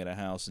staying at a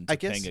house in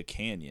Topanga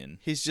Canyon.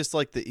 He's just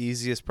like the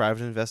easiest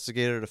private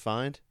investigator to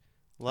find.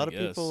 A lot of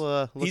people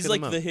look he's at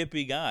like him up. the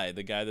hippie guy,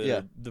 the guy that Yeah.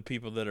 are the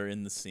people that are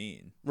in the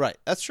scene. Right.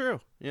 That's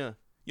true. Yeah.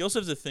 You also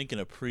have to think in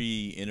a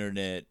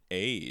pre-internet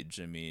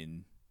age. I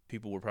mean,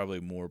 people were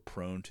probably more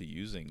prone to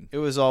using. It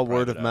was all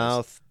word private of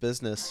mouth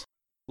business.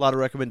 A lot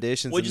of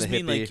recommendations in the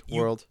hippie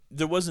world.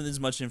 There wasn't as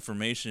much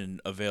information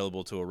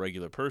available to a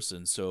regular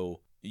person,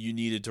 so you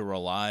needed to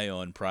rely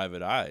on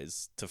private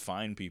eyes to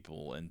find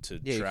people and to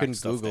Yeah, you track couldn't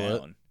stuff Google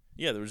down. it.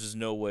 Yeah, there was just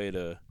no way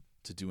to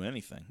do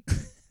anything.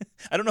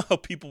 I don't know how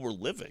people were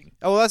living.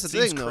 Oh, well, that's the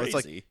Seems thing, though. crazy.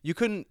 It's like you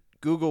couldn't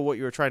Google what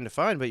you were trying to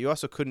find, but you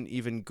also couldn't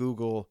even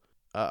Google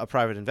a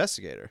private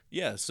investigator.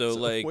 Yeah, so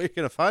like, where are you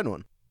gonna find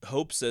one?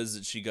 Hope says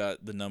that she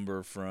got the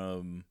number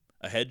from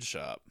a head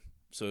shop.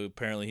 So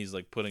apparently he's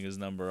like putting his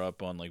number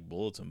up on like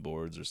bulletin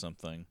boards or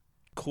something.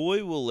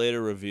 Coy will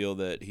later reveal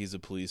that he's a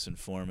police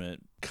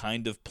informant,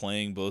 kind of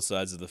playing both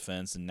sides of the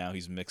fence, and now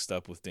he's mixed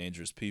up with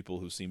dangerous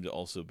people who seem to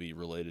also be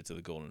related to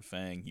the Golden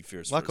Fang. He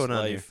fears for his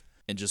life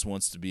and just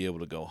wants to be able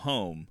to go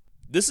home.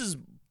 This is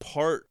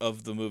part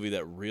of the movie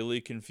that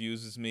really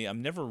confuses me.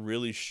 I'm never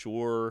really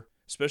sure.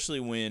 especially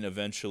when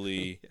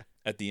eventually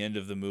at the end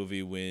of the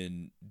movie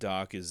when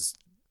Doc is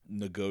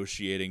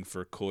negotiating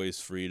for Coy's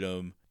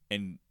freedom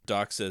and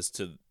Doc says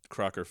to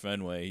Crocker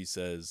Fenway, he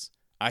says,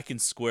 I can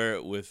square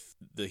it with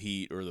the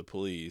Heat or the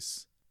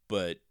police,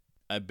 but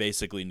I'm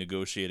basically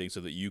negotiating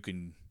so that you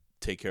can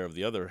take care of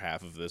the other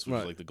half of this, which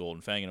is like the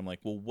Golden Fang. And I'm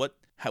like, well,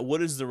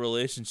 what is the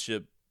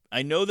relationship?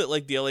 I know that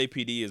like the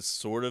LAPD is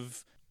sort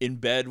of in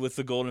bed with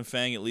the Golden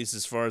Fang, at least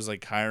as far as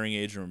like hiring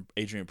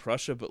Adrian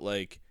Prussia, but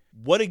like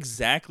what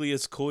exactly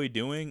is Coy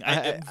doing?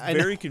 I'm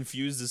very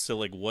confused as to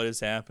like what is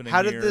happening.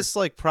 How did this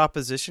like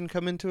proposition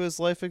come into his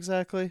life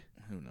exactly?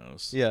 Who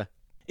knows? Yeah.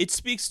 It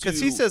speaks to...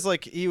 Because he says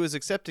like he was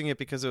accepting it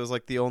because it was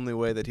like the only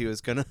way that he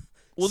was going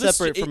to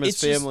separate from his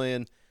family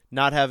and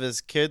not have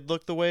his kid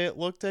look the way it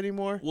looked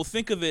anymore. Well,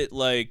 think of it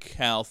like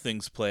how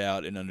things play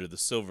out in Under the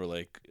Silver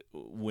Lake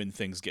when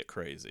things get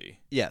crazy.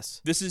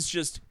 Yes. This is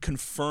just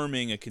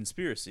confirming a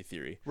conspiracy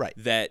theory. Right.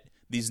 That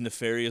these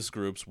nefarious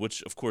groups,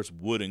 which of course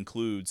would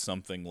include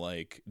something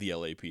like the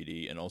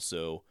LAPD and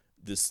also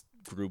this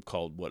group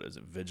called, what is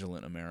it,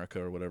 Vigilant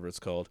America or whatever it's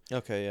called.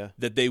 Okay, yeah.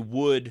 That they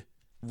would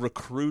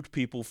recruit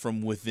people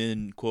from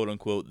within, quote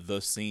unquote,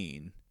 the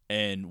scene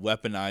and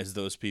weaponize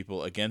those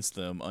people against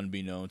them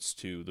unbeknownst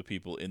to the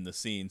people in the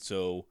scene.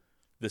 So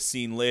the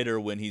scene later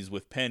when he's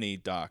with Penny,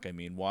 Doc,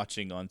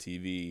 watching on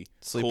TV,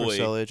 Sleeper Coy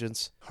cell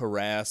agents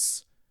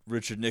harass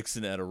Richard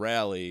Nixon at a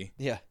rally.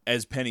 Yeah.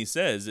 As Penny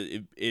says,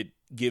 it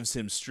gives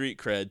him street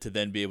cred to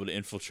then be able to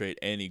infiltrate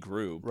any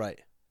group. Right.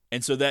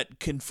 And so that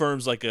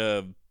confirms like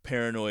a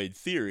paranoid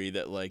theory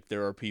that like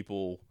there are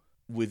people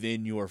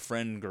within your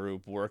friend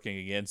group working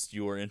against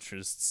your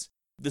interests.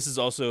 This is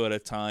also at a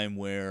time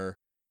where,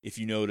 if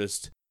you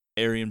noticed,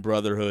 Aryan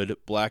Brotherhood,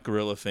 Black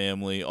Guerrilla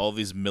Family, all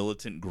these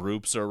militant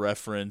groups are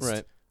referenced.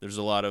 Right. There's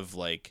a lot of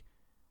like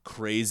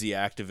crazy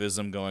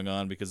activism going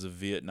on because of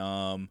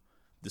Vietnam,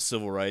 the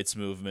Civil Rights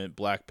Movement,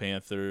 Black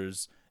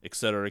Panthers, et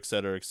cetera, et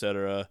cetera, et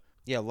cetera.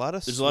 Yeah, a lot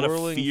of There's a lot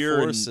of fear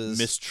forces and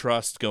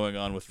mistrust going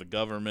on with the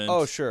government.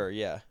 Oh, sure,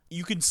 yeah.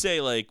 You can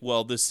say like,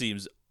 well, this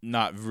seems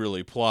not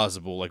really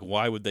plausible. Like,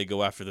 why would they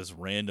go after this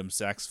random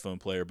saxophone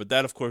player? But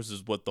that, of course,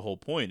 is what the whole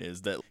point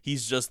is, that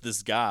he's just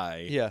this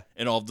guy. Yeah.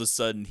 And all of a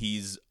sudden,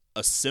 he's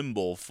a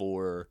symbol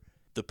for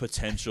the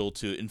potential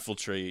to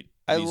infiltrate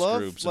these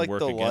groups and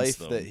work against them. I love, like,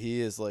 the life that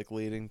he is, like,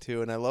 leading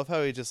to. And I love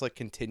how he just, like,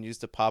 continues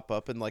to pop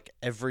up in, like,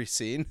 every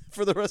scene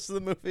for the rest of the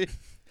movie.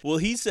 Well,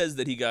 he says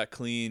that he got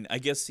clean. I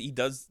guess he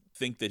does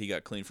think that he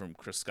got clean from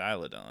Chris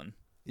Skylodon.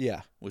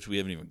 Yeah. Which we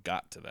haven't even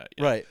got to that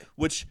yet. Right.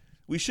 Which...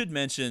 we should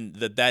mention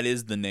that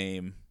is the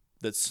name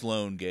that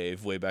Sloane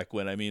gave way back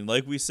when. I mean,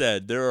 like we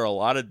said, there are a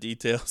lot of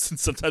details, and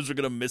sometimes we're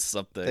going to miss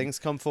something. Things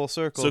come full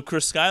circle. So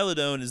Chris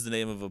Skylodon is the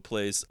name of a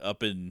place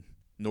up in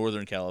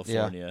Northern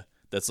California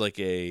that's like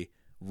a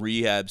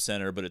rehab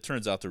center, but it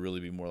turns out to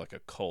really be more like a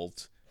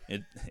cult.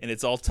 And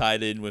it's all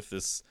tied in with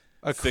this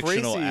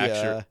fictional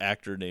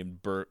actor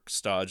named Burke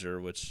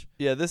Stodger, which...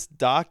 yeah, this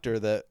doctor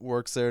that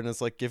works there and is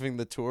like giving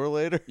the tour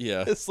later.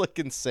 Yeah. It's like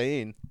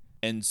insane.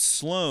 And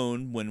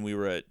Sloane, when we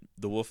were at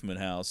the Wolfman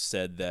House,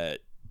 said that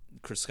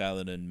Chris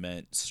Skylodon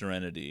meant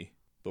serenity,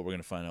 but we're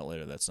going to find out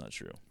later that's not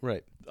true.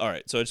 Right. All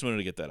right, so I just wanted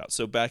to get that out.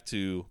 So back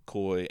to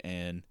Coy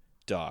and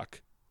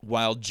Doc.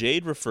 While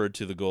Jade referred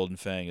to the Golden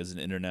Fang as an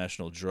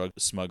international drug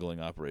smuggling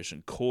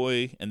operation,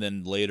 Coy and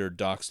then later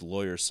Doc's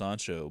lawyer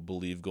Sancho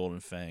believe Golden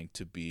Fang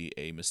to be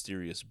a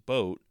mysterious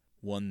boat,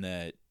 one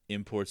that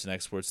imports and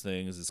exports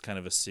things, is kind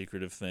of a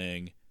secretive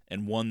thing,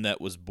 and one that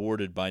was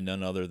boarded by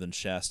none other than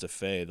Shasta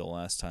Fe the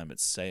last time it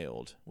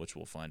sailed, which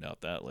we'll find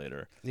out that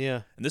later.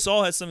 Yeah. And this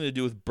all has something to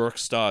do with Burke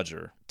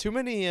Stodger. Too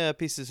many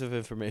pieces of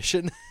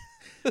information.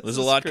 There's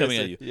a lot coming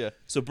at you. Yeah.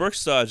 So Burke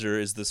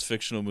Stodger is this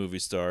fictional movie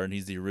star, and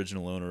he's the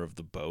original owner of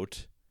the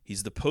boat.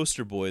 He's the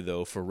poster boy,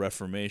 though, for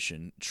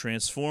Reformation,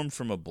 transformed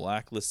from a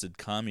blacklisted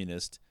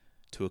communist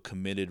to a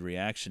committed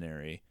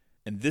reactionary.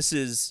 And this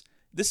is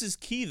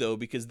key, though,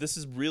 because this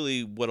is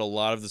really what a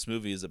lot of this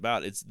movie is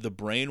about. It's the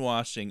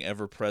brainwashing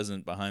ever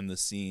present behind the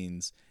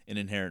scenes in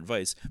Inherent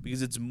Vice,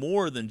 because it's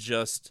more than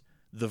just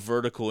the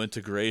vertical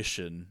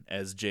integration,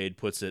 as Jade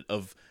puts it,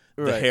 of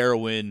the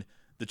heroin,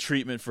 the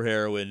treatment for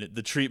heroin,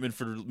 the treatment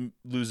for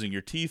losing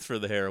your teeth for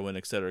the heroin,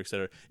 et cetera, et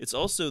cetera. It's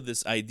also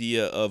this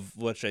idea of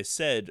what I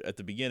said at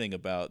the beginning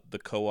about the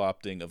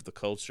co-opting of the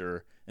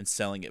culture and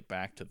selling it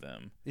back to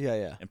them. Yeah,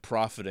 yeah. And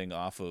profiting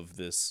off of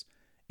this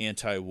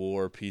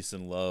anti-war, peace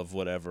and love,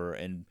 whatever,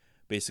 and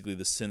basically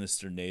the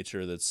sinister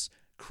nature that's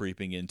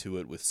creeping into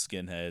it with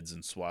skinheads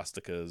and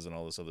swastikas and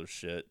all this other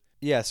shit.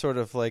 Yeah, sort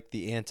of like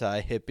the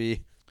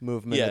anti-hippie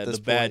movement at this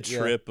the bad point.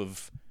 trip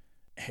of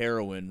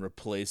heroin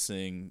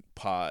replacing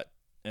pot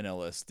and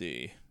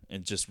LSD,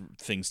 and just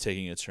things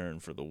taking a turn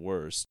for the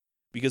worst.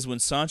 Because when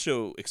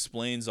Sancho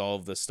explains all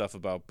of this stuff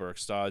about Burke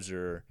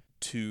Stodger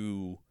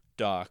to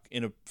Doc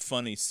in a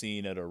funny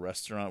scene at a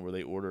restaurant where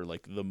they order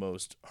like the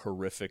most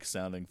horrific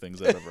sounding things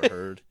I've ever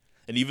heard,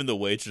 and even the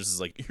waitress is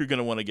like, "You're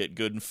gonna want to get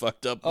good and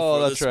fucked up." Oh,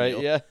 that's this right.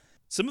 meal. Yeah.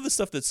 Some of the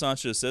stuff that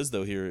Sancho says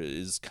though here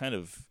is kind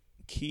of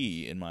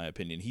key, in my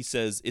opinion. He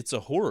says it's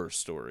a horror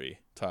story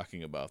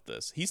talking about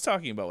this. He's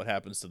talking about what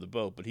happens to the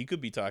boat, but he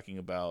could be talking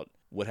about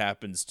what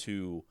happens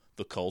to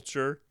the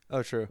culture.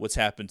 Oh, true. What's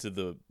happened to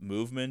the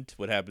movement,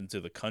 what happened to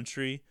the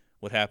country,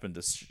 what happened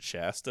to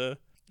Shasta.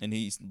 And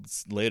he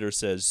later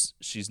says,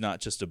 she's not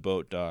just a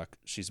boat, Doc.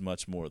 She's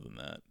much more than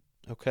that.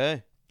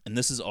 Okay. And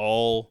this is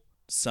all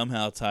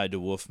somehow tied to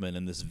Wolfman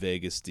and this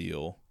Vegas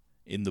deal.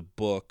 In the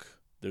book,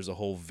 there's a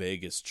whole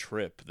Vegas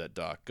trip that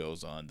Doc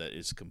goes on that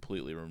is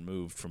completely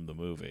removed from the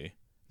movie.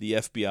 The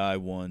FBI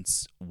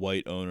wants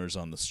white owners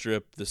on the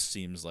Strip. This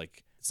seems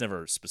like, it's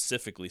never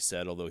specifically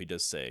said, although he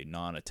does say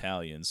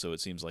non-Italian, so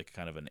it seems like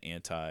kind of an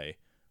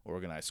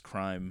anti-organized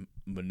crime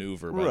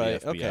maneuver by the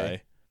FBI.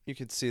 Okay. You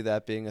could see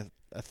that being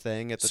a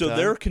thing at the time. time.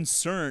 So they're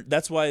concerned.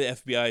 That's why the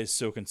FBI is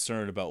so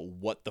concerned about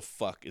what the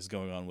fuck is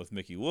going on with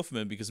Mickey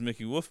Wolfman, because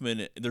Mickey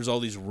Wolfman, there's all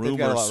these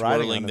rumors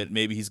swirling that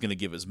maybe he's going to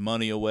give his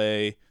money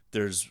away.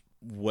 There's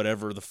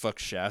whatever the fuck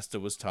Shasta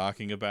was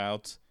talking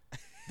about,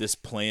 this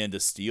plan to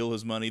steal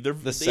his money. The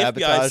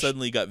FBI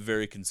suddenly got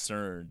very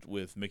concerned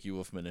with Mickey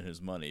Wolfman and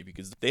his money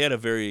because they had a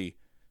very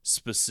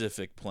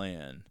specific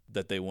plan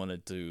that they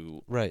wanted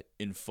to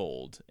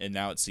unfold, and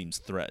now it seems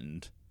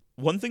threatened.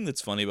 One thing that's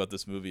funny about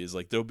this movie is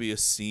like there'll be a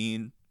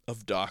scene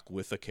of Doc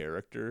with a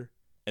character,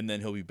 and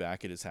then he'll be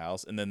back at his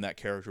house, and then that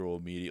character will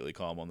immediately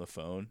call him on the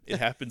phone. It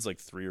happens like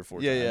 3 or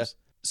 4 times. Yeah.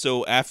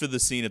 So after the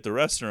scene at the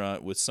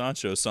restaurant with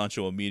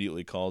Sancho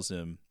immediately calls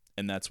him,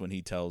 and that's when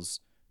he tells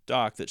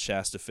Doc that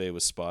Shasta Fay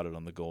was spotted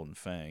on the Golden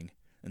Fang.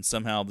 And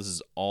somehow this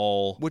is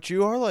all which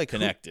you are like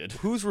connected.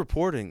 Who's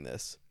reporting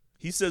this?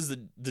 He says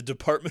the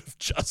Department of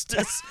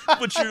Justice,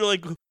 but you're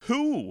like,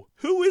 who?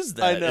 Who is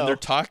that? I know. And they're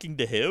talking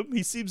to him?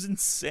 He seems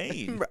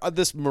insane.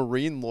 This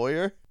marine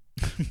lawyer?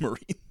 Marine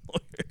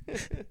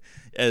lawyer.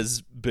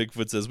 As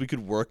Bigfoot says, we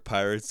could work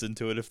pirates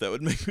into it if that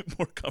would make it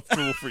more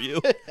comfortable for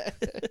you.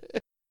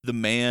 The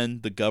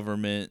man, the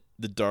government,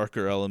 the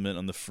darker element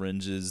on the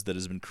fringes that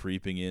has been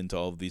creeping into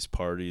all of these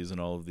parties and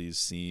all of these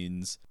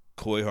scenes.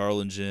 Coy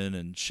Harlingen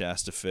and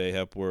Shasta Fay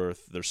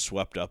Hepworth, they're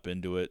swept up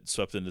into it,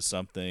 swept into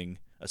something.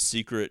 A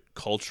secret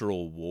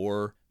cultural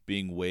war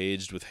being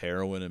waged with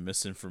heroin and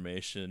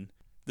misinformation.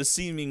 This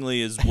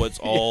seemingly is what's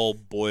all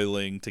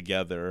boiling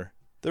together.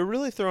 They're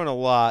really throwing a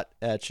lot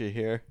at you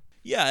here.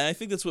 Yeah, and I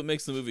think that's what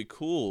makes the movie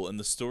cool and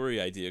the story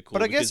idea cool.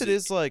 But I guess it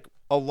is like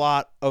a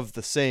lot of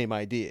the same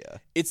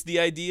idea. It's the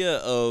idea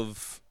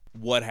of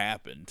what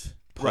happened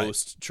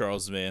post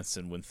Charles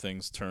Manson when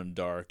things turned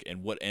dark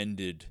and what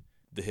ended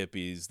the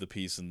hippies, the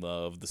peace and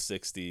love, the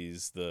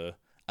 60s, the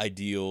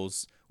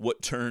ideals,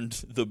 what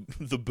turned the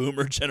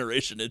boomer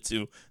generation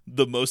into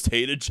the most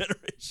hated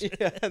generation.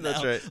 Yeah,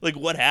 that's right. Like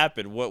what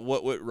happened? What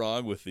went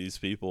wrong with these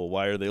people?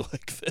 Why are they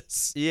like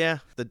this? Yeah,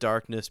 the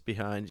darkness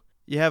behind.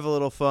 You have a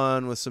little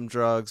fun with some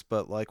drugs,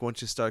 but like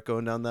once you start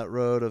going down that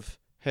road of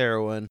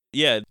heroin.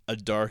 Yeah, a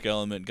dark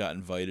element got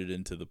invited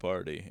into the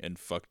party and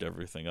fucked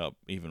everything up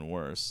even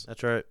worse.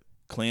 That's right.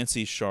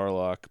 Clancy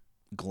Sharlock,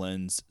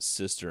 Glenn's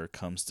sister,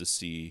 comes to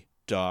see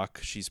Doc.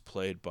 She's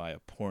played by a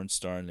porn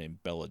star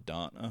named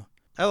Belladonna.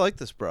 I like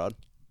this broad.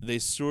 They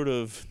sort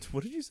of...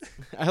 What did you say?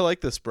 I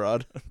like this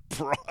broad.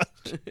 Broad.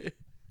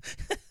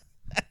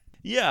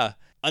 Yeah.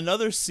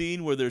 Another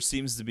scene where there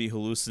seems to be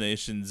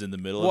hallucinations in the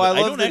middle of it.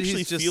 I don't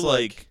actually feel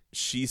like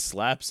she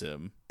slaps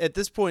him. At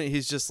this point,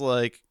 he's just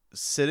like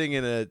sitting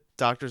in a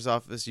doctor's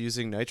office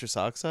using nitrous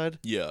oxide.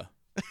 Yeah.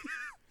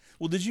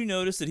 Well, did you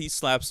notice that he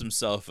slaps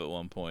himself at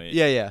one point?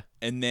 Yeah.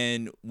 And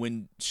then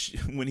when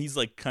he's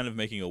like kind of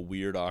making a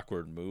weird,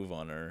 awkward move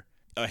on her,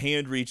 a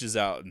hand reaches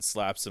out and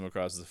slaps him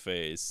across the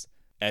face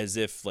as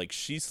if like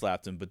she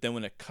slapped him. But then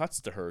when it cuts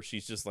to her,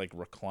 she's just like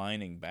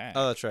reclining back.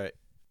 Oh, that's right.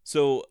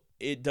 So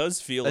it does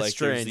feel that's like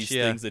strange, there's these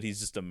things that he's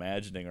just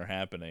imagining are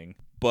happening.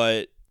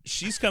 But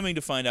she's coming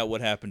to find out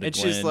what happened to and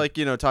Glenn. And she's like,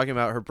 talking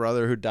about her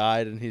brother who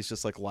died, and he's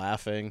just like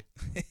laughing.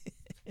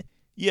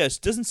 Yeah, it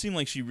doesn't seem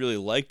like she really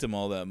liked him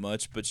all that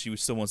much, but she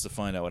still wants to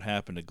find out what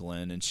happened to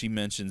Glenn. And she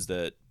mentions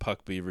that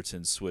Puck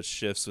Beaverton switched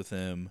shifts with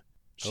him.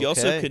 She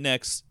also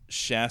connects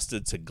Shasta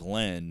to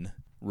Glenn,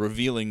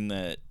 revealing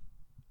that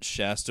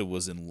Shasta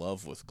was in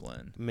love with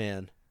Glenn.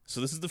 Man. So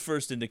this is the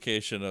first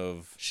indication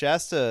of...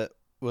 Shasta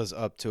was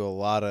up to a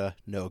lot of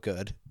no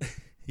good.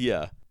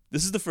 Yeah.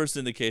 This is the first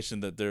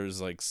indication that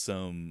there's like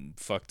some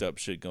fucked up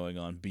shit going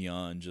on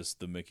beyond just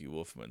the Mickey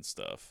Wolfman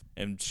stuff.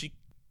 And she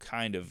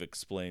kind of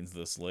explains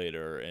this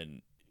later,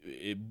 and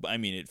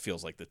it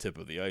feels like the tip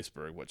of the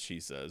iceberg what she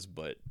says,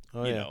 but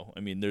you know,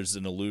 there's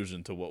an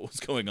allusion to what was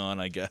going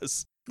on, I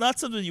guess. Not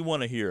something you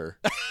want to hear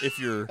if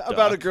you're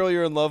about a girl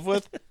you're in love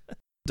with.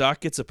 Doc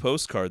gets a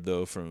postcard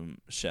though from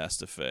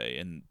Shasta Fay,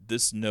 and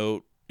this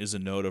note is a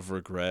note of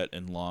regret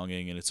and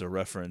longing, and it's a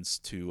reference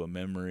to a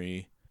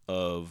memory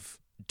of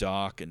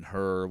Doc and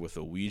her with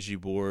a Ouija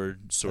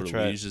board. Sort of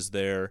Ouija's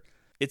there.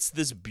 It's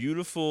this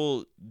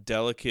beautiful,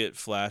 delicate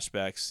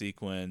flashback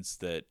sequence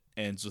that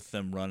ends with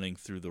them running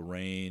through the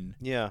rain.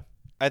 Yeah.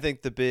 I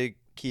think the big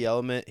key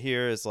element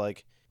here is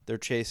like they're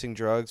chasing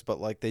drugs,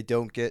 but like they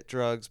don't get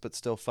drugs, but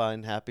still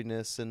find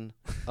happiness in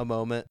a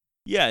moment.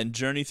 Yeah, and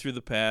journey through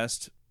the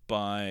past,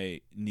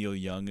 by Neil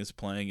Young is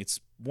playing. It's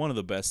one of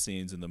the best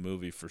scenes in the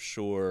movie for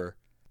sure.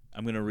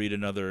 I'm going to read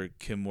another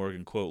Kim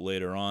Morgan quote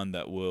later on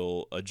that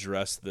will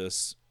address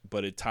this,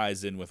 but it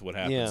ties in with what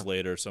happens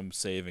later, so I'm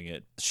saving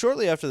it.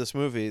 Shortly after this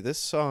movie, this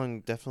song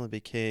definitely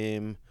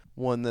became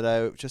one that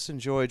I just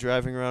enjoy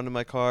driving around in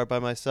my car by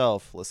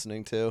myself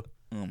listening to.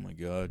 Oh my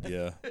God,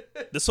 yeah.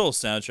 This whole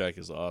soundtrack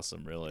is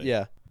awesome, really.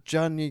 Yeah.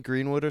 Johnny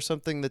Greenwood or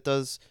something that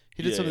does...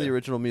 He did some of the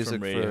original music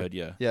from Radiohead,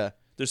 yeah. Yeah.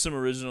 There's some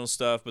original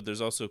stuff, but there's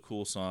also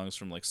cool songs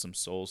from like some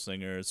soul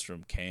singers,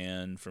 from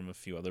Can, from a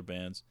few other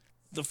bands.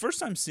 The first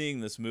time seeing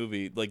this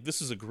movie, like,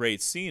 this is a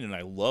great scene and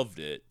I loved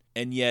it.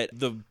 And yet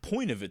the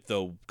point of it,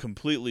 though,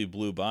 completely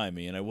blew by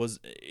me. And I was,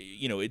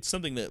 it's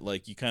something that,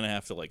 like, you kind of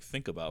have to, like,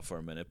 think about for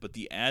a minute. But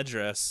the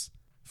address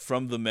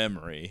from the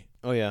memory.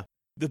 Oh, yeah.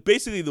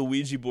 Basically, the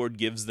Ouija board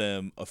gives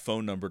them a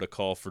phone number to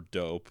call for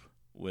dope.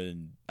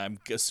 When I'm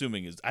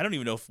assuming I don't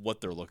even know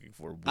what they're looking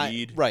for.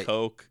 Weed, right.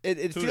 coke. It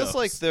Who feels knows?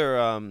 like they're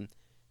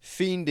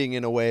fiending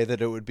in a way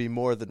that it would be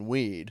more than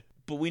weed.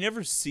 But we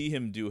never see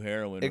him do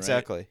heroin,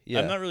 Exactly, right? yeah.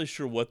 I'm not really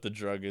sure what the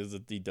drug is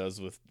that he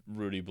does with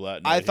Rudy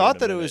Blattner. I thought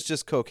that it was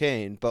just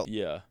cocaine, but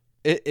yeah,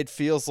 it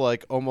feels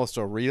like almost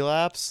a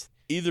relapse.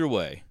 Either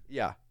way,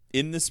 yeah.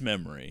 In this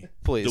memory,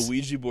 Please. the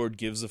Ouija board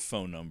gives a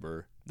phone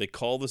number. They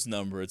call this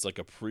number. It's like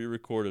a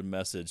pre-recorded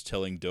message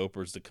telling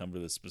dopers to come to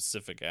this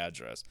specific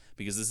address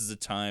because this is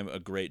a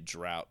great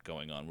drought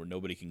going on where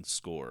nobody can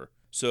score.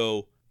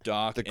 So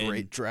Doc The great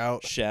and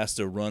drought.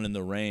 Shasta run in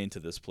the rain to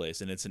this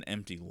place, and it's an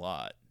empty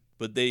lot.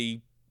 But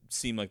they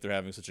seem like they're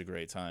having such a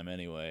great time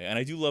anyway. And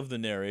I do love the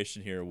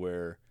narration here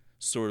where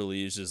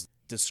Sordelli is just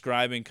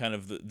describing kind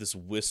of this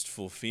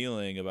wistful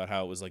feeling about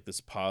how it was like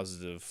this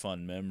positive,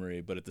 fun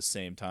memory, but at the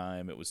same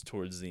time, it was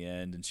towards the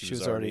end and she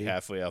was already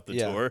halfway out the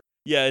door.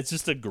 Yeah, it's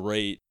just a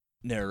great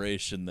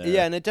narration there.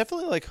 Yeah, and it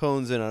definitely like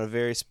hones in on a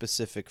very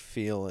specific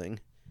feeling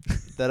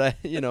that I,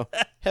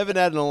 haven't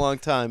had in a long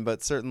time,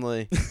 but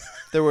certainly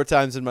there were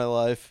times in my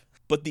life.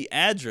 But the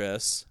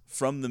address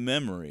from the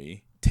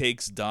memory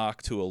takes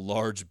Doc to a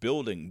large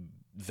building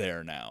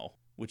there now,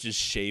 which is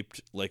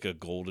shaped like a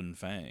golden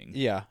fang.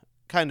 Yeah,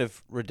 kind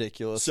of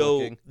ridiculous So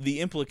looking. the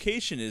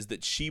implication is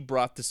that she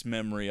brought this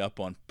memory up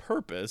on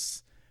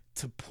purpose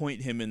to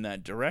point him in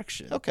that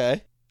direction.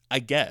 Okay. I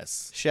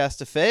guess.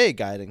 Shasta Fay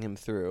guiding him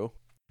through.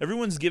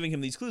 Everyone's giving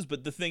him these clues,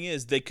 but the thing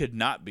is, they could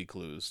not be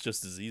clues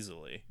just as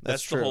easily.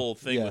 That's the true. whole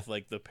thing Yeah. with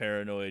like the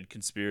paranoid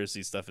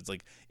conspiracy stuff. It's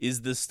like,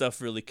 is this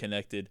stuff really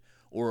connected,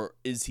 or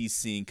is he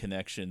seeing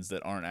connections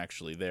that aren't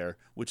actually there?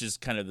 Which is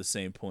kind of the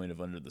same point of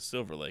Under the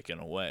Silver Lake in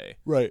a way.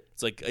 Right.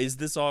 It's like, is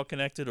this all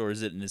connected, or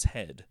is it in his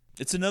head?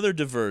 It's another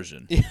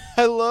diversion. Yeah,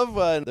 I love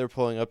when they're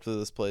pulling up to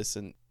this place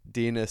and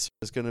Dinas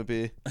is going to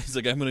be... He's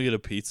like, I'm going to get a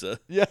pizza.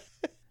 Yeah.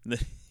 And then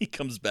he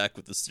comes back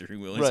with the steering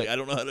wheel. And Right. He's like, I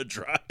don't know how to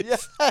drive. Yeah.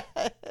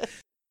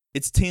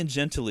 It's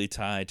tangentially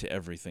tied to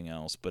everything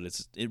else, but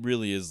it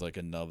really is like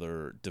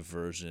another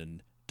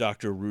diversion.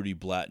 Dr. Rudy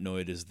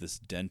Blattnoyd is this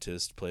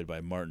dentist played by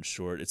Martin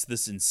Short. It's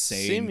this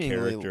insane Seemingly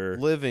character.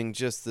 living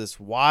just this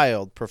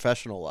wild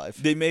professional life.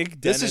 They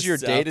make this is your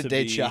dentists out to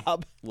day-to-day be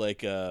job.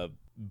 Like a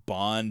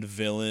Bond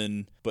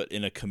villain, but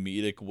in a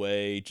comedic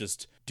way,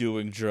 just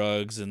doing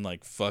drugs and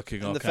like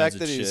fucking all And the kinds fact of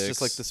that chicks. he's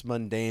just like this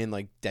mundane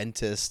like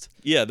dentist.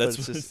 Yeah, But that's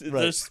it's just- they're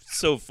right.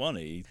 so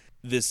funny.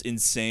 This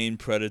insane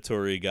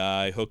predatory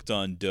guy, hooked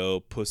on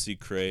dope, pussy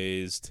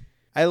crazed.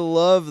 I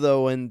love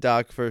though when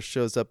Doc first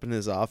shows up in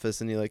his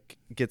office and he like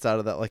gets out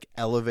of that like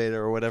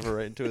elevator or whatever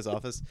right into his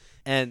office,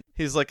 and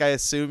he's like, "I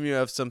assume you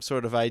have some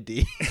sort of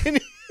ID." And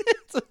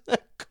it's a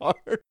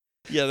card.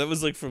 Yeah, that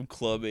was like from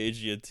Club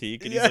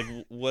Asiatique, and Yeah. he's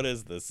like, "What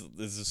is this?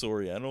 Is this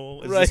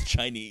Oriental? Is Right. this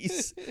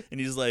Chinese?" And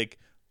he's like,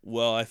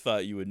 "Well, I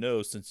thought you would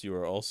know since you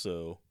are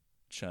also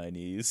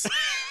Chinese."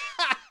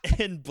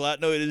 And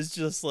Blattnoyd is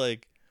just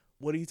like,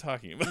 "What are you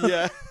talking about?"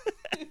 Yeah.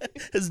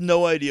 Has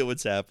no idea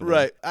what's happening.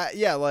 Right.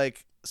 Yeah,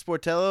 like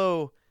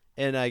Sportello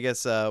and I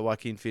guess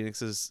Joaquin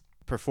Phoenix's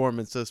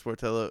performance of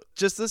Sportello,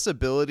 just this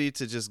ability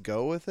to just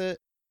go with it.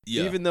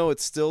 Yeah. Even though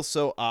it's still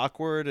so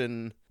awkward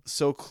and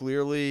so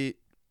clearly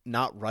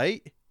not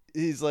right,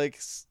 he's like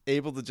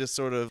able to just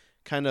sort of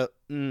kind of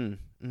and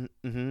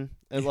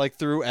like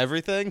through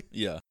everything.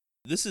 Yeah.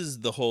 This is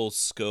the whole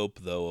scope,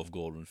 though, of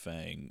Golden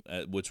Fang,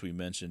 which we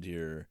mentioned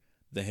here.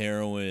 The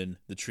heroin,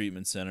 the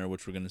treatment center,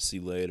 which we're going to see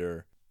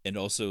later, and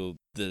also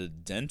the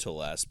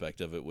dental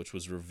aspect of it, which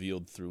was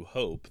revealed through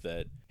Hope,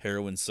 that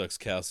heroin sucks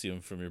calcium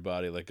from your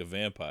body like a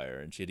vampire,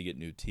 and she had to get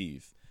new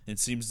teeth. It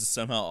seems to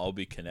somehow all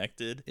be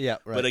connected. Yeah,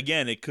 right. But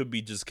again, it could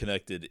be just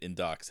connected in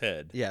Doc's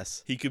head.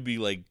 Yes. He could be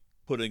like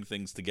putting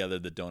things together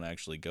that don't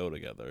actually go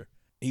together.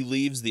 He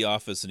leaves the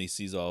office and he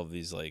sees all of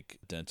these like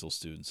dental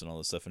students and all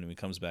this stuff, and when he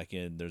comes back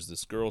in, there's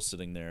this girl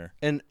sitting there.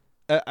 And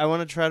I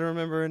want to try to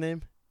remember her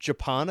name.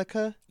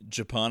 Japonica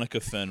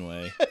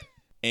Fenway.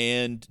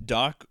 And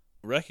Doc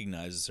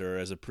recognizes her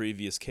as a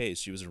previous case.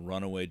 She was a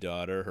runaway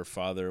daughter. Her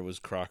father was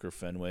Crocker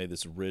Fenway,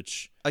 this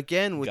rich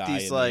again with guy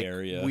these in like the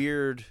area.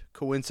 weird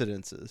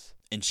coincidences.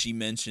 And she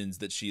mentions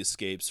that she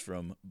escapes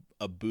from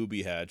a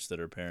booby hatch that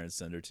her parents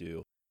send her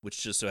to,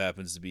 which just so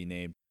happens to be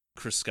named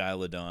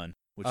Criskyladon,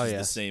 which Oh, is the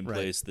yes, same right.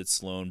 place that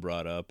Sloane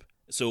brought up.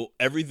 So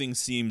everything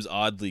seems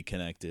oddly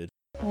connected.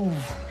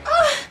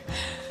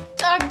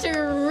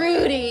 Dr.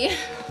 Rudy.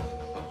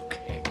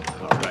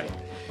 All right.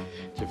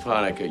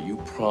 Japonica, you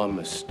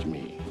promised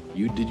me.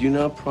 Did you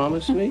not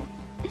promise me?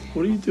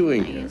 What are you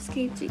doing I here?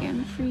 escaped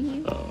again for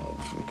you. Oh,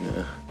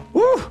 forget.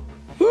 Woo!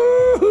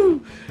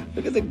 Woo!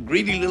 Look at the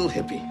greedy little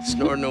hippie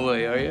snoring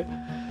away, are you?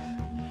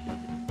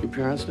 Your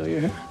parents know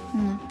you're here?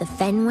 The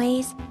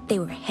Fenways, they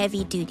were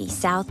heavy-duty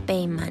South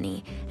Bay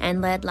money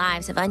and led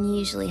lives of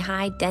unusually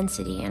high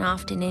density and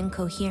often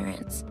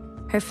incoherence.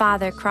 Her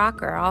father,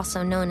 Crocker,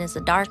 also known as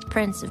the Dark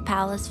Prince of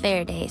Palos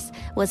Verdes,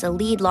 was a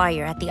lead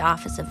lawyer at the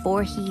office of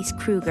Voorhees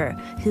Kruger,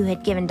 who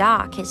had given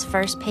Doc his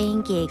first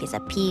paying gig as a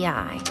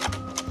PI.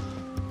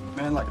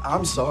 Man, like,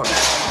 I'm sorry.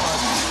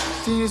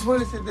 Genius,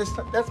 what is it?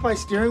 That's my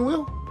steering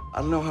wheel?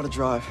 I don't know how to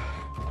drive.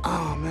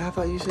 Oh, man, I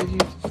thought you said you...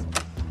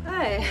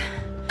 Hi.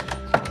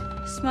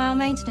 Smile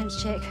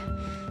maintenance chick.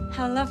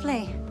 How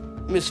lovely.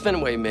 Miss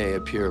Fenway may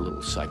appear a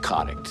little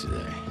psychotic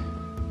today.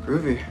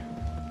 Groovy.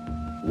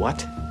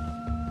 What?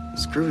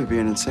 It's groovy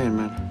being insane,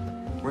 man.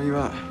 Where you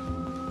at?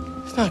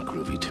 It's not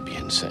groovy to be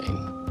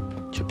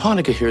insane.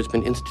 Japonica here has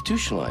been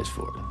institutionalized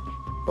for it.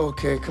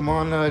 Okay, come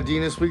on,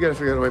 Dinas. We gotta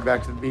figure out a way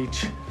back to the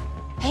beach.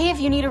 Hey, if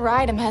you need a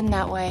ride, I'm heading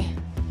that way.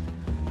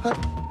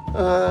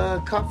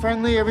 Cop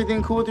friendly,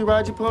 everything cool with your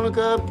ride,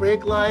 Japonica?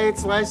 Brake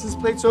lights, license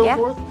plates, so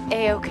forth?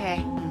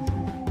 A-okay.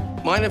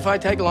 Mind if I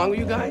tag along with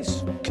you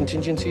guys?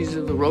 Contingencies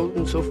of the road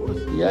and so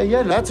forth?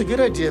 Yeah, that's a good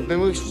idea. Maybe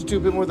we should do a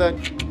bit more of that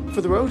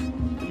for the road?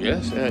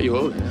 Yes, yeah, you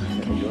owe it.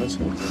 Yeah, you want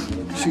some?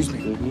 Excuse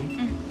me.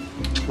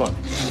 Come on.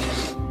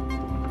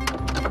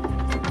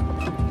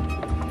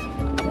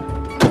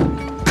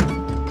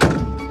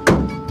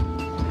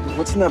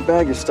 What's in that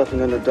bag you're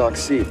stuffing under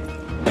Doc's seat?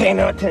 Pay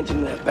no attention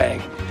to that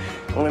bag.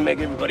 Only make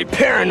everybody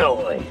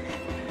paranoid.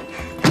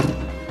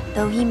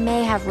 Though he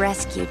may have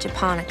rescued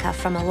Japonica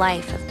from a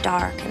life of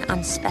dark and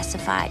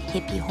unspecified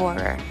hippie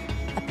horror,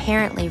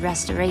 apparently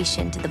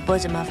restoration to the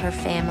bosom of her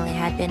family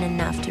had been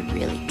enough to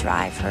really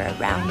drive her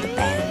around the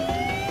bend.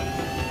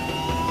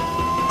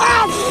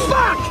 Oh,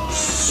 fuck!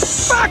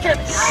 Fuck it,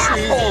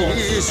 asshole!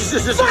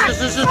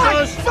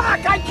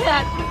 Fuck, I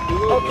can't!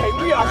 Okay,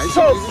 we are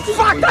so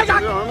fucked! I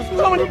got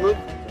so many...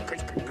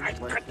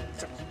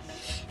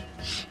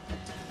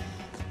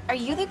 Are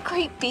you the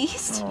Great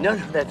Beast? No,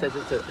 that's a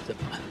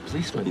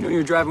policeman. You know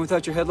you're driving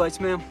without your headlights,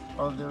 ma'am?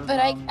 But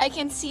I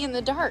can see in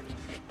the dark.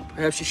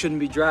 Perhaps you shouldn't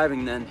be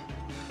driving then.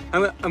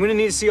 I'm gonna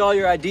need to see all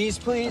your IDs,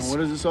 please. And what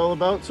is this all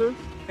about, sir?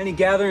 Any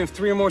gathering of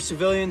 3 or more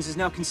civilians is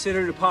now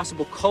considered a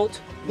possible cult.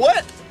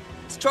 What?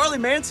 It's Charlie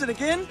Manson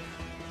again?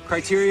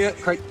 Criteria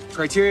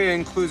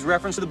includes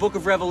reference to the Book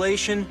of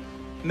Revelation,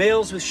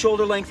 males with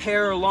shoulder-length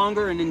hair or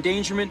longer, and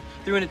endangerment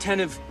through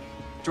inattentive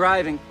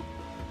driving,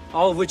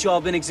 all of which y'all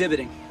have been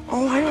exhibiting.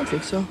 Oh, I don't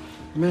think so.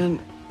 Man,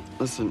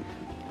 listen,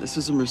 this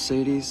is a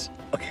Mercedes.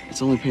 Okay.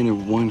 It's only painted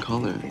one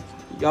color.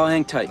 Y'all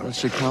hang tight. That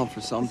should count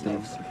for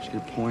something. Should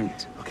get a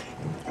point. Okay.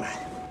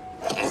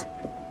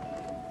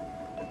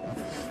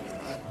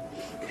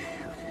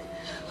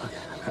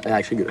 I'm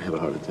actually gonna have a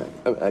heart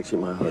attack.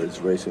 My heart is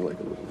racing like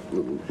a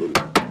little.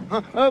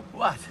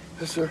 What?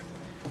 Yes, sir.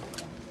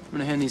 I'm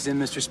gonna hand these in,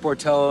 Mr.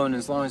 Sportello, and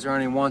as long as there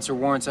aren't any wants or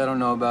warrants I don't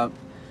know about,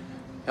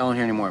 I won't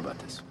hear any more about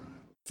this.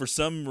 For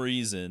some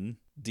reason,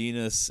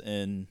 Dinas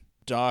and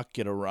Doc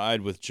get a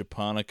ride with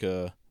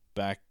Japonica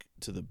back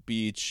to the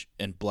beach,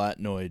 and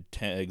Blatnoid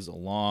tags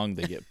along.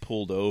 They get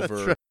pulled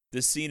over. Right.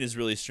 This scene is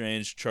really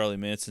strange. Charlie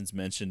Manson's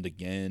mentioned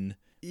again.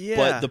 Yeah.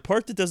 But the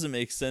part that doesn't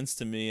make sense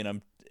to me,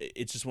 and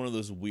it's just one of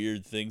those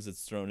weird things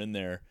that's thrown in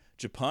there.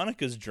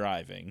 Japonica's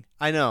driving.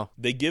 I know.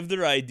 They give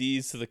their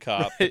IDs to the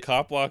cop. The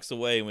cop walks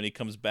away. When he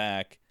comes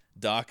back,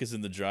 Doc is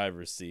in the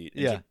driver's seat.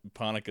 And Yeah.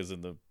 Japonica's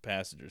in the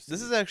passenger seat.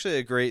 This is actually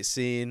a great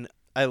scene.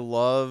 I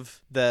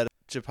love that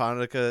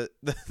Japonica,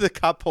 the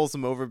cop pulls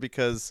him over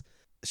because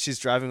she's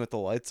driving with the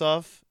lights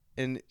off.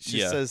 And she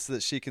says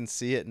that she can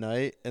see at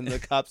night. And the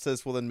cop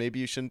says, well, then maybe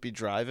you shouldn't be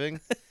driving.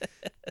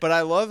 But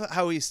I love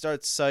how he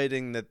starts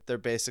citing that they're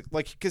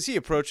because he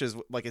approaches,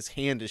 like his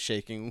hand is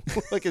shaking,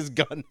 like his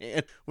gun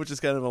hand, which is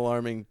kind of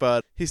alarming.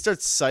 But he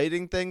starts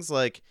citing things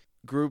like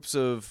groups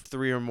of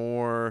 3 or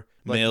more.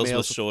 Like males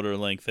with shoulder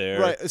length hair.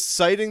 Right.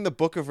 Citing the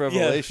Book of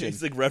Revelation. Yeah,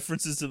 it's like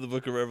references to the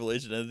Book of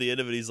Revelation. And at the end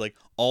of it, he's like,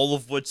 all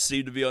of which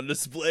seem to be on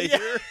display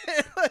here.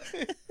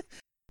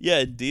 Yeah,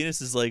 and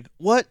Dinas is like,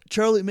 what?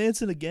 Charlie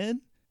Manson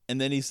again? And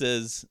then he's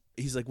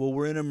like, well,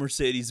 we're in a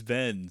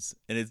Mercedes-Benz,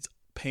 and it's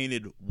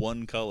painted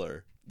one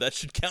color. That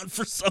should count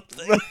for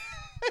something.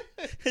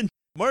 And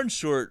Martin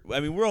Short,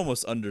 I mean, we're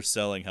almost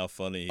underselling how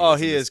funny he is. Oh,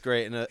 he is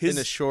great in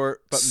a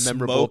short but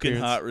memorable smoking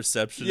appearance. hot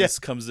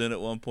receptionist comes in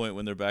at one point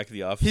when they're back at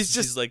the office.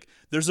 He's like,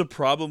 there's a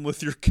problem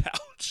with your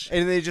couch.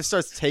 And then he just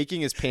starts taking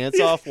his pants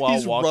off while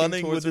he's walking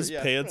running towards with her.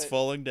 his pants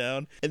falling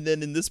down. And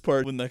then in this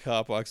part, when the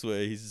cop walks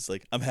away, he's just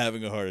like, I'm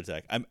having a heart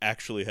attack. I'm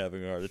actually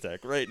having a heart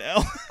attack right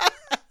now.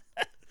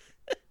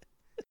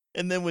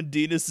 And then when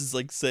Dinas is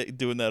like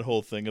doing that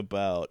whole thing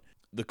about,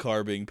 the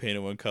car being painted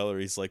one color,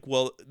 he's like,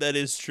 well, that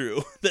is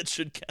true. That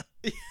should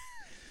count.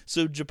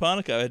 So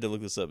Japonica, I had to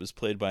look this up, is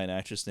played by an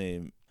actress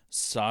named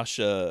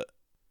Sasha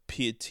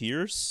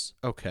Pietiers.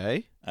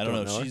 Okay. I don't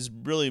know. know her. She's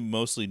really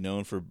mostly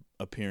known for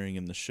appearing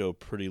in the show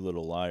Pretty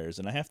Little Liars.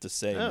 And I have to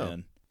say,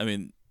 man, I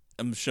mean,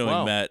 I'm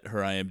showing Matt her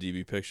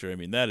IMDb picture. I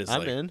mean, that is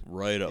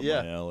right up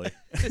my alley.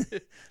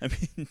 I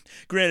mean,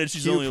 granted,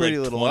 she's only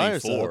like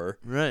 24.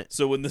 Right.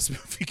 So when this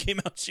movie came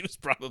out, she was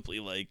probably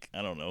like,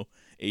 I don't know,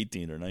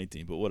 18 or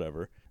 19, but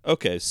whatever.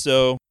 Okay,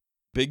 so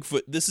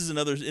Bigfoot, this is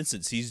another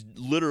instance. He's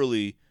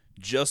literally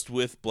just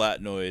with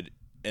Blatnoid,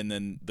 and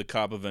then the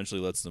cop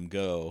eventually lets them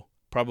go,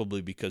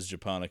 probably because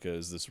Japonica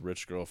is this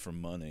rich girl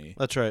from money.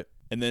 That's right.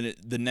 And then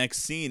the next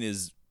scene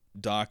is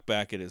Doc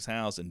back at his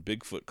house, and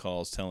Bigfoot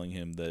calls telling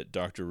him that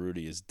Dr.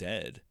 Rudy is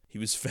dead. He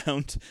was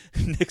found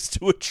next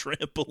to a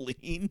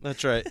trampoline.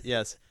 That's right,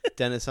 yes.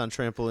 Dennis on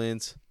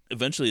trampolines.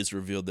 Eventually it's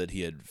revealed that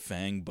he had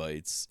fang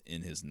bites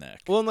in his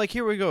neck. Well, and like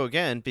here we go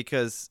again,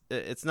 because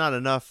it's not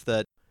enough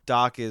that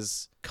Doc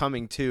is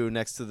coming to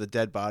next to the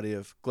dead body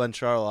of Glenn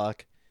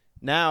Charlock.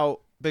 Now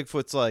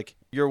Bigfoot's like,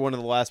 you're one of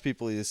the last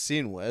people he's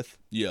seen with.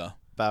 Yeah.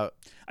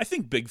 I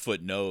think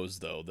Bigfoot knows,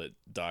 though, that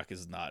Doc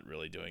is not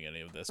really doing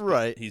any of this.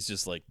 Right. He's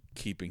just, like,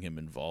 keeping him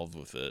involved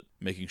with it,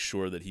 making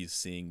sure that he's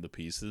seeing the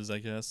pieces, I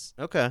guess.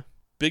 Okay.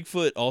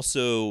 Bigfoot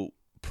also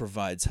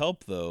provides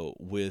help, though,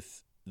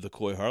 with the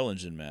Coy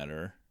Harlingen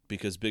matter,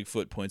 because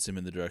Bigfoot points him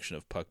in the direction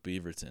of Puck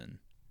Beaverton.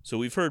 So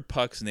we've heard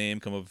Puck's name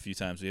come up a few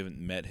times. We haven't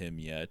met him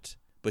yet.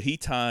 But he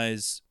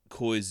ties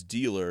Coy's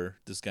dealer,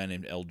 this guy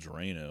named El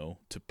Drano,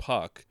 to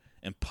Puck,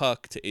 and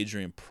Puck to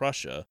Adrian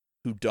Prussia,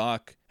 who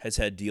Doc has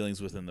had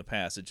dealings with in the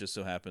past. It just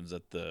so happens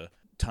that the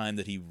time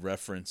that he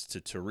referenced to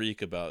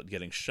Tariq about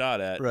getting shot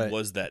at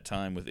was that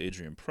time with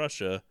Adrian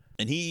Prussia.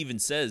 And he even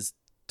says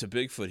to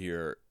Bigfoot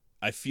here,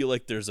 I feel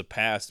like there's a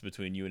past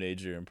between you and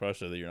Adrian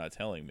Prussia that you're not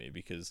telling me,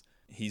 because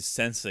he's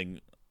sensing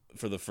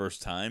for the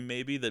first time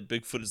maybe that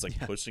Bigfoot is like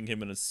pushing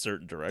him in a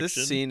certain direction.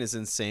 This scene is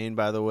insane,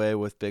 by the way,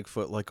 with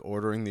Bigfoot like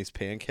ordering these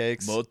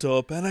pancakes.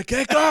 Moto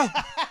pancakeo!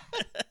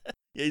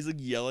 Yeah, he's like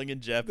yelling in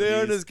Japanese. They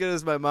aren't as good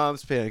as my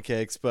mom's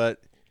pancakes, but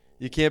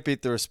you can't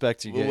beat the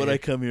respect you get. What I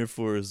come here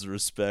for is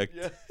respect.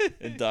 Yeah.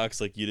 And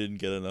Doc's like, you didn't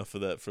get enough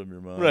of that from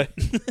your mom. Right.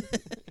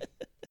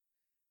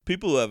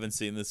 People who haven't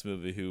seen this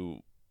movie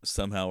who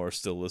somehow are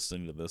still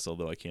listening to this,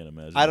 although I can't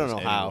imagine. I don't know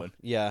how.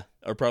 Yeah.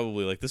 Are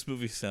probably like, this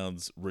movie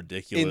sounds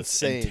ridiculous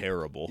Insane. And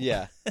terrible.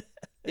 Yeah.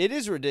 It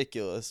is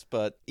ridiculous,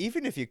 but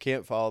even if you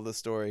can't follow the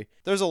story,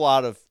 there's a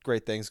lot of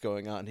great things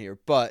going on here.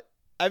 But,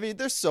 I mean,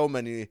 there's so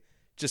many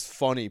just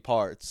funny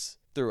parts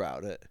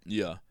throughout it.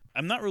 Yeah.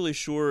 I'm not really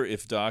sure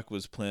if Doc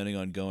was planning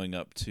on going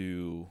up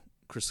to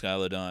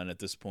Criscalodon at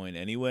this point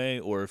anyway,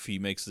 or if he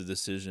makes the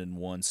decision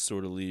once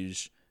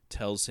Sortilege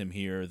tells him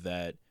here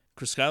that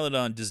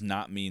Criscalodon does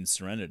not mean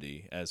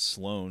serenity, as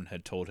Sloane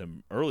had told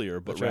him earlier,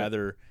 but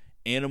rather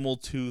animal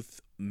tooth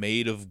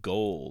made of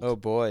gold. Oh,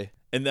 boy.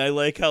 And I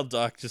like how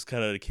Doc just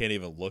kind of can't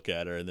even look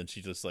at her, and then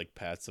she just like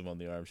pats him on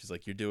the arm. She's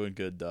like, you're doing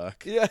good,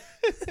 Doc. Yeah.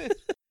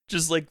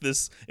 Just like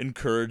this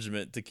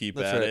encouragement to keep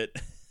at it.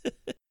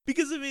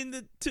 Because, I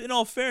mean, in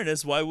all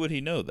fairness, why would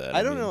he know that?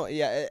 I don't know.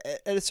 Yeah,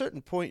 at a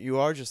certain point, you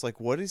are just like,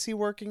 what is he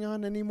working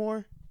on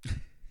anymore?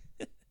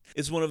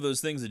 It's one of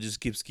those things that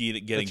just keeps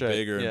getting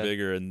bigger and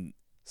bigger. And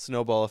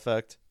snowball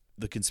effect.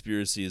 The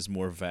conspiracy is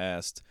more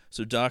vast.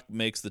 So Doc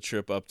makes the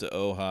trip up to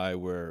Ojai,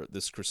 where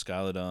this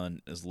Criscalodon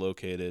is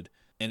located.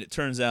 And it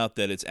turns out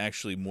that it's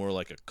actually more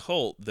like a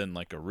cult than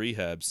like a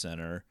rehab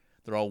center.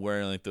 They're all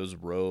wearing like those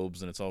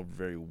robes, and it's all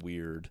very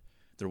weird.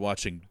 They're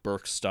watching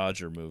Burke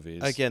Stodger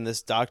movies. Again,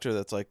 this doctor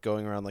that's like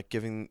going around like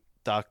giving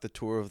Doc the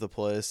tour of the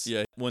place.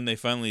 Yeah, when they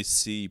finally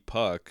see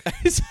Puck,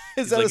 is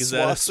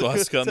that a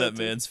swastika on that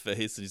man's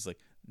face? And he's like,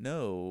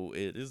 no,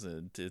 it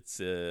isn't.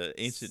 It's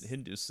ancient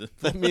Hindu symbol.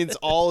 That means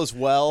all is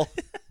well.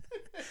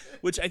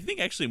 Which I think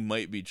actually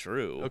might be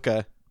true.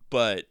 Okay.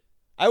 But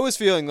I was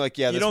feeling like,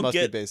 yeah, you this don't must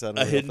get be based on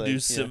a real Hindu thing.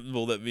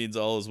 symbol that means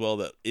all is well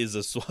that is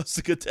a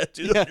swastika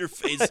tattooed on your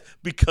face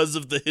because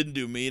of the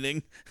Hindu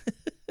meaning.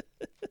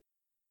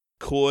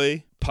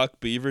 Coy, Puck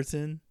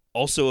Beaverton,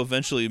 also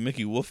eventually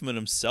Mickey Wolfman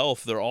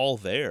himself, they're all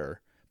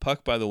there.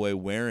 Puck, by the way,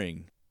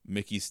 wearing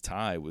Mickey's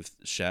tie with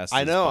Shasta's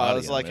I know, body I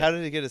was on like, it. how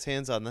did he get his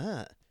hands on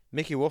that?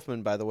 Mickey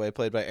Wolfman, by the way,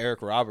 played by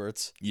Eric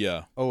Roberts.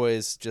 Yeah.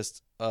 Always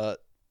just a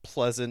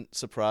pleasant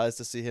surprise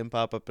to see him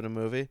pop up in a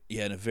movie.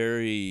 Yeah, and a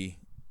very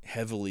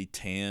heavily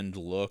tanned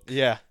look.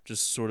 Yeah.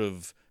 Just sort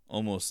of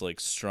almost like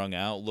strung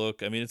out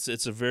look. I mean,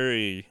 it's a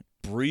very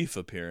brief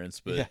appearance,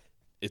 but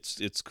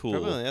it's cool.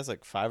 Probably only has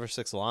like 5 or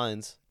 6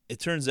 lines. It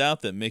turns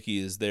out that Mickey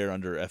is there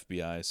under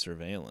FBI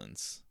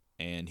surveillance,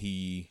 and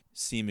he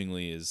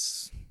seemingly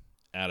is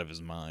out of his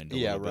mind a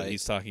little bit.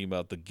 He's talking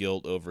about the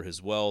guilt over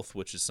his wealth,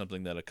 which is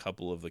something that a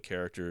couple of the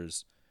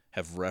characters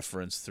have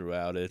referenced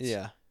throughout it.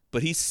 Yeah.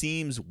 But he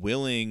seems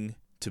willing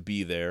to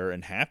be there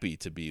and happy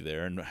to be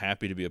there and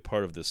happy to be a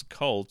part of this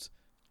cult.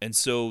 And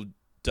so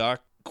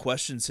Doc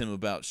questions him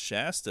about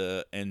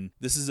Shasta, and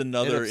this is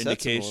another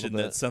indication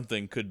that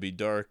something could be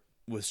dark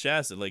with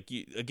Shasta. Like,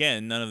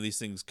 again, none of these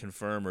things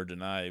confirm or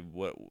deny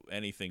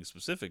anything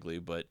specifically,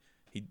 but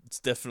it's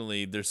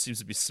definitely, there seems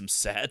to be some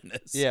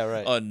sadness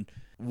on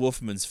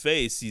Wolfman's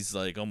face. He's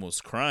like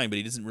almost crying, but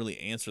he doesn't really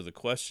answer the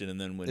question. And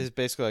then when he's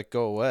basically like,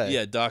 go away.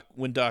 Yeah,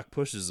 when Doc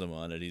pushes him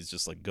on it, he's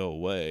just like, go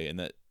away. And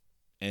that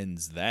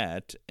ends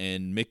that.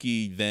 And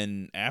Mickey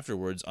then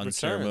afterwards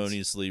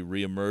unceremoniously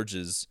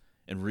reemerges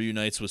and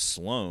reunites with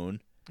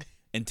Sloane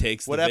and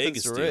takes the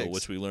Vegas deal,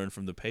 which we learned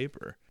from the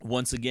paper.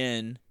 Once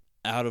again,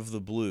 out of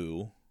the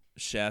blue,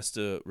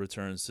 Shasta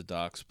returns to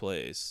Doc's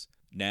place.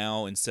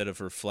 Now, instead of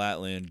her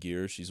Flatland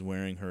gear, she's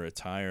wearing her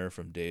attire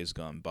from days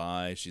gone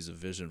by. She's a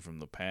vision from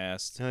the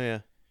past. Oh, yeah.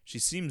 She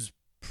seems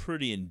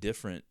pretty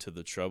indifferent to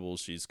the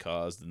troubles she's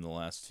caused in the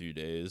last few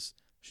days.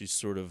 She's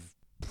sort of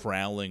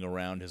prowling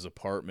around his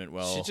apartment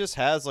while... She just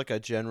has, like, a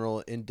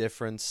general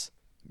indifference.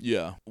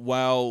 Yeah.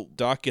 While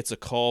Doc gets a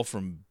call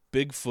from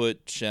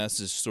Bigfoot,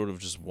 Shasta's sort of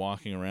just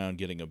walking around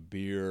getting a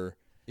beer.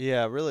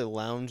 Yeah, really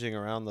lounging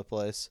around the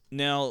place.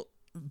 Now,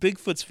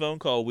 Bigfoot's phone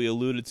call, we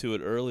alluded to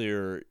it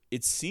earlier,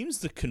 it seems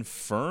to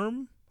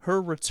confirm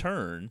her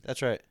return.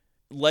 That's right.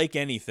 Like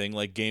anything,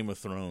 like Game of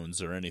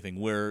Thrones or anything,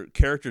 where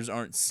characters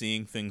aren't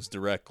seeing things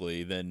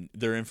directly, then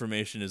their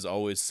information is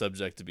always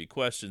subject to be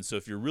questioned. So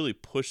if you're really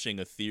pushing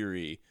a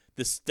theory,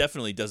 this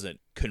definitely doesn't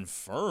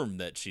confirm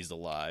that she's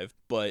alive,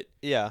 but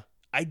yeah,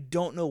 I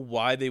don't know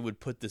why they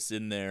would put this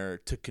in there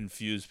to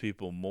confuse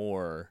people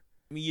more.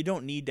 I mean, you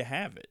don't need to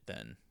have it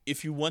then.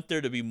 If you want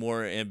there to be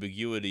more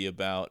ambiguity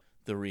about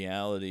the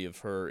reality of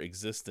her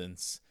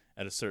existence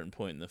at a certain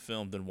point in the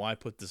film, then why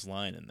put this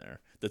line in there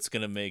that's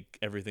going to make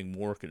everything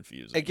more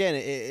confusing? Again,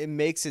 it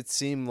makes it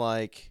seem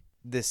like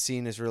this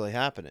scene is really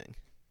happening.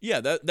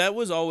 Yeah, that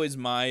was always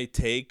my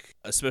take,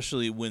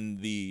 especially when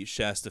the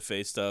Shasta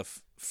Faye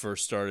stuff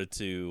first started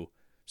to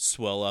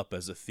swell up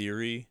as a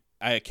theory.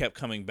 I kept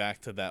coming back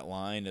to that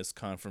line as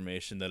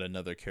confirmation that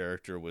another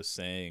character was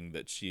saying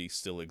that she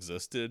still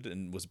existed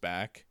and was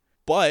back.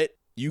 But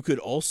you could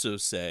also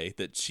say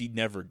that she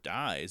never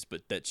dies,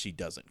 but that she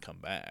doesn't come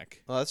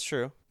back. Well, that's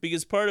true.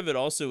 Because part of it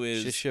also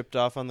is... She's shipped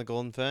off on the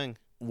Golden Fang.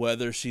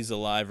 Whether she's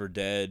alive or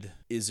dead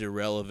is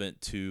irrelevant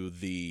to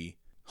the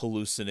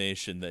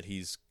hallucination that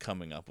he's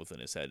coming up with in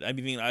his head. I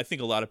mean, I think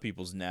a lot of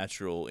people's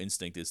natural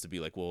instinct is to be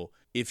like, well,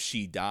 if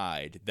she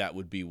died, that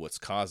would be what's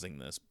causing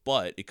this.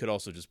 But it could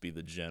also just be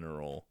the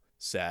general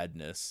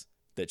sadness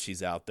that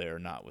she's out there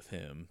not with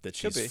him, that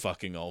she's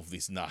fucking all of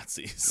these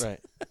Nazis.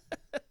 Right.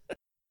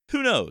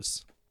 Who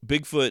knows?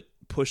 Bigfoot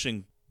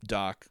pushing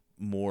Doc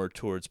more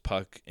towards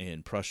Puck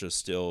and Prussia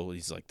still.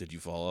 He's like, did you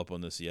follow up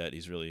on this yet?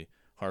 He's really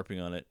harping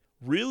on it.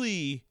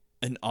 Really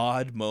an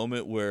odd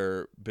moment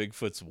where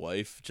Bigfoot's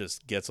wife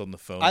just gets on the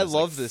phone. I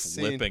love this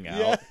flipping scene.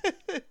 out.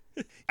 Yeah.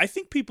 I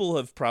think people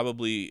have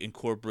probably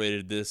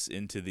incorporated this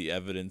into the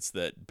evidence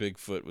that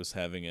Bigfoot was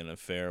having an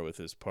affair with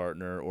his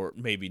partner, or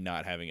maybe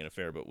not having an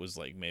affair, but was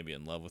like maybe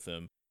in love with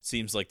him.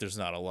 Seems like there's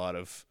not a lot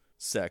of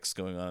sex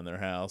going on in their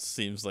house.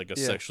 Seems like a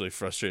sexually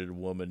frustrated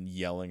woman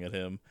yelling at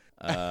him.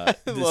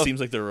 It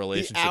seems like their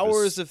relationship the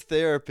hours of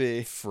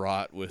therapy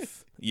fraught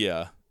with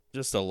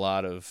just a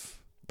lot of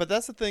but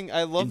that's the thing,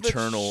 I love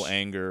internal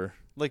anger.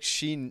 Like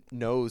she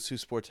knows who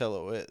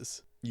Sportello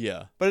is.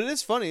 Yeah. But it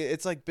is funny,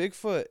 it's like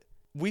Bigfoot,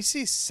 we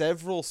see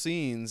several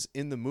scenes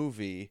in the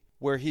movie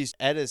where he's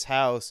at his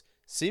house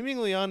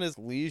seemingly on his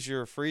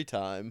leisure free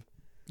time.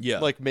 Yeah.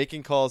 Like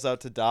making calls out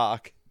to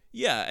Doc.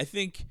 Yeah, I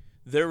think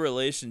their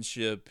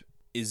relationship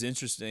is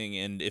interesting,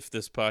 and if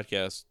this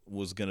podcast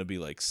was going to be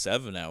like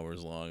 7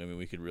 hours long, I mean,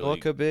 we could really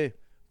it could be.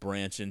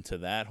 branch into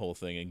that whole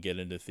thing and get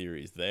into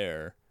theories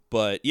there.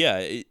 But yeah,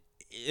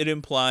 it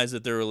implies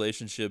that their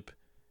relationship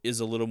is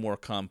a little more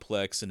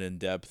complex and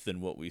in-depth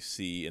than what we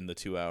see in the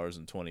 2 hours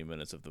and 20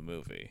 minutes of the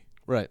movie.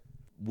 Right.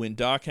 When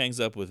Doc hangs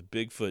up with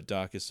Bigfoot,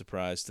 Doc is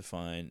surprised to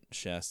find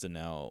Shasta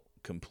now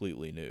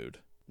completely nude.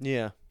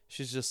 Yeah.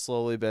 She's just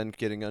slowly been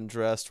getting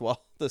undressed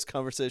while this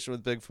conversation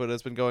with Bigfoot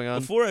has been going on.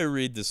 Before I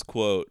read this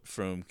quote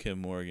from Kim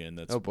Morgan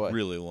that's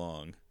really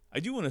long, I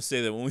do want to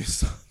say that when we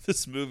saw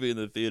this movie in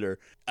the theater,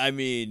 I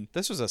mean...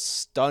 This was a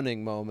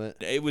stunning moment.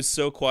 It was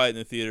so quiet in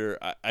the theater,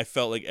 I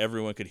felt like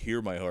everyone could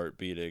hear my heart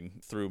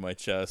beating through my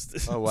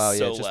chest. Oh, wow,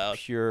 so yeah, just loud.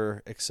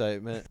 Pure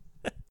excitement.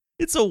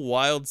 It's a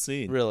wild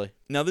scene. Really.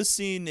 Now, this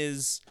scene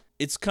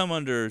it's come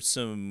under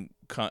some...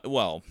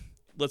 well...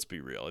 Let's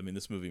be real. I mean,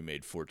 this movie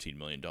made $14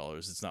 million.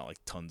 It's not like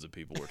tons of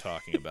people were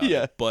talking about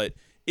it. But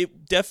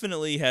it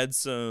definitely had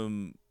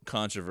some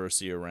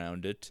controversy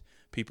around it.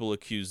 People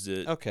accused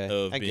it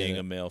of being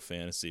a male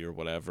fantasy or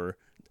whatever.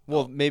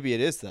 Well, maybe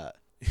it is that.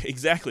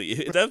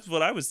 Exactly. That's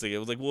what I was thinking. I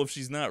was like, well, if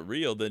she's not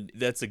real, then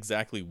that's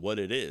exactly what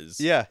it is.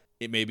 Yeah.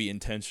 It may be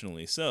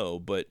intentionally so.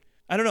 But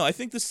I don't know. I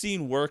think the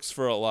scene works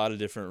for a lot of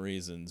different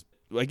reasons.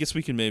 I guess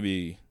we can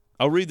maybe...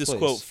 I'll read this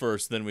quote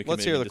first, then we can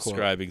maybe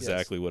describe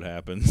exactly what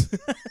happens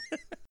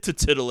to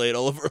titillate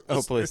all of our listeners.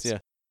 Oh, please, yeah.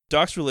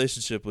 Doc's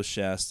relationship with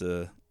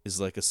Shasta is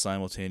like a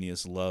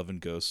simultaneous love and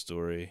ghost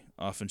story.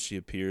 Often she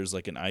appears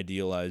like an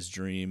idealized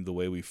dream, the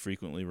way we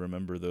frequently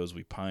remember those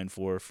we pine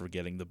for,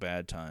 forgetting the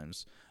bad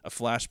times. A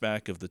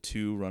flashback of the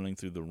two running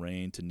through the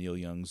rain to Neil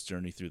Young's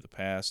journey through the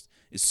past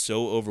is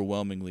so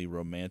overwhelmingly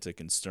romantic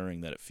and stirring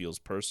that it feels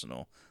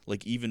personal,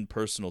 like even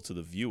personal to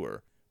the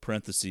viewer.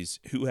 Parentheses,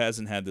 who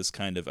hasn't had this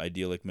kind of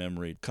idyllic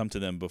memory come to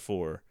them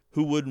before?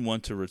 Who wouldn't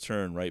want to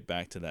return right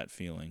back to that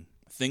feeling?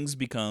 Things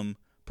become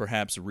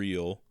perhaps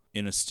real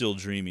in a still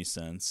dreamy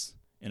sense.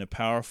 In a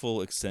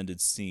powerful extended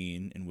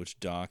scene in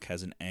which Doc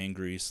has an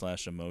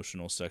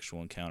angry/emotional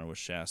sexual encounter with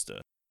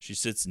Shasta. She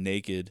sits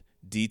naked,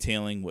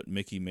 detailing what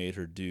Mickey made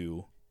her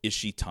do. Is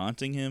she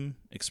taunting him,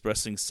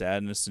 expressing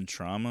sadness and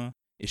trauma?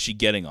 Is she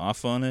getting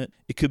off on it?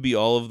 It could be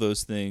all of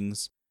those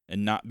things,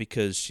 and not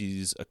because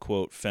she's a,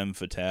 quote, femme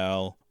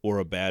fatale, or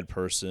a bad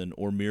person,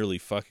 or merely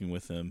fucking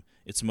with him.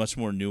 It's much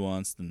more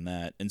nuanced than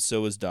that, and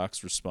so is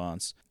Doc's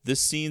response. This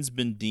scene's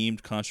been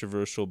deemed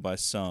controversial by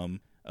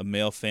some, a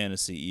male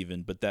fantasy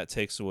even, but that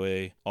takes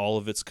away all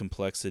of its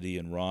complexity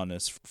and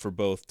rawness for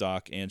both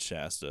Doc and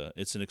Shasta.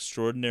 It's an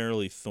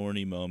extraordinarily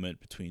thorny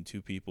moment between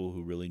two people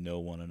who really know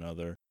one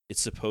another.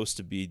 It's supposed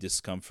to be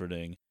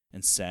discomforting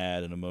and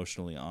sad and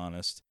emotionally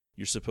honest.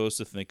 You're supposed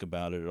to think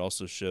about it. It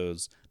also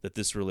shows that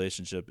this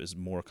relationship is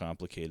more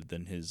complicated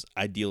than his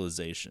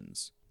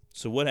idealizations.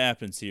 So what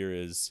happens here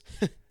is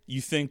you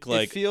think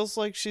like... It feels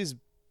like she's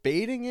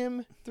baiting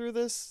him through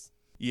this?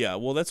 Yeah,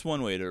 well, that's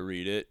one way to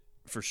read it.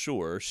 For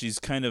sure. She's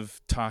kind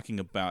of talking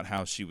about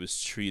how she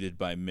was treated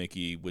by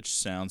Mickey, which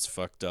sounds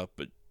fucked up,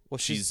 but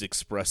she's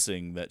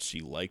expressing that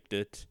she liked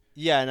it.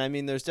 Yeah, and I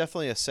mean, there's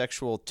definitely a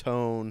sexual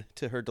tone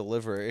to her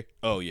delivery.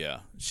 Oh, yeah.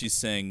 She's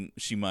saying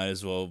she might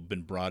as well have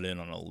been brought in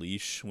on a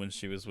leash when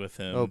she was with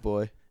him. Oh,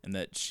 boy. And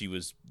that she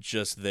was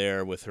just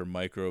there with her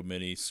micro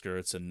mini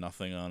skirts and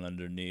nothing on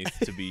underneath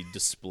to be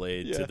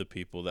displayed to the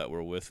people that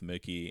were with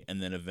Mickey, and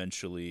then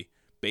eventually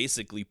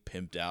basically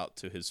pimped out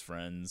to his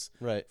friends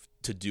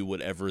to do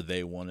whatever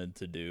they wanted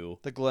to do.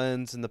 The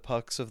Glens and the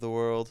Pucks of the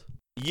world.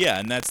 Yeah,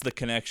 and that's the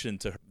connection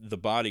to the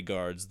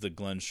bodyguards, the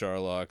Glenn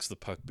Sharlocks, the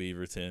Puck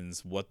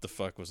Beavertons, what the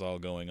fuck was all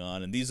going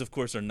on. And these, of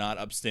course, are not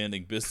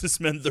upstanding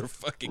businessmen. They're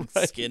fucking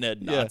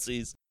skinhead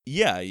Nazis.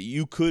 Yeah,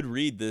 you could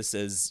read this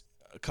as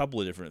a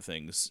couple of different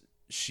things.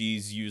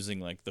 She's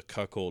using, like, the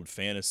cuckold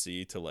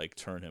fantasy to, like,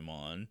 turn him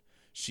on.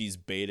 She's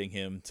baiting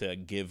him to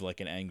give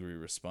like an angry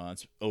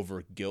response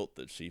over guilt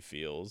that she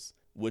feels,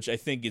 which I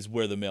think is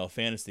where the male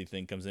fantasy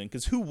thing comes in.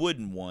 Because who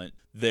wouldn't want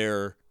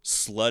their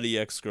slutty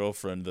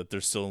ex-girlfriend that they're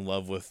still in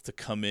love with to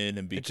come in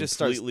and be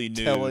completely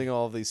nude? Telling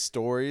all these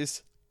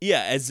stories.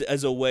 Yeah,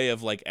 as a way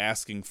of like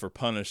asking for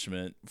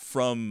punishment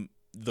from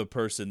the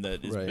person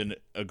that has been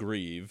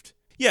aggrieved.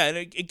 Yeah, and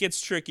it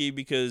gets tricky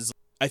because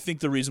I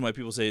think the reason why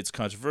people say it's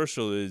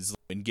controversial is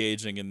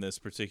engaging in this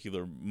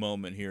particular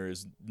moment here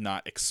is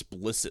not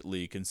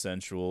explicitly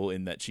consensual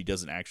in that she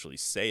doesn't actually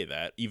say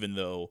that, even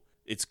though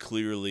it's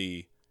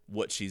clearly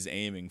what she's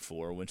aiming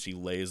for when she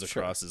lays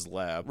across his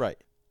lap. Right.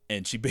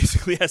 And she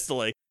basically has to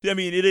like, I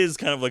mean, it is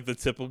kind of like the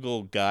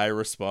typical guy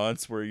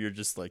response where you're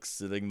just like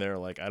sitting there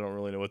like, I don't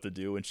really know what to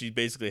do. And she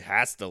basically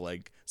has to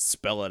like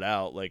spell it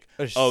out like,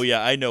 oh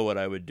yeah, I know what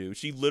I would do.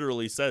 She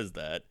literally says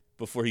that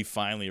before he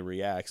finally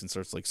reacts and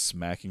starts like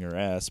smacking her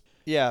ass.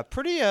 Yeah,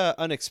 pretty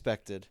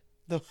unexpected.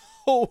 The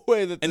whole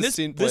way that this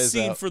scene plays out. This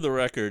scene, for the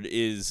record,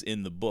 is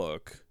in the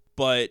book,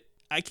 but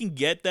I can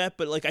get that.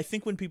 But like, I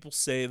think when people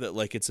say that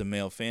like it's a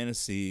male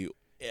fantasy,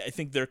 I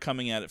think they're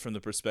coming at it from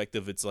the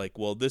perspective it's like,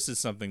 well, this is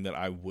something that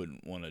I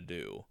wouldn't want to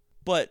do.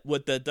 But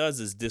what that does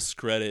is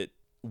discredit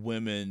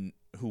women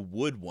who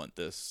would want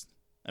this.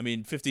 I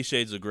mean, 50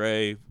 Shades of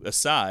Grey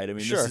aside, I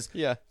mean, this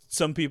is,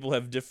 some people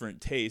have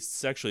different tastes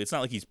sexually. It's not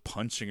like he's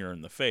punching her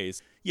in the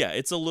face. Yeah,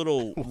 it's a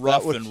little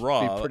rough and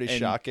raw. Be pretty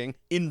shocking.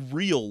 In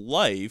real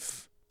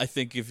life, I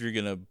think if you're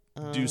going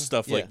to do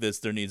stuff like this,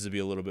 there needs to be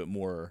a little bit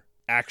more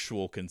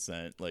actual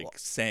consent, like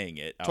saying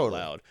it out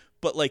loud.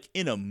 But like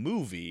in a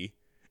movie,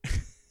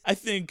 I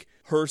think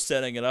her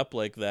setting it up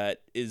like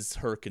that is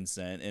her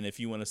consent. And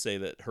if you want to say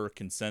that her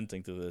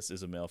consenting to this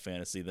is a male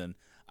fantasy, then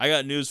I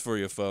got news for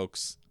you,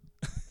 folks.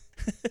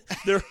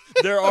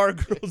 there are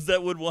girls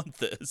that would want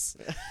this.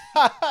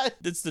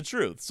 It's the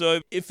truth.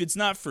 So if it's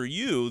not for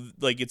you,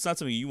 like it's not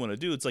something you want to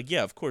do, it's like,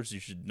 yeah, of course you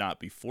should not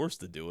be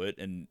forced to do it.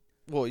 And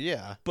well,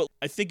 yeah. But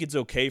I think it's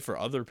okay for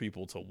other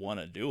people to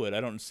want to do it.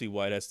 I don't see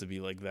why it has to be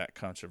like that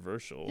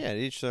controversial. Yeah,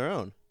 each their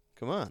own.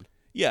 Come on.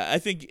 Yeah, I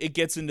think it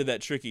gets into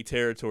that tricky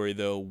territory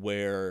though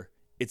where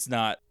it's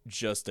not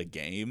just a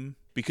game.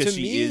 Because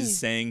she is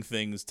saying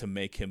things to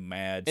make him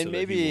mad so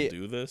that he will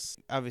do this.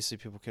 Obviously,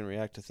 people can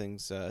react to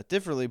things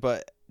differently,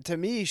 but to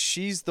me,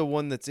 she's the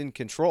one that's in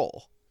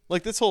control.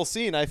 Like, this whole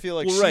scene, I feel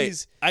like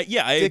she's I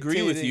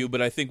agree with you,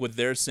 but I think what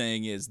they're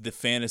saying is the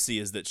fantasy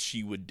is that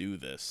she would do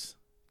this,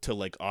 to,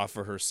 like,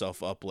 offer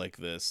herself up like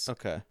this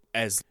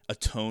as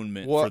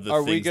atonement for the things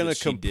that she did. Are we going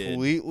to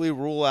completely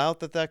rule out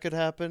that could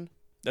happen?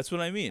 That's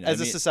what I mean.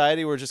 As a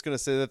society, we're just going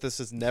to say that this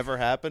has never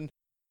happened?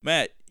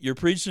 Matt, you're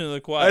preaching to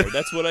the choir.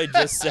 That's what I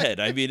just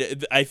said. I mean,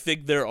 I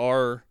think there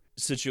are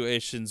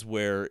situations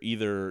where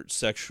either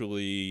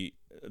sexually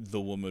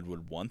the woman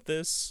would want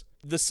this.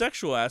 The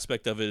sexual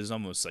aspect of it is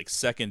almost like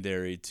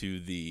secondary to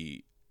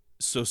the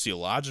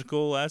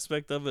sociological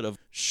aspect of it, of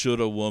should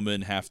a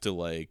woman have to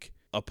like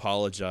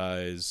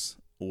apologize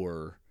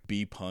or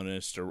be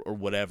punished or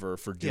whatever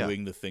for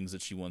doing the things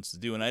that she wants to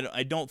do. And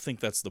I don't think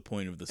that's the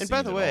point of the scene And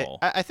by the way, all.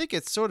 I think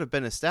it's sort of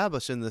been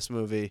established in this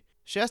movie,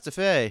 Shasta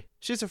Faye,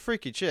 she's a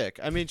freaky chick.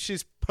 I mean,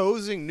 she's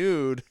posing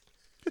nude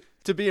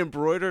to be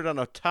embroidered on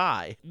a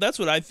tie. That's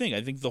what I think.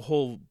 I think the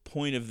whole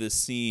point of this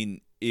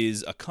scene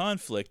is a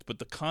conflict, but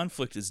the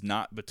conflict is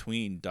not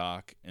between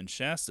Doc and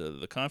Shasta.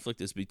 The conflict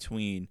is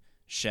between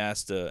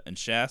Shasta and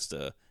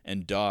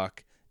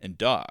Doc and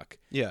Doc.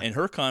 Yeah. And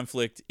her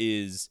conflict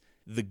is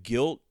the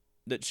guilt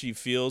that she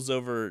feels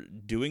over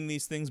doing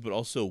these things, but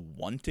also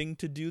wanting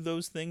to do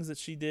those things that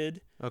she did.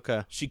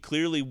 Okay. She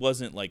clearly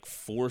wasn't like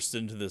forced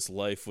into this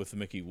life with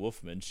Mickey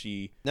Wolfman.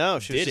 She she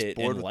was did just it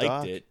bored and with liked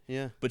Doc. it.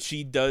 Yeah. But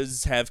she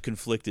does have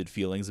conflicted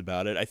feelings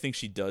about it. I think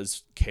she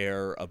does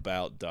care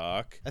about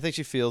Doc. I think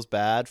she feels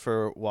bad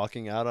for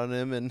walking out on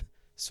him and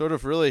sort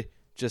of really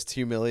just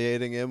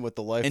humiliating him with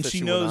the life And that she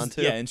she knows, went on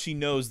to. yeah, and she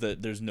knows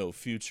that there's no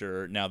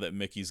future now that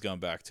Mickey's gone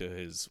back to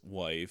his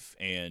wife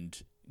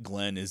and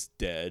Glenn is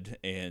dead.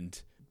 And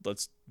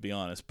let's be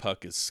honest,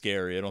 Puck is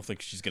scary. I don't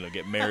think she's gonna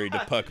get married to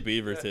Puck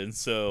Beaverton.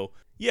 So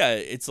yeah,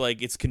 it's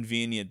like it's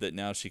convenient that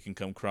now she can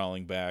come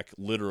crawling back,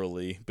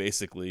 literally,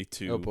 basically,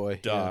 to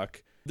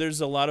Doc. Yeah.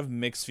 There's a lot of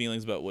mixed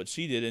feelings about what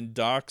she did, and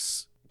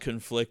Doc's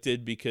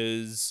conflicted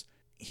because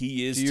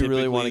he is. Do you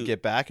really want to typically-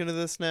 get back into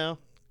this now?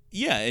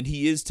 Yeah, and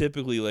he is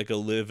typically like a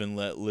live and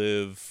let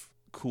live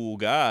cool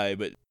guy,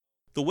 but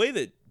the way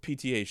that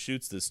PTA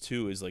shoots this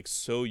too is like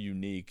so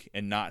unique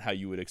and not how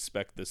you would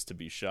expect this to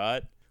be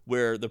shot,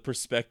 where the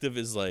perspective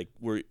is like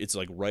where it's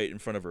like right in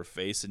front of her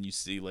face and you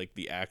see like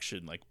the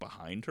action like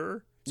behind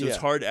her. So it's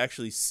Yeah. hard to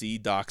actually see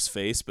Doc's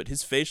face, but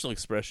his facial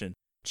expression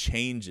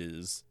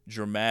changes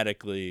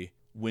dramatically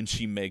when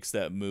she makes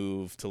that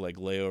move to like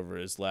lay over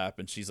his lap,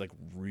 and she's like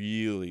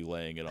really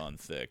laying it on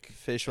thick.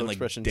 Facial and, like,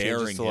 expression daring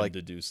changes to him like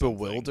to do something.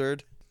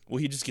 bewildered. Well,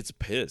 he just gets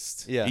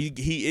pissed. Yeah.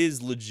 He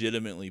is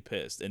legitimately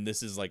pissed, and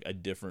this is like a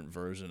different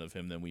version of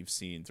him than we've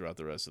seen throughout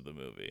the rest of the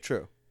movie.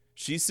 True.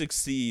 She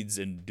succeeds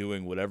in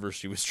doing whatever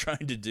she was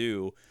trying to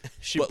do.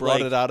 She but, brought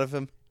like, it out of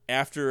him.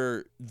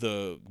 After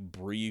the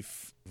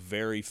brief,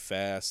 very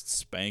fast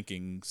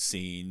spanking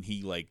scene,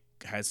 he like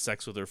has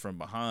sex with her from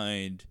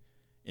behind,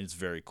 and it's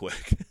very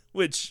quick.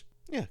 Which,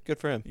 yeah, good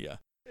for him. Yeah,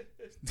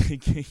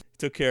 he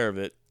took care of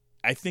it.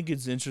 I think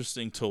it's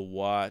interesting to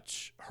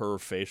watch her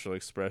facial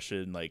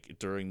expression like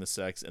during the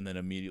sex and then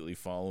immediately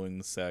following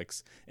the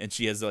sex, and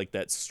she has like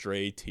that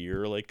stray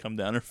tear like come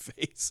down her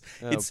face.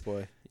 Oh,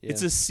 boy.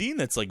 It's Yeah. a scene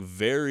that's like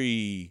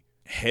very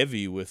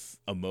heavy with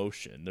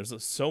emotion. There's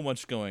so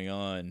much going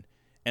on,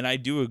 and I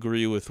do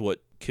agree with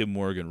what Kim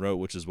Morgan wrote,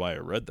 which is why I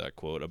read that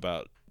quote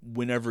about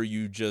whenever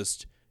you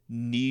just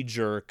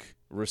knee-jerk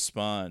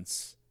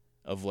response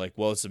of like,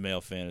 well, it's a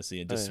male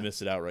fantasy and Oh, yeah.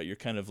 dismiss it outright, you're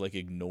kind of like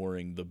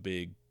ignoring the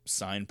big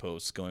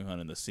signposts going on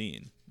in the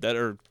scene that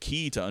are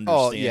key to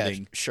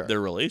understanding sure. their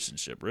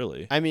relationship,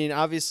 really. I mean,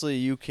 obviously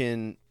you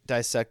can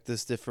dissect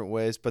this different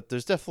ways, but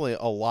there's definitely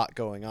a lot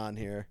going on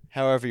here,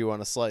 however you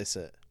want to slice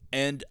it.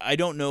 And I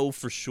don't know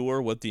for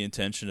sure what the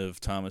intention of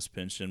Thomas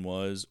Pynchon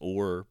was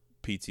or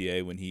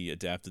PTA when he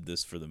adapted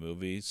this for the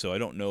movie. So I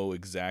don't know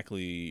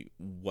exactly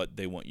what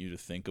they want you to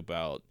think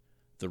about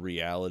the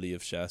reality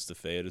of Shasta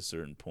Faye at a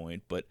certain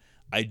point. But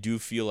I do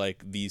feel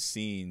like these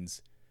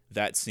scenes,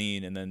 that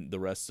scene and then the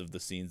rest of the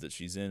scenes that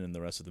she's in and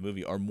the rest of the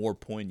movie are more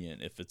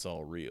poignant if it's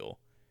all real.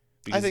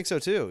 I think so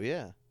too,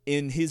 yeah.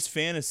 In his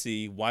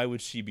fantasy, why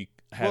would she be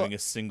having a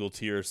single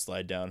tear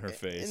slide down her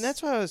face? And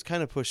that's why I was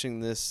kind of pushing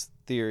this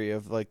theory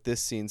of like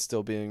this scene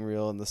still being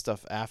real and the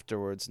stuff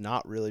afterwards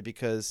not really,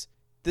 because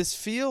this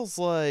feels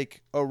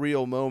like a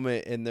real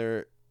moment and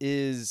there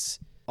is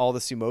all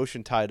this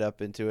emotion tied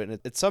up into it, and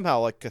it's somehow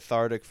like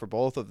cathartic for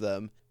both of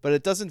them, but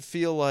it doesn't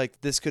feel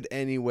like this could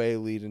any way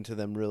lead into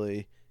them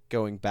really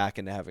going back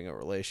into having a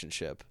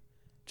relationship,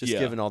 just Yeah.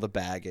 given all the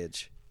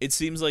baggage. It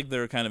seems like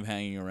they're kind of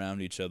hanging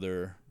around each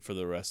other for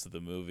the rest of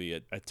the movie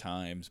at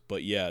times.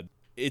 But yeah,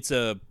 it's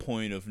a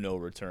point of no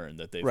return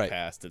that they've Right.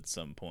 passed at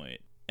some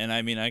point. And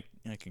I mean, I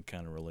can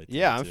kind of relate to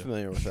Yeah, that I'm too.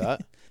 familiar with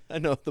that. I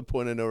know the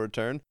point of no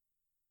return.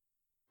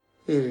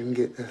 You didn't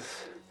get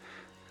this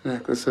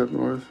necklace up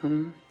north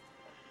from me?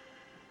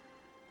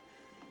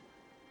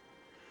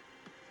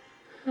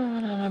 I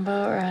went on a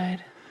boat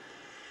ride.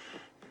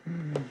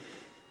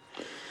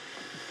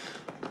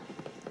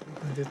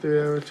 Like a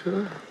 3-hour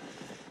tour?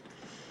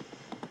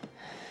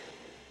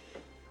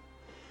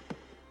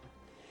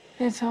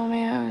 They told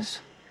me I was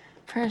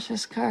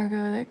precious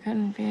cargo that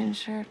couldn't be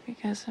insured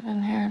because of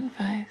inherent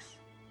vice.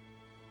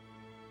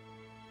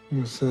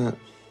 What's that?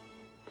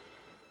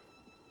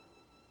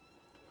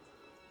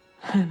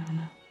 I don't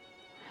know.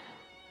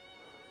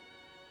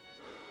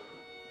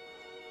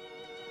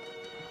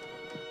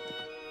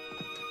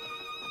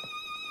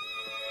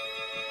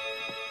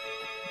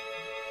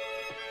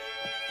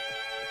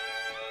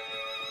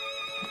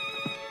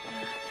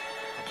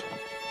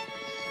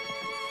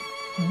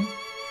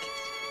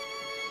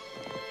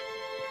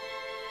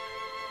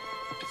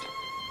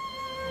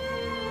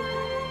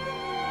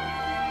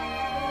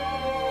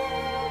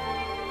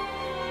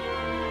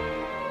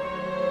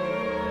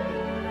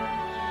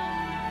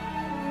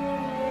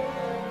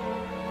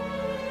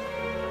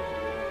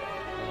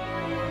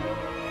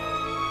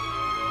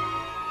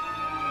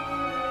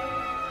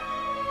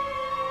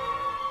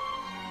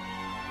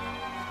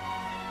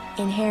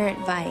 inherent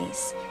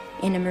vice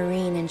in a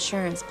marine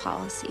insurance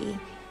policy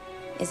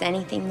is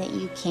anything that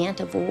you can't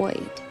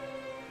avoid.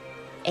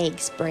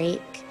 Eggs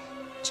break,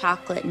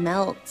 chocolate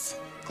melts,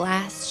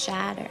 glass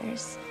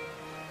shatters.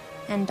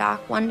 And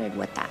Doc wondered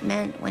what that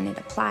meant when it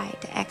applied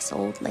to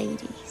ex-old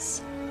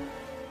ladies.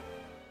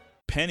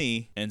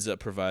 Penny ends up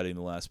providing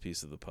the last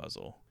piece of the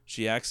puzzle.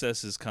 She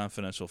accesses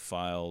confidential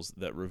files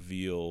that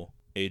reveal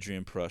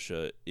Adrian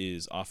Prussia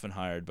is often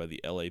hired by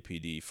the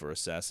LAPD for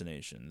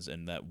assassinations,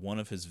 and that one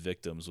of his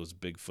victims was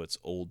Bigfoot's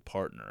old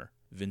partner,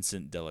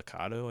 Vincent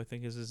Delicato, I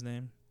think is his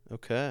name.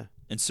 Okay.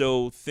 And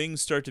so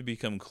things start to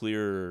become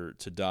clearer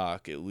to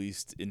Doc, at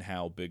least in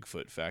how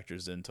Bigfoot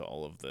factors into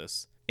all of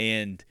this.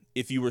 And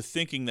if you were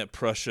thinking that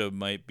Prussia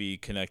might be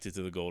connected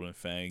to the Golden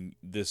Fang,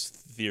 this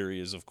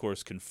theory is, of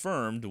course,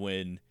 confirmed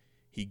when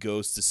he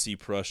goes to see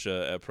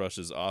Prussia at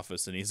Prussia's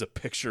office, and he has a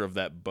picture of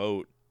that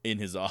boat in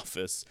his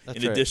office,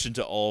 in addition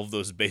to all of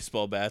those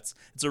baseball bats.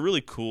 It's a really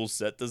cool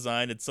set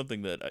design. It's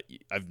something that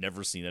I've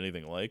never seen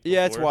anything like before.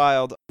 Yeah, it's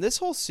wild. This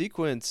whole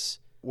sequence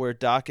where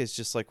Doc is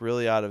just like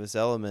really out of his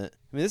element.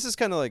 I mean, this is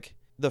kind of like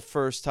the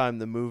first time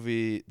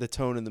the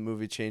tone in the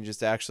movie changes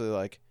to actually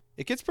like,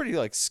 it gets pretty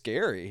like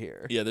scary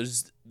here. Yeah,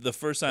 there's the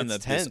first time It's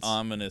that tense. this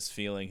ominous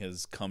feeling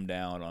has come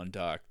down on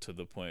Doc to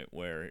the point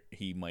where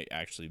he might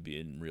actually be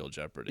in real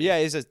jeopardy. Yeah,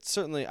 he's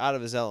certainly out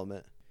of his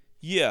element.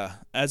 Yeah,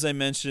 as I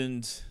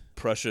mentioned,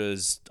 Prussia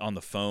is on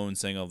the phone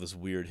saying all this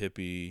weird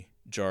hippie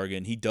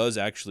jargon. He does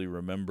actually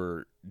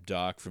remember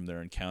Doc from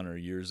their encounter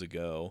years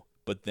ago,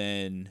 but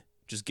then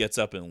just gets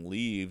up and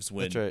leaves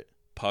when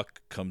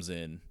Puck comes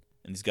in,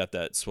 and he's got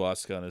that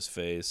swastika on his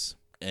face,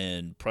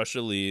 and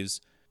Prussia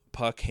leaves.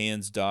 Puck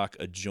hands Doc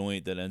a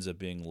joint that ends up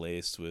being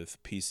laced with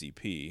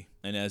PCP,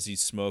 and as he's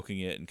smoking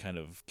it and kind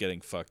of getting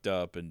fucked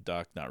up, and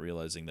Doc not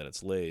realizing that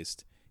it's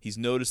laced, he's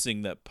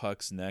noticing that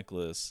Puck's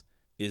necklace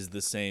is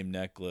the same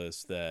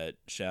necklace that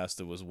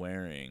Shasta was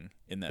wearing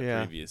in that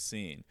previous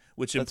scene,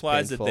 which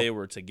implies that they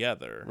were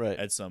together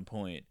at some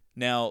point.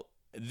 Now,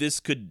 this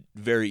could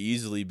very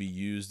easily be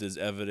used as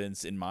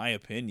evidence, in my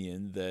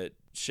opinion, that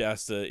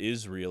Shasta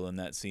is real in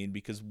that scene,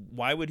 because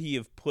why would he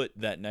have put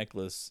that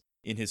necklace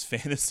in his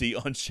fantasy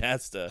on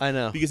Shasta? I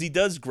know. Because he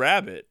does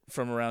grab it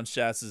from around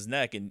Shasta's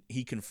neck, and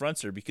he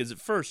confronts her, because at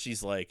first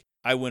she's like,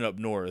 I went up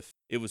north.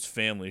 It was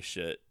family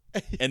shit.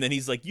 And then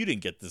he's like, you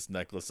didn't get this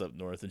necklace up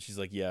north. And she's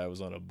like, yeah, I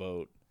was on a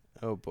boat.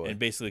 Oh, boy. And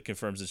basically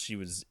confirms that she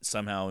was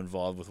somehow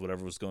involved with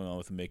whatever was going on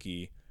with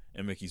Mickey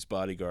and Mickey's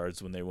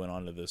bodyguards when they went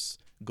onto this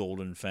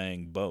Golden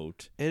Fang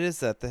boat. It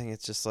is that thing.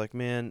 It's just like,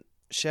 man,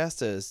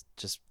 Shasta is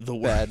just the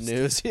bad worst.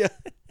 news. Yeah.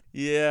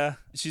 Yeah,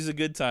 she's a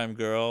good time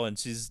girl, and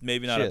she's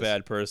maybe not She a is.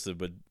 bad person,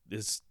 but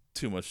it's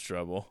too much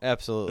trouble.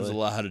 Absolutely. There's a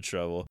lot of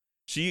trouble.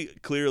 She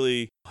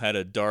clearly had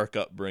a dark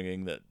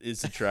upbringing that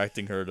is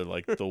attracting her to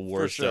like the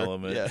worst sure.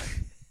 element. Yeah.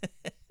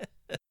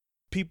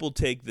 People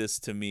take this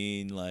to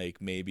mean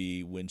like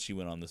maybe when she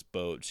went on this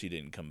boat, she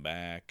didn't come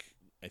back.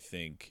 I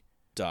think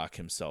Doc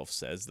himself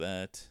says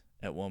that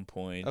at one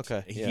point.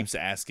 Okay, He yeah. keeps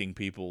asking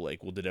people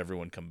like, well, did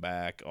everyone come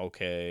back?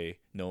 Okay.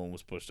 No one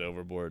was pushed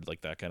overboard,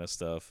 like that kind of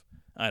stuff.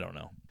 I don't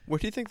know. Where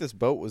do you think this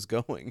boat was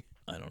going?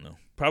 I don't know.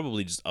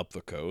 Probably just up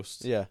the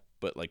coast. Yeah.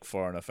 But like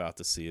far enough out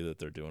to sea that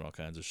they're doing all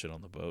kinds of shit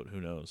on the boat. Who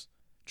knows?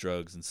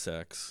 Drugs and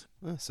sex.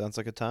 Sounds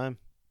like a time.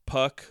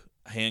 Puck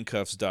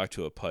handcuffs Doc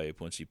to a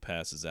pipe when she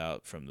passes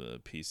out from the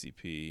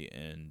PCP,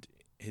 and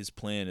his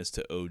plan is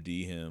to OD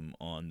him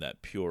on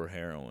that pure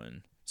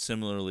heroin,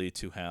 similarly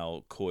to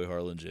how Coy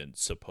Harlingen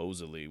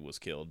supposedly was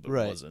killed but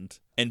Right. wasn't,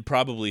 and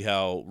probably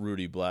how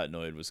Rudy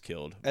Blatnoyd was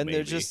killed. And they're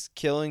maybe. just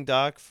killing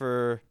Doc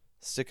for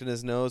sticking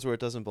his nose where it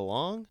doesn't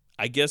belong?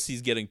 I guess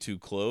he's getting too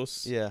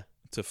close Yeah.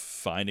 to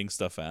finding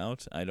stuff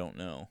out. I don't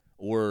know.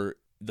 Or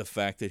the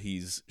fact that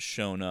he's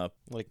shown up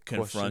Like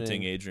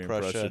confronting questioning Adrian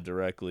Prussia. Prussia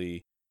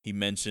directly. He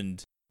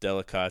mentioned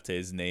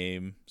Delicate's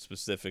name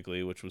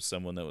specifically, which was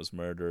someone that was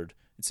murdered.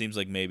 It seems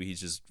like maybe he's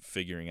just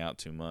figuring out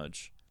too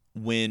much.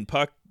 When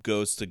Puck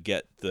goes to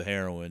get the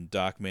heroin,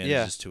 Doc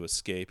manages to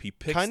escape. He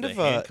picks Kind the of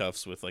a-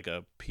 handcuffs with like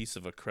a piece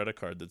of a credit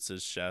card that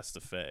says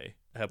Shasta Fe.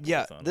 Yeah,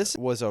 Hepworth on this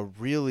was a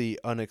really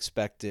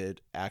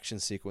unexpected action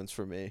sequence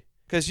for me.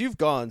 Because you've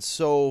gone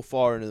so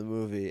far into the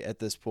movie at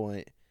this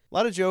point. A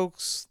lot of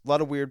jokes, a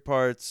lot of weird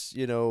parts,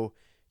 you know,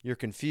 you're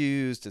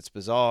confused, it's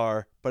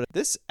bizarre. But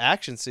this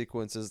action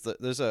sequence,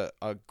 there's a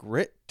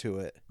grit to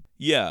it.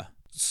 Yeah.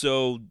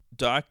 So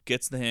Doc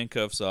gets the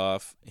handcuffs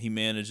off. He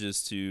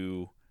manages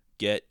to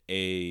get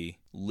a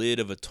lid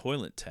of a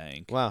toilet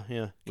tank. Wow,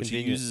 yeah. Which he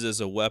Convenient. uses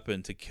as a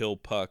weapon to kill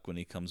Puck when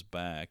he comes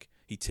back.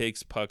 He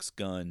takes Puck's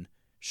gun,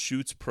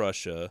 shoots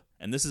Prussia,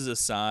 and this is a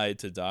side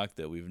to Doc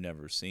that we've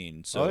never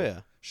seen. So Oh, yeah.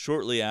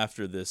 shortly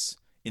after this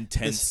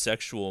intense This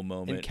sexual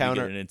moment,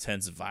 encounter- we get an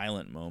intense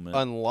violent moment.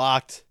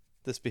 Unlocked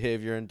this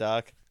behavior in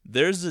Doc.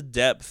 There's a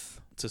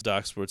depth to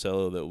Doc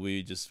Sportello that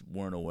we just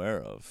weren't aware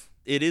of.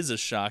 It is a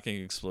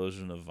shocking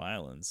explosion of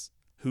violence.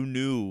 Who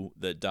knew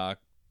that Doc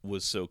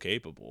was so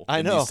capable I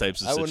in know. these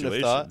types of I wouldn't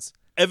have thought. situations?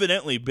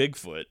 Evidently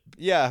Bigfoot.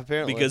 Yeah,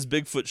 apparently. Because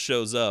Bigfoot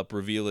shows up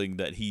revealing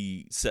that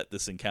he set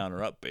this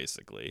encounter up,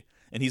 basically.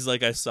 And he's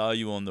like, I saw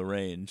you on the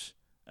range.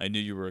 I knew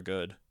you were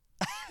good.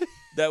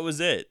 That was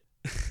it.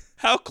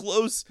 How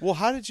close? Well,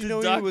 how did you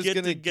know Doc he was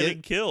going to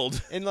get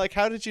killed? And like,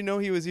 how did you know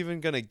he was even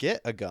going to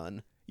get a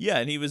gun? Yeah,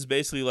 and he was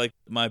basically like,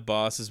 my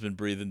boss has been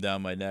breathing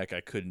down my neck.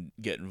 I couldn't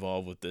get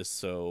involved with this.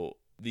 So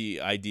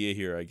the idea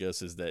here, I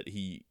guess, is that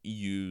he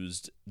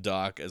used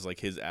Doc as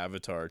like his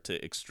avatar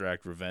to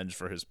extract revenge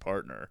for his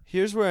partner.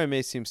 Here's where I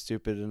may seem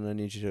stupid, and I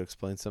need you to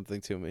explain something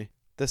to me.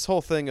 This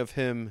whole thing of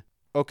him,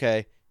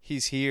 okay,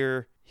 he's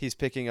here, he's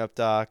picking up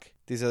Doc,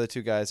 these other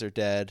two guys are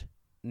dead.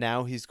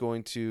 Now he's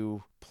going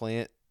to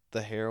plant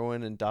the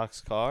heroin in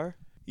Doc's car?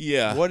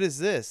 Yeah. What is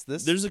this?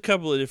 There's a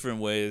couple of different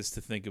ways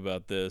to think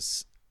about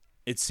this.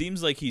 It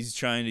seems like he's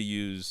trying to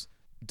use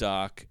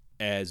Doc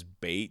as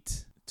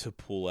bait to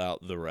pull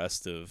out the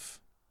rest of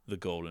the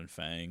Golden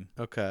Fang.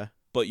 Okay.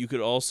 But you could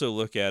also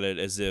look at it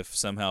as if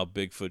somehow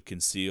Bigfoot can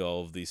see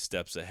all of these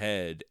steps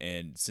ahead,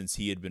 and since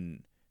he had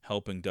been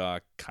helping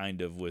Doc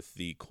kind of with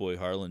the Coy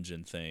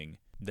Harlingen thing,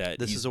 that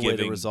this he's is a way to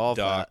giving resolve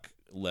Doc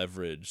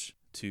leverage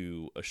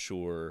to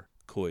assure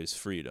Coy's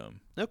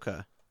freedom.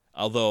 Okay.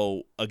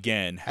 Although,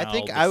 again, how I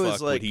think the I fuck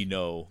was like would he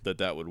know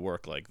that would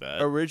work like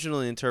that?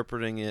 Originally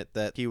interpreting it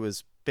that he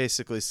was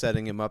basically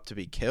setting him up to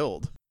be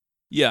killed.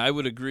 Yeah, I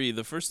would agree.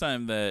 The first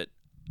time that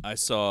I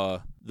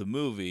saw the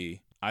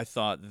movie, I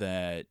thought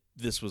that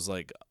this was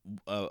like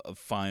a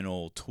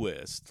final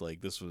twist.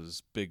 Like this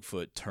was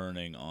Bigfoot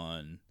turning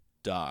on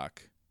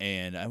Doc,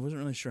 and I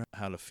wasn't really sure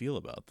how to feel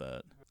about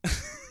that.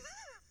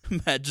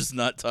 Matt just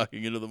not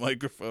talking into the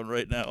microphone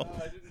right now.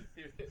 I didn't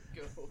hear it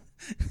go.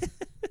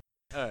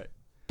 All right.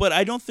 But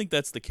I don't think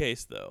that's the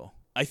case, though.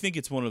 I think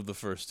it's one of the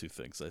first two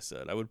things I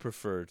said. I would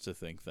prefer to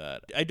think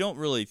that. I don't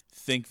really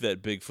think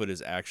that Bigfoot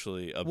is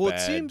actually a bad it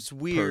seems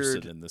weird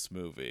person in this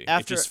movie.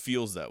 after- It just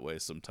feels that way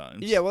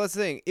sometimes. Yeah, well, that's the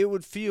thing. It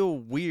would feel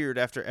weird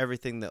after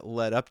everything that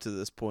led up to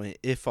this point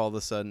if all of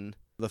a sudden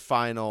the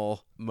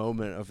final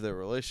moment of their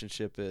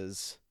relationship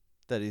is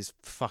that he's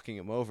fucking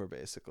him over,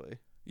 basically.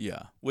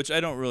 Yeah, which I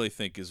don't really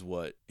think is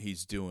what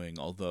he's doing,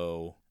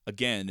 although,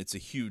 again, it's a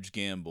huge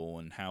gamble,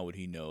 and how would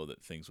he know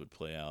that things would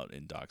play out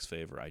in Doc's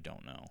favor? I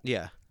don't know.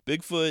 Yeah.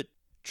 Bigfoot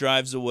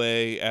drives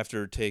away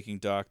after taking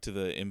Doc to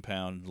the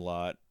impound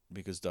lot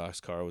because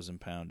Doc's car was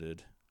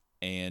impounded,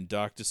 and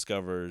Doc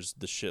discovers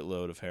the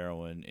shitload of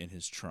heroin in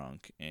his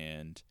trunk,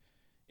 and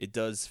it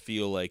does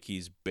feel like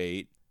he's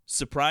bait.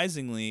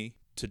 Surprisingly,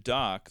 to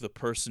Doc, the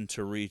person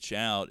to reach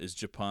out is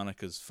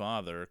Japonicas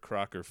father,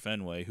 Crocker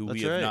Fenway, who That's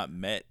we have right. not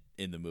met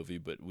in the movie,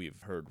 but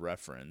we've heard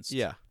referenced.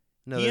 Yeah.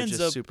 No, He they're ends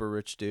just up super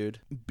rich dude.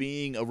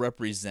 being a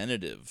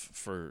representative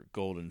for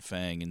Golden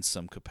Fang in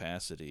some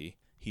capacity.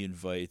 He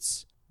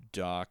invites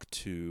Doc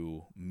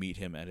to meet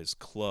him at his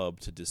club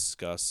to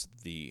discuss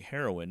the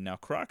heroin. Now,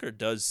 Crocker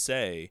does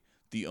say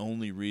the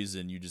only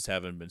reason you just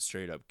haven't been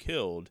straight up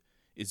killed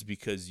is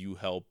because you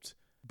helped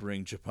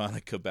bring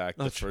Japonica back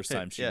the first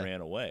time she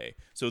ran away.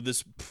 So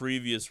this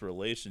previous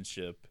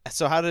relationship...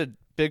 So how did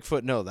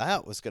Bigfoot know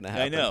that was going to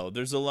happen? I know.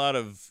 There's a lot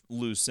of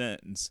loose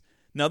ends.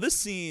 Now, this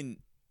scene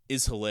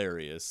is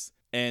hilarious,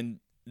 and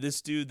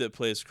this dude that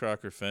plays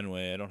Crocker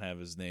Fenway, I don't have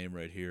his name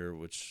right here,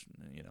 which,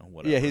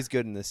 whatever. Yeah, he's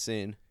good in this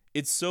scene.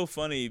 It's so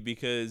funny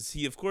because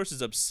he, of course,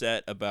 is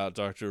upset about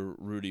Dr.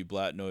 Rudy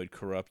Blatnoyd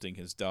corrupting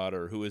his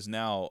daughter, who is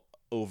now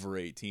over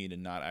 18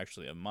 and not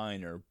actually a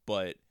minor,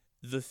 but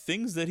the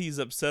things that he's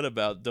upset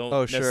about don't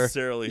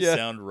necessarily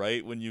sound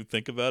right when you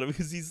think about it,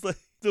 because he's like,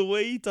 the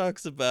way he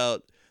talks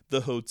about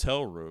the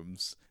hotel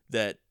rooms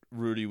that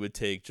Rudy would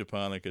take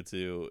Japonica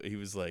to, he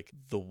was like,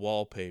 the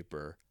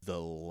wallpaper, the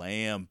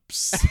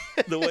lamps.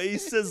 The way he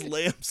says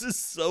lamps is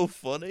so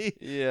funny.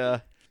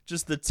 Yeah.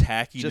 Just the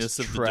tackiness Just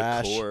of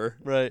trash. the decor.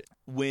 Right.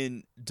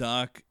 When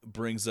Doc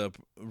brings up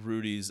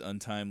Rudy's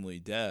untimely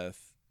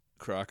death,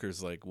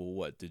 Crocker's like, well,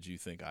 what, did you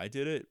think I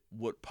did it?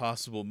 What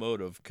possible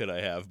motive could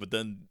I have? But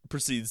then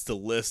proceeds to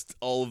list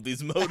all of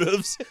these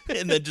motives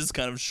and then just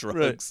kind of shrugs.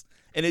 Right.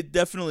 And it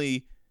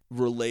definitely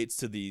relates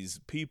to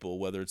these people,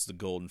 whether it's the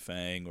Golden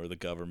Fang or the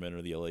government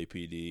or the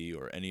LAPD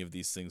or any of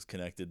these things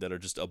connected that are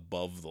just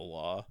above the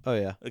law. Oh,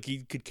 yeah. Like,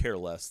 he could care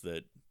less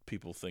that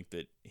people think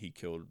that he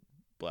killed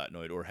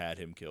Blatnoyd or had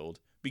him killed,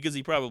 because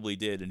he probably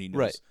did, and he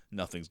knows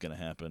nothing's going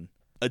to happen.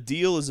 A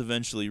deal is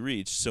eventually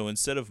reached, so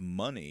instead of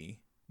money,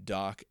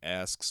 Doc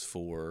asks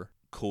for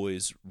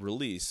Coy's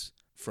release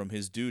from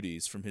his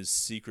duties, from his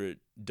secret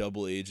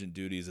double agent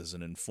duties as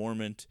an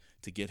informant,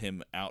 to get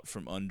him out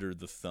from under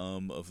the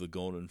thumb of the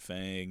Golden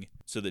Fang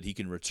so that he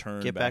can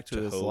return back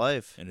to his Hope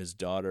life and his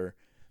daughter.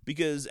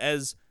 Because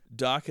as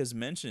Doc has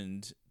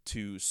mentioned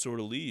to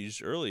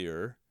Sortilege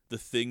earlier, the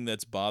thing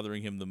that's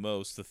bothering him the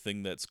most, the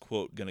thing that's,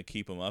 quote, going to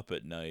keep him up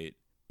at night,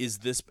 is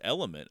this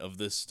element of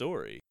this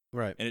story.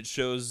 Right. And it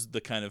shows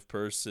the kind of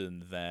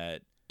person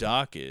that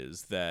Doc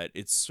is, that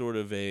it's sort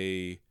of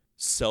a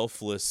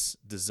selfless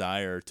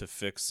desire to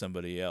fix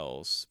somebody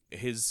else.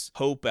 His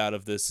hope out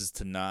of this is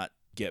to not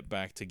get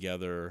back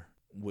together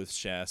with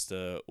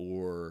Shasta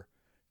or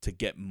to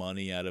get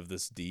money out of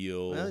this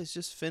deal. Well, he's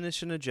just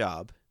finishing a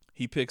job.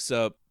 He picks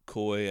up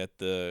Coy at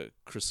the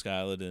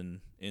Criskyloden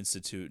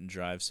institute and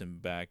drives him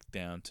back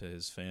down to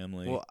his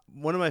family. Well,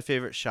 one of my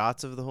favorite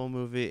shots of the whole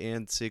movie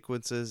and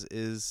sequences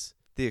is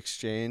the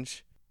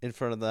exchange in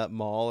front of that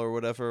mall or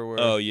whatever, where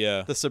Oh,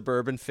 yeah. the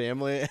suburban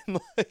family and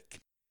like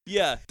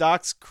Yeah.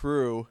 Doc's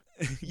crew.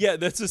 Yeah,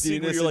 that's a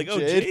scene where Dinas you're like, and oh,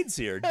 Jade. Jade's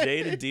here.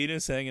 Jade and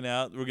Dina's hanging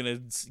out. We're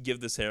going to give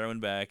this heroin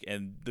back.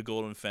 And the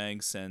Golden Fang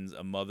sends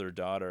a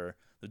mother-daughter.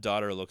 The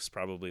daughter looks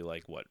probably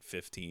like,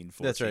 15,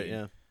 14. That's right,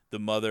 yeah. The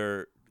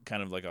mother,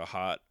 kind of like a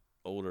hot,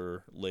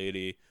 older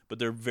lady. But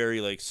they're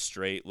very, like,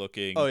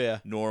 straight-looking, Oh, yeah.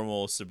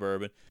 normal,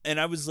 suburban. And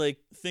I was, like,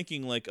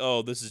 thinking, like,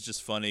 oh, this is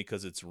just funny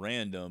because it's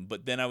random.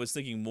 But then I was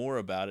thinking more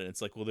about it. And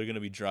it's like, well, they're going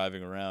to be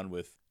driving around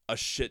with a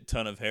shit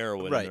ton of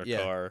heroin Right, in their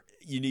yeah. car.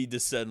 You need to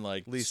send,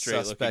 like, Least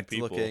straight-looking suspect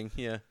people. looking,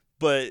 yeah.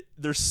 But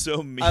they're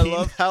so mean. I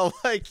love how,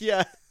 like,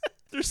 yeah.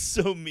 They're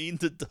so mean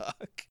to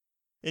Doc.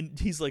 And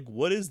he's like,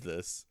 what is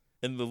this?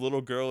 And the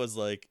little girl is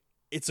like,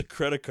 it's a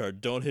credit card.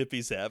 Don't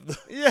hippies have those?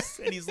 Yes.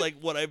 And he's like,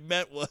 what I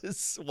meant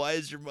was, why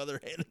is your mother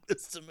handing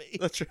this to me?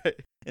 That's right.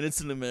 And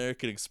it's an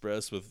American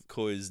Express with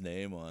Coy's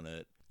name on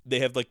it. They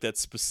have, like, that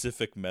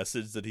specific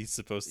message that he's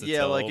supposed to Yeah,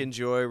 tell. like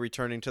enjoy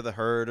returning to the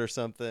herd or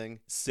something.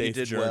 Safe You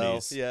did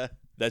journeys. well. Yeah.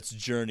 That's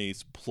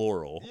journeys,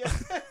 plural. Yeah.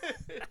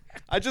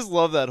 I just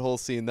love that whole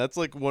scene. That's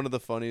like one of the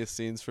funniest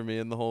scenes for me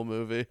in the whole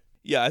movie.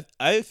 Yeah,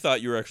 I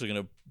thought you were actually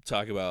going to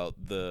talk about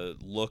the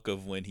look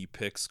of when he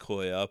picks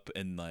Coy up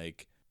and,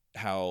 like,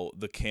 how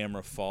the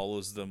camera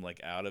follows them,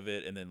 like, out of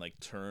it and then, like,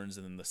 turns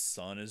and then the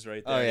sun is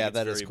right there. Oh, yeah, it's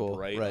that is very cool.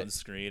 bright Right. on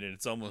screen, and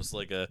it's almost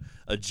like a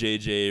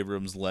J.J.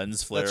 Abrams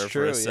lens flare That's for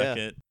true, a yeah.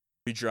 second.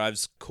 He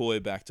drives Coy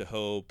back to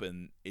Hope,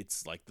 and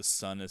it's like the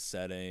sun is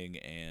setting,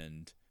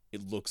 and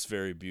it looks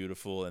very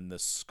beautiful, and the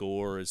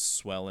score is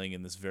swelling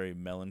in this very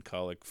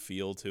melancholic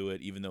feel to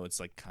it, even though it's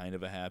like kind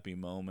of a happy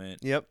moment.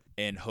 Yep.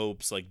 And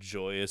Hope's like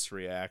joyous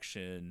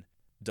reaction.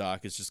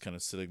 Doc is just kind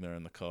of sitting there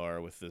in the car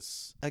with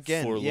this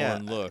Again, forlorn yeah,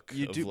 look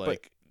you of do- but-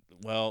 like,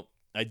 well,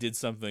 I did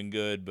something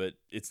good, but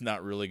it's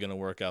not really going to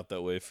work out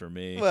that way for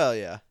me. Well,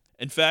 yeah.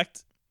 In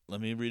fact,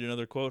 let me read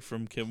another quote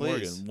from Kim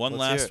Please, Morgan. One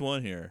let's hear last it.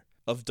 one here.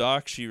 Of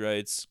Doc, she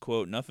writes,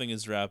 quote, nothing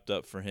is wrapped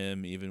up for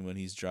him, even when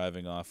he's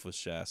driving off with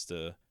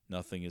Shasta.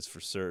 Nothing is for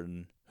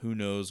certain. Who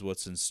knows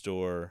what's in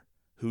store?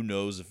 Who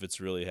knows if it's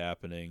really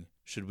happening?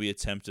 Should we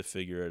attempt to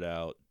figure it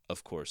out?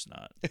 Of course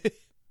not.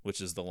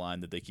 Which is the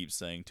line that they keep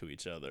saying to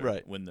each other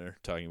Right. when they're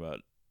talking about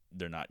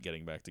they're not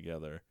getting back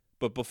together.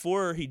 But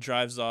before he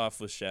drives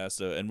off with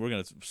Shasta, and we're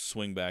going to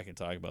swing back and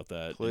talk about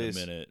that Please.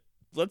 in a minute,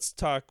 let's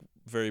talk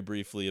very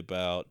briefly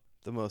about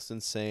The most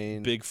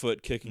insane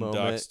Bigfoot kicking moment.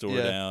 Doc's door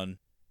Yeah. down,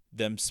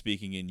 them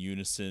speaking in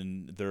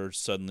unison. They're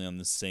suddenly on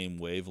the same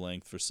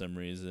wavelength for some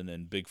reason,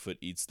 and Bigfoot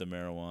eats the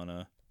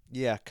marijuana.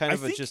 Yeah, kind I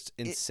of a think just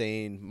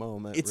insane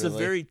moment. It's really. a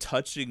very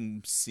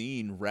touching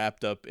scene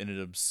wrapped up in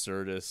an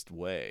absurdist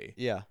way.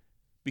 Yeah.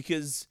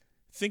 Because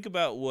think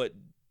about what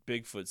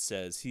Bigfoot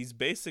says. He's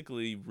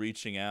basically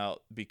reaching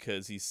out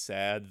because he's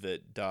sad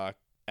that Doc,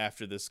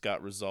 after this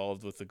got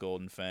resolved with the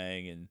Golden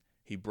Fang and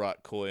he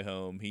brought Coy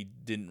home, he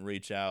didn't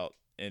reach out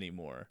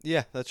anymore.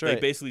 Yeah, that's They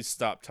right. basically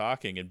stopped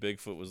talking, and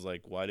Bigfoot was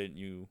like, why didn't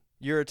you?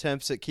 Your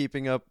attempts at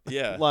keeping up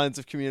Yeah. lines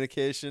of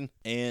communication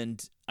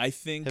And I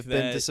think have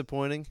that been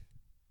disappointing.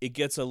 it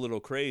gets a little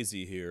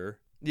crazy here.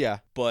 Yeah.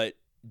 But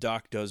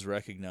Doc does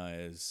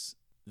recognize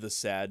the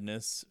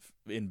sadness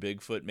in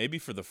Bigfoot. Maybe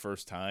for the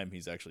first time,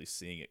 he's actually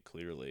seeing it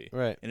clearly.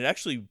 Right. And it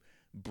actually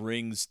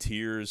brings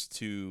tears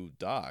to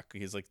Doc.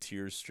 He's like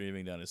tears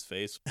streaming down his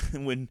face.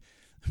 When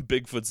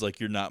Bigfoot's like,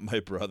 you're not my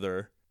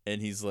brother.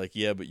 And he's like,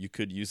 yeah, but you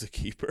could use a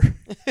keeper.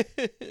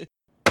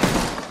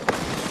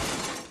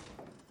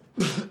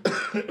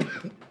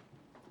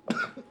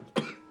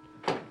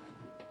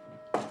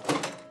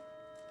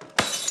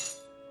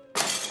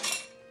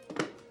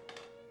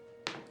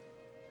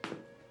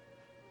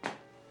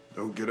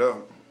 Don't get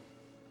up.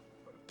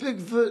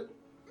 Bigfoot,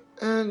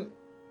 and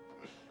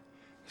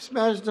he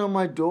smashed on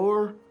my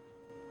door.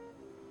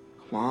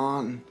 Come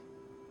on.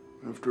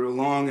 After a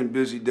long and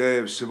busy day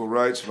of civil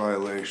rights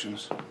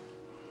violations,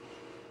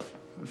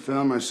 I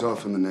found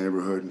myself in the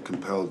neighborhood and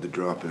compelled to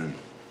drop in.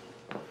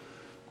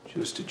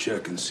 Just to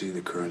check and see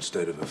the current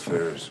state of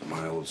affairs at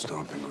my old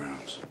stomping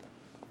grounds.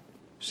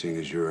 Seeing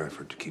as your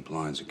effort to keep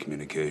lines of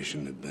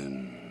communication have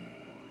been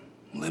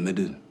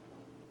limited,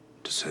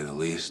 to say the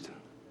least.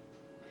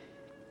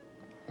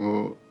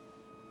 Well,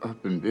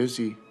 I've been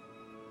busy.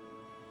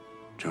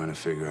 Trying to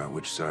figure out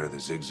which side of the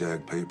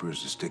zigzag paper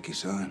is the sticky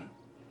side.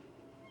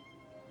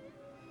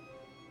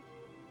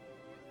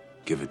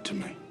 Give it to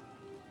me.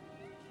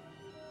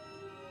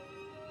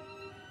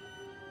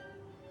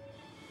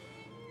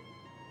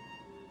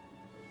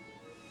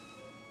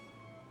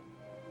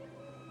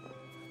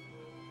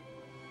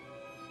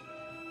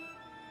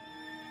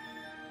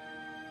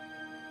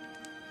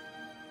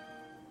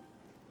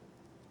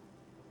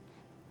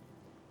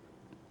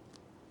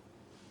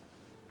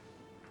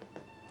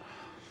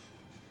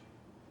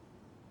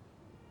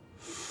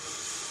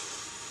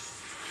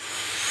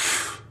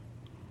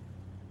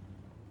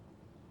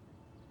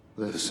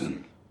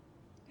 Listen,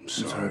 I'm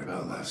sorry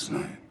about last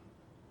night.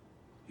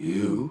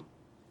 You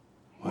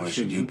Why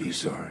should you be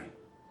sorry?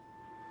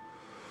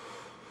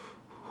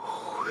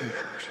 Weird.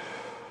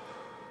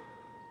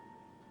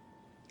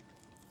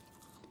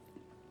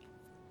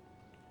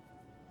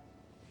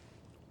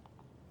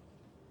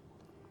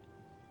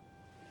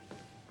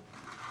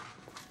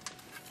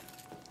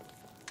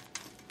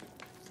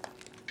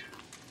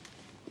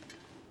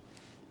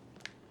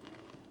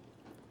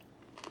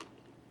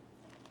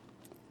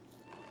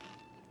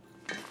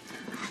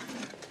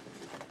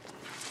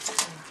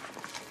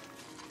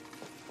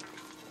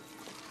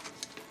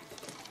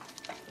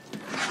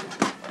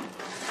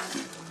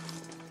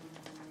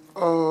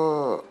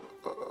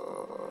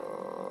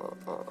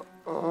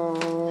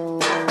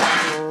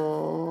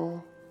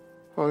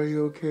 Are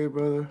you okay,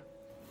 brother?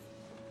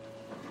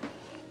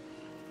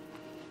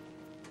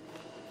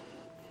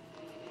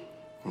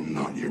 I'm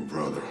not your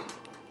brother.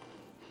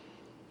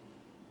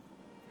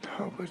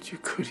 No, but you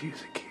could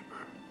use a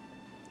keeper.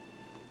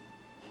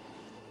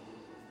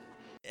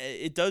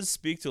 It does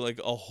speak to like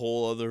a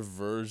whole other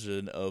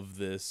version of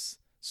this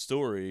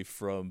story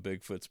from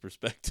Bigfoot's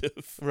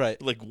perspective.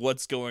 Right. Like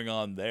what's going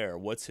on there?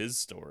 What's his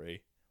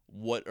story?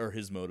 What are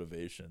his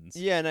motivations?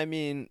 Yeah, and I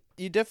mean,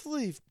 you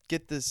definitely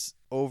get this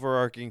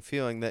overarching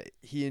feeling that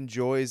he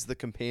enjoys the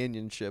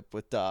companionship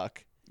with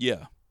Doc.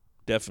 Yeah,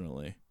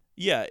 definitely.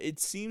 Yeah, it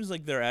seems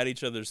like they're at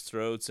each other's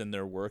throats and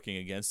they're working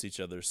against each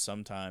other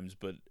sometimes,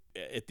 but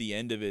at the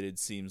end of it, it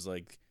seems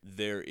like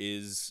there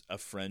is a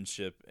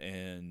friendship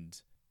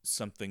and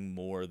something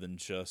more than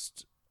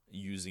just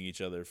using each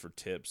other for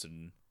tips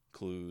and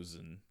clues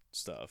and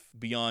stuff.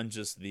 Beyond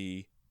just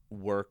the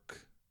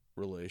work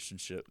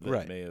relationship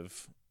that may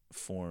have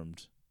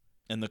formed.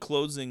 And the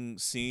closing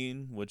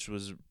scene, which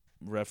was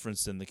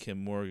referenced in the Kim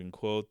Morgan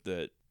quote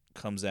that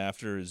comes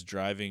after, is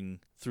driving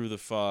through the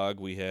fog.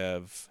 We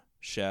have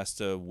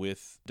Shasta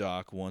with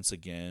Doc once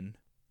again.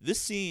 This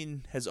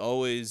scene has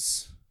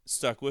always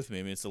stuck with me.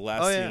 I mean, it's the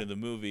last scene of the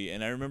movie,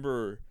 and I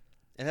remember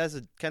it has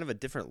a kind of a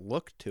different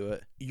look to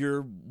it.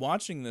 You're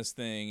watching this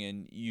thing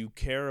and you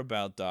care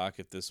about Doc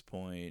at this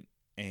point,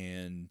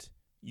 and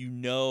you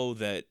know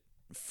that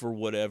for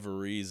whatever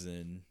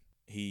reason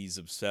he's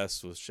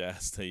obsessed with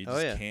Shasta. He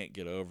just can't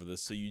get over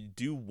this. So you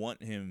do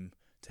want him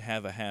to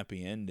have a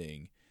happy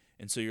ending.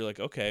 And so you're like,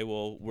 okay,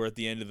 well, we're at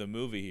the end of the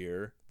movie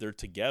here. They're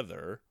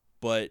together.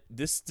 But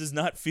this does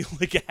not feel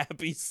like a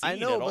happy scene I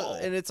know, at all.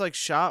 and it's like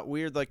shot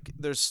weird. Like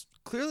there's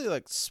clearly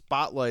like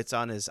spotlights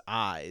on his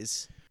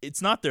eyes. It's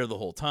not there the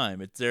whole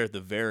time. It's there at the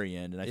very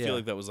end, and I feel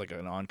like that was like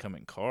an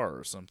oncoming car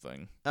or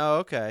something. Oh,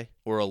 okay.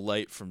 Or a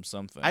light from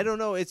something. I don't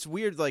know. It's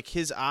weird. Like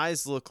his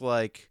eyes look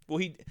like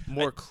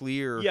more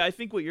clear. Yeah, I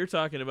think what you're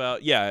talking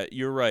about. Yeah,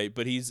 you're right.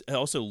 But he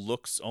also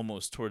looks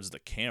almost towards the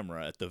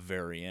camera at the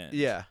very end.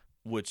 Yeah.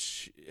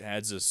 Which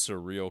adds a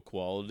surreal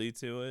quality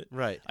to it.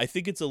 Right. I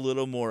think it's a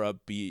little more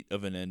upbeat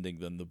of an ending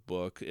than the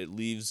book. It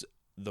leaves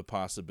the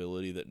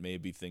possibility that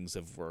maybe things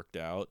have worked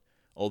out.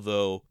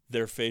 Although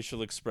their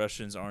facial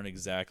expressions aren't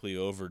exactly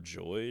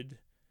overjoyed.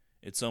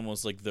 It's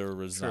almost like they're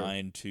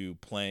resigned to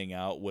playing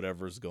out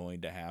whatever's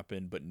going to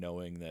happen, but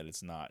knowing that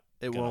it's not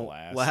It gonna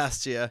won't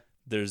last, yeah.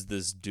 There's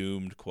this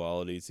doomed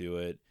quality to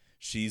it.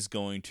 She's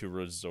going to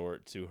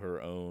resort to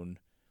her own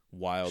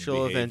wild She'll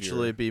behavior.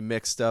 eventually be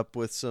mixed up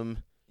with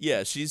some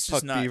she's just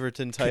Puck not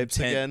Beaverton types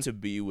content again. to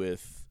be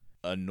with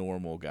a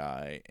normal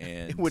guy,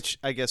 and which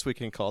I guess we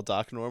can call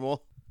Doc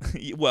normal.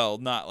 well,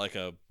 not like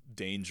a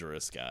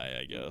dangerous guy,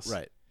 I guess.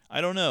 Right.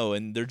 I don't know.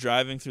 And they're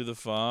driving through the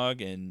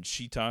fog, and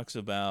she talks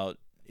about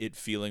it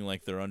feeling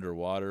like they're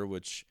underwater,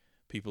 which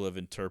people have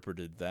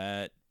interpreted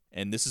that.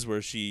 And this is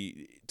where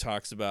she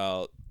talks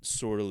about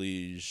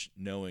Sortilege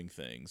knowing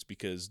things,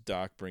 because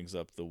Doc brings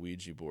up the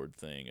Ouija board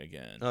thing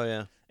again. Oh,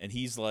 yeah. And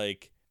he's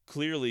like,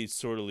 clearly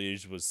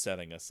Sortilege was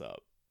setting us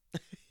up.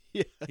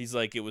 Yeah. He's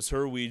like, it was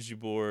her Ouija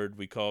board.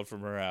 We called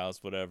from her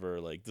house,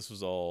 whatever. Like, this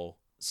was all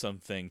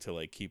something to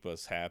like keep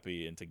us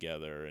happy and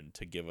together and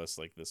to give us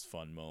like this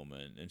fun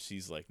moment. And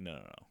she's like, no.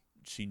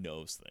 She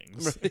knows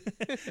things.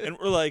 And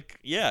we're like,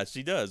 yeah,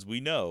 she does. We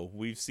know.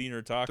 We've seen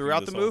her talking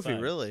throughout this the whole movie,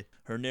 time. really.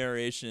 Her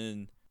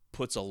narration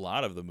puts a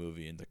lot of the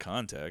movie into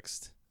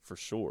context, for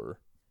sure.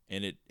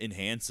 And it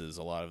enhances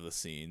a lot of the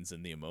scenes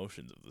and the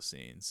emotions of the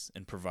scenes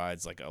and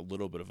provides like a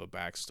little bit of a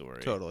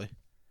backstory. Totally.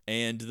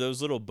 And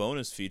those little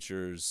bonus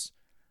features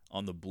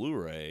on the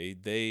Blu-ray,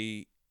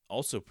 they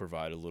also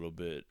provide a little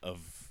bit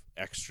of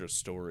extra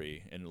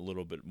story and a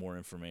little bit more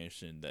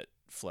information that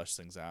flesh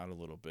things out a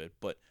little bit.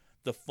 But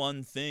the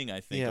fun thing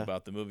I think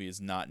about the movie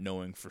is not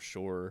knowing for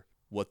sure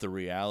what the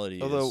reality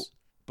is,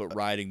 but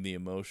riding the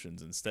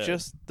emotions instead.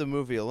 Just the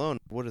movie alone.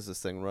 What does this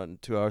thing run?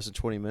 2 hours and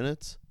 20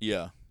 minutes?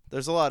 Yeah.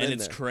 There's a lot in there.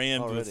 And it's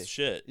crammed already. with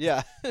shit.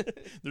 Yeah.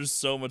 There's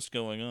so much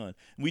going on.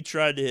 We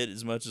tried to hit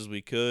as much as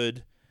we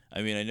could.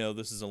 I mean, I know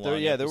this is a long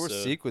episode. There were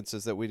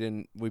sequences that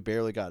we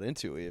barely got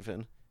into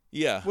even.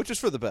 Yeah. Which is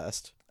for the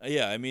best.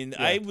 Yeah, I mean,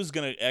 I was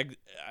going to...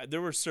 There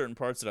were certain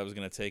parts that I was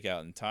going to take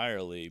out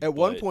entirely. At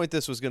one point,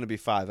 this was going to be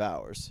 5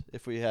 hours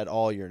if we had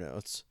all your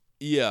notes.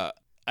 Yeah.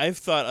 I've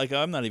thought, like,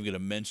 I'm not even going to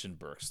mention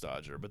Burke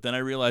Stodger, but then I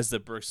realized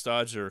that Burke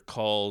Stodger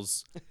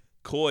calls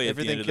Coy at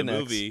the Everything end of connects.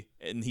 the movie,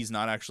 and he's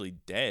not actually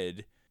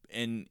dead,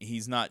 and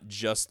he's not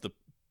just the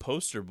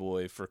poster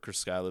boy for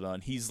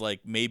Skylodon. He's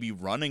like maybe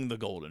running the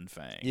Golden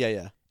Fang.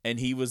 Yeah. And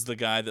he was the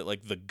guy that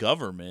like the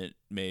government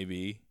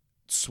maybe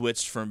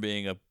switched from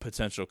being a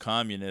potential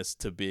communist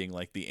to being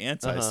like the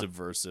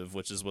anti-subversive,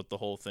 which is what the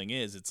whole thing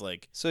is. It's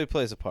like, so he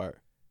plays a part.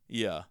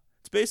 Yeah.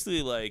 It's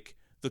basically like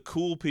the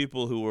cool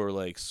people who were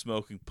like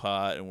smoking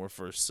pot and were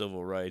for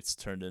civil rights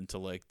turned into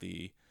like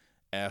the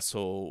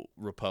asshole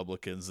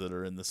Republicans that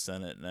are in the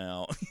Senate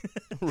now.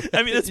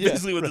 I mean, that's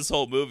basically what this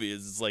whole movie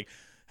is. It's like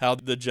how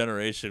the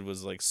generation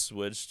was like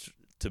switched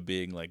to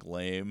being like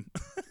lame.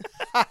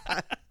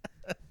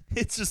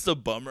 It's just a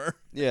bummer.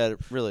 Yeah, it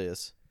really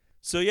is.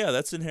 So yeah,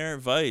 that's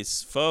Inherent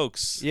Vice,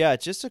 folks. Yeah,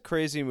 just a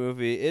crazy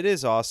movie. It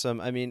is awesome.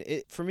 I mean,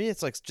 for me,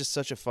 it's like just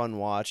such a fun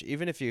watch.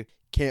 Even if you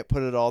can't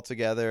put it all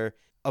together,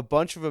 a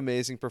bunch of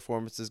amazing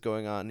performances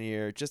going on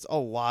here. Just a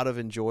lot of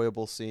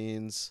enjoyable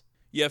scenes.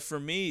 Yeah, for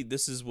me,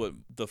 this is what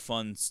the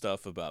fun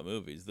stuff about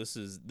movies.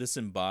 This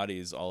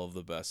embodies all of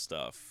the best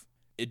stuff.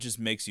 It just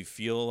makes you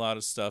feel a lot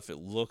of stuff. It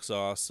looks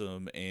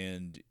awesome,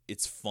 and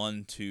it's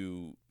fun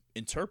to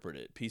interpret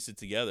it, piece it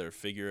together,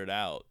 figure it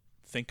out.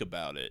 Think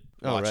about it,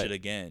 watch it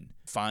again,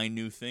 find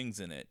new things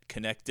in it,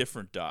 connect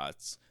different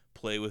dots,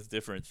 play with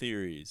different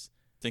theories.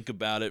 Think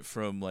about it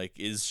from like,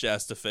 is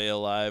Shasta Faye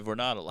alive or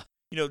not alive?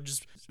 You know,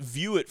 just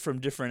view it from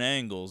different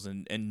angles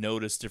and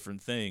notice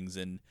different things.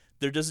 And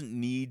there doesn't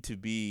need to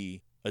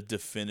be a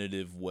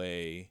definitive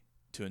way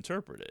to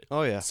interpret it.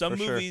 Oh, yeah, Some for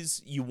sure.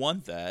 movies, you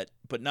want that,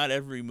 but not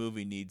every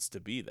movie needs to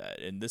be that.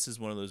 And this is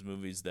one of those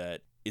movies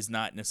that is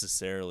not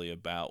necessarily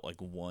about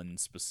like one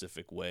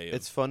specific way of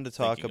It's fun to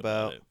talk thinking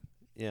about. it.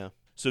 Yeah.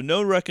 So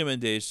no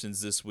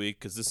recommendations this week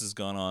because this has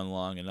gone on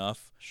long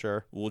enough.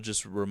 Sure. We'll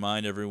just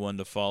remind everyone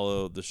to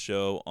follow the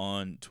show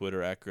on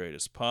Twitter at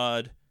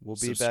GreatestPod. We'll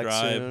be back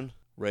Subscribe, soon.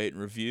 Rate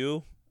and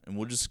review, and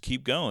we'll just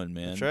keep going,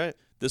 man. That's right.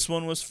 This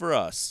one was for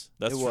us.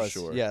 That's It for was,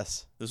 sure.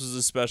 yes. This was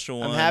a special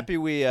one. I'm happy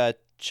we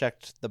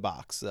checked the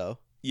box, though.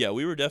 Yeah,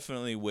 we were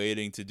definitely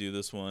waiting to do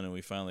this one, and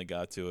we finally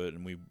got to it,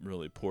 and we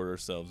really poured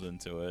ourselves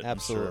into it.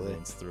 Absolutely.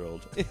 I'm sure everyone's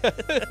thrilled.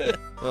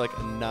 We're like,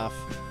 enough.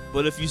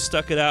 But if you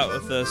stuck it out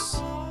with us,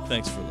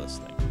 thanks for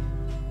listening.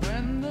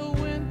 When the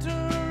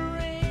winter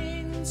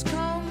rains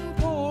come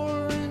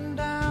pouring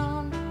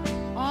down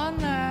on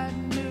that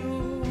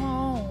new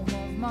home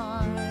of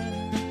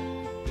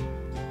mine,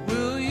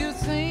 will you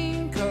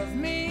think of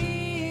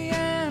me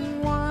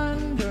and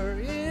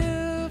wonder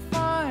if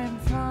I'm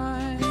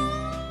fine?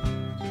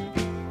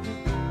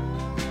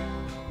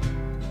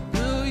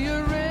 Will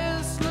your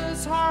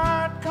restless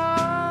heart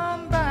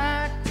come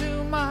back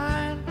to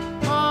mine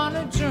on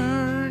a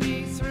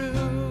journey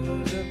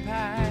through the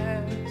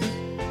past?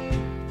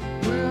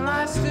 Will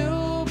I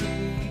still be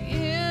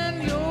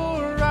in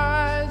your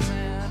eyes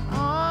and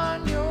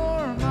on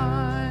your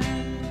mind?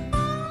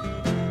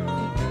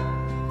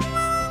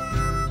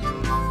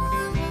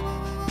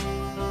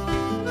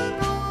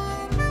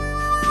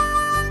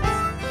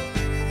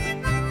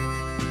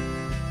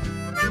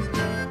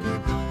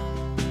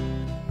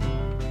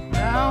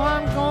 Now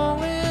I'm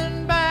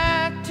going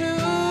back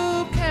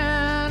to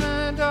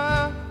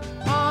Canada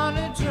on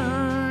a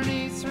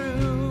journey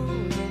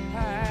through the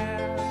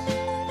past.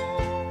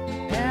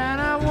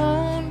 And I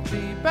won't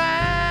be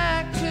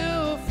back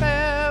till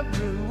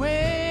February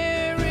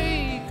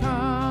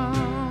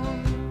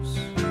comes.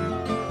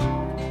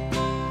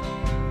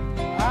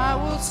 I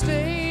will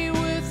stay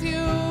with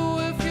you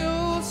if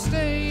you'll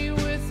stay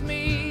with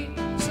me.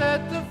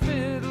 Set the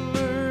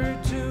fiddler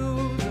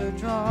to the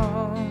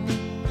drum,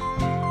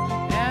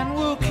 and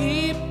we'll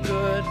keep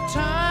good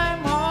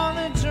time on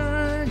a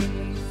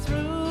journey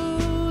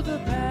through the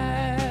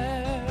past.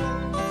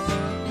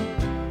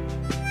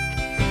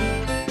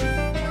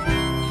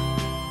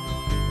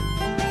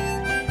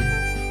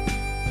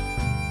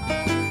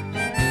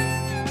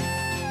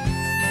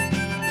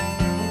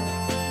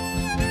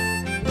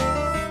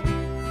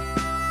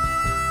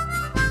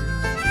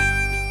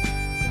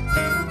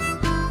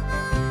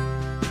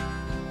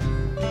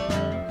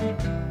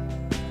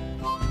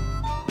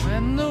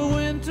 When the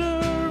winter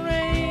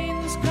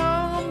rains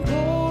come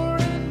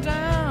pouring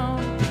down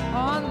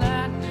on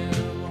that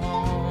new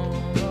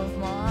home of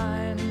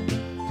mine,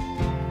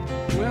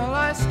 will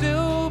I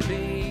still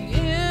be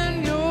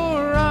in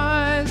your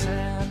eyes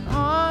and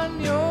on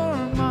your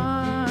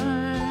mind?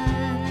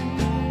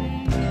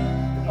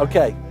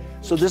 Okay,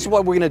 so this is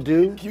what we're going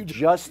to do.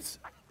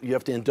 You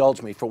have to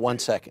indulge me for 1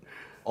 second.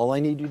 All I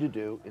need you to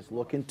do is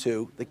look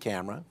into the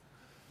camera,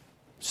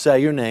 say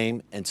your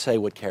name, and say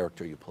what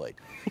character you played.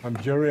 I'm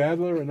Jerry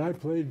Adler, and I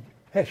played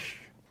Hesh.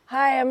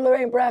 Hi, I'm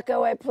Lorraine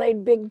Bracco. I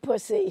played Big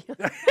Pussy.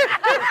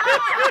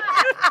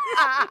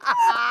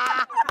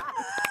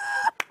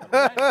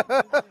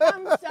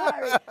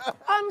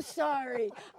 I'm sorry.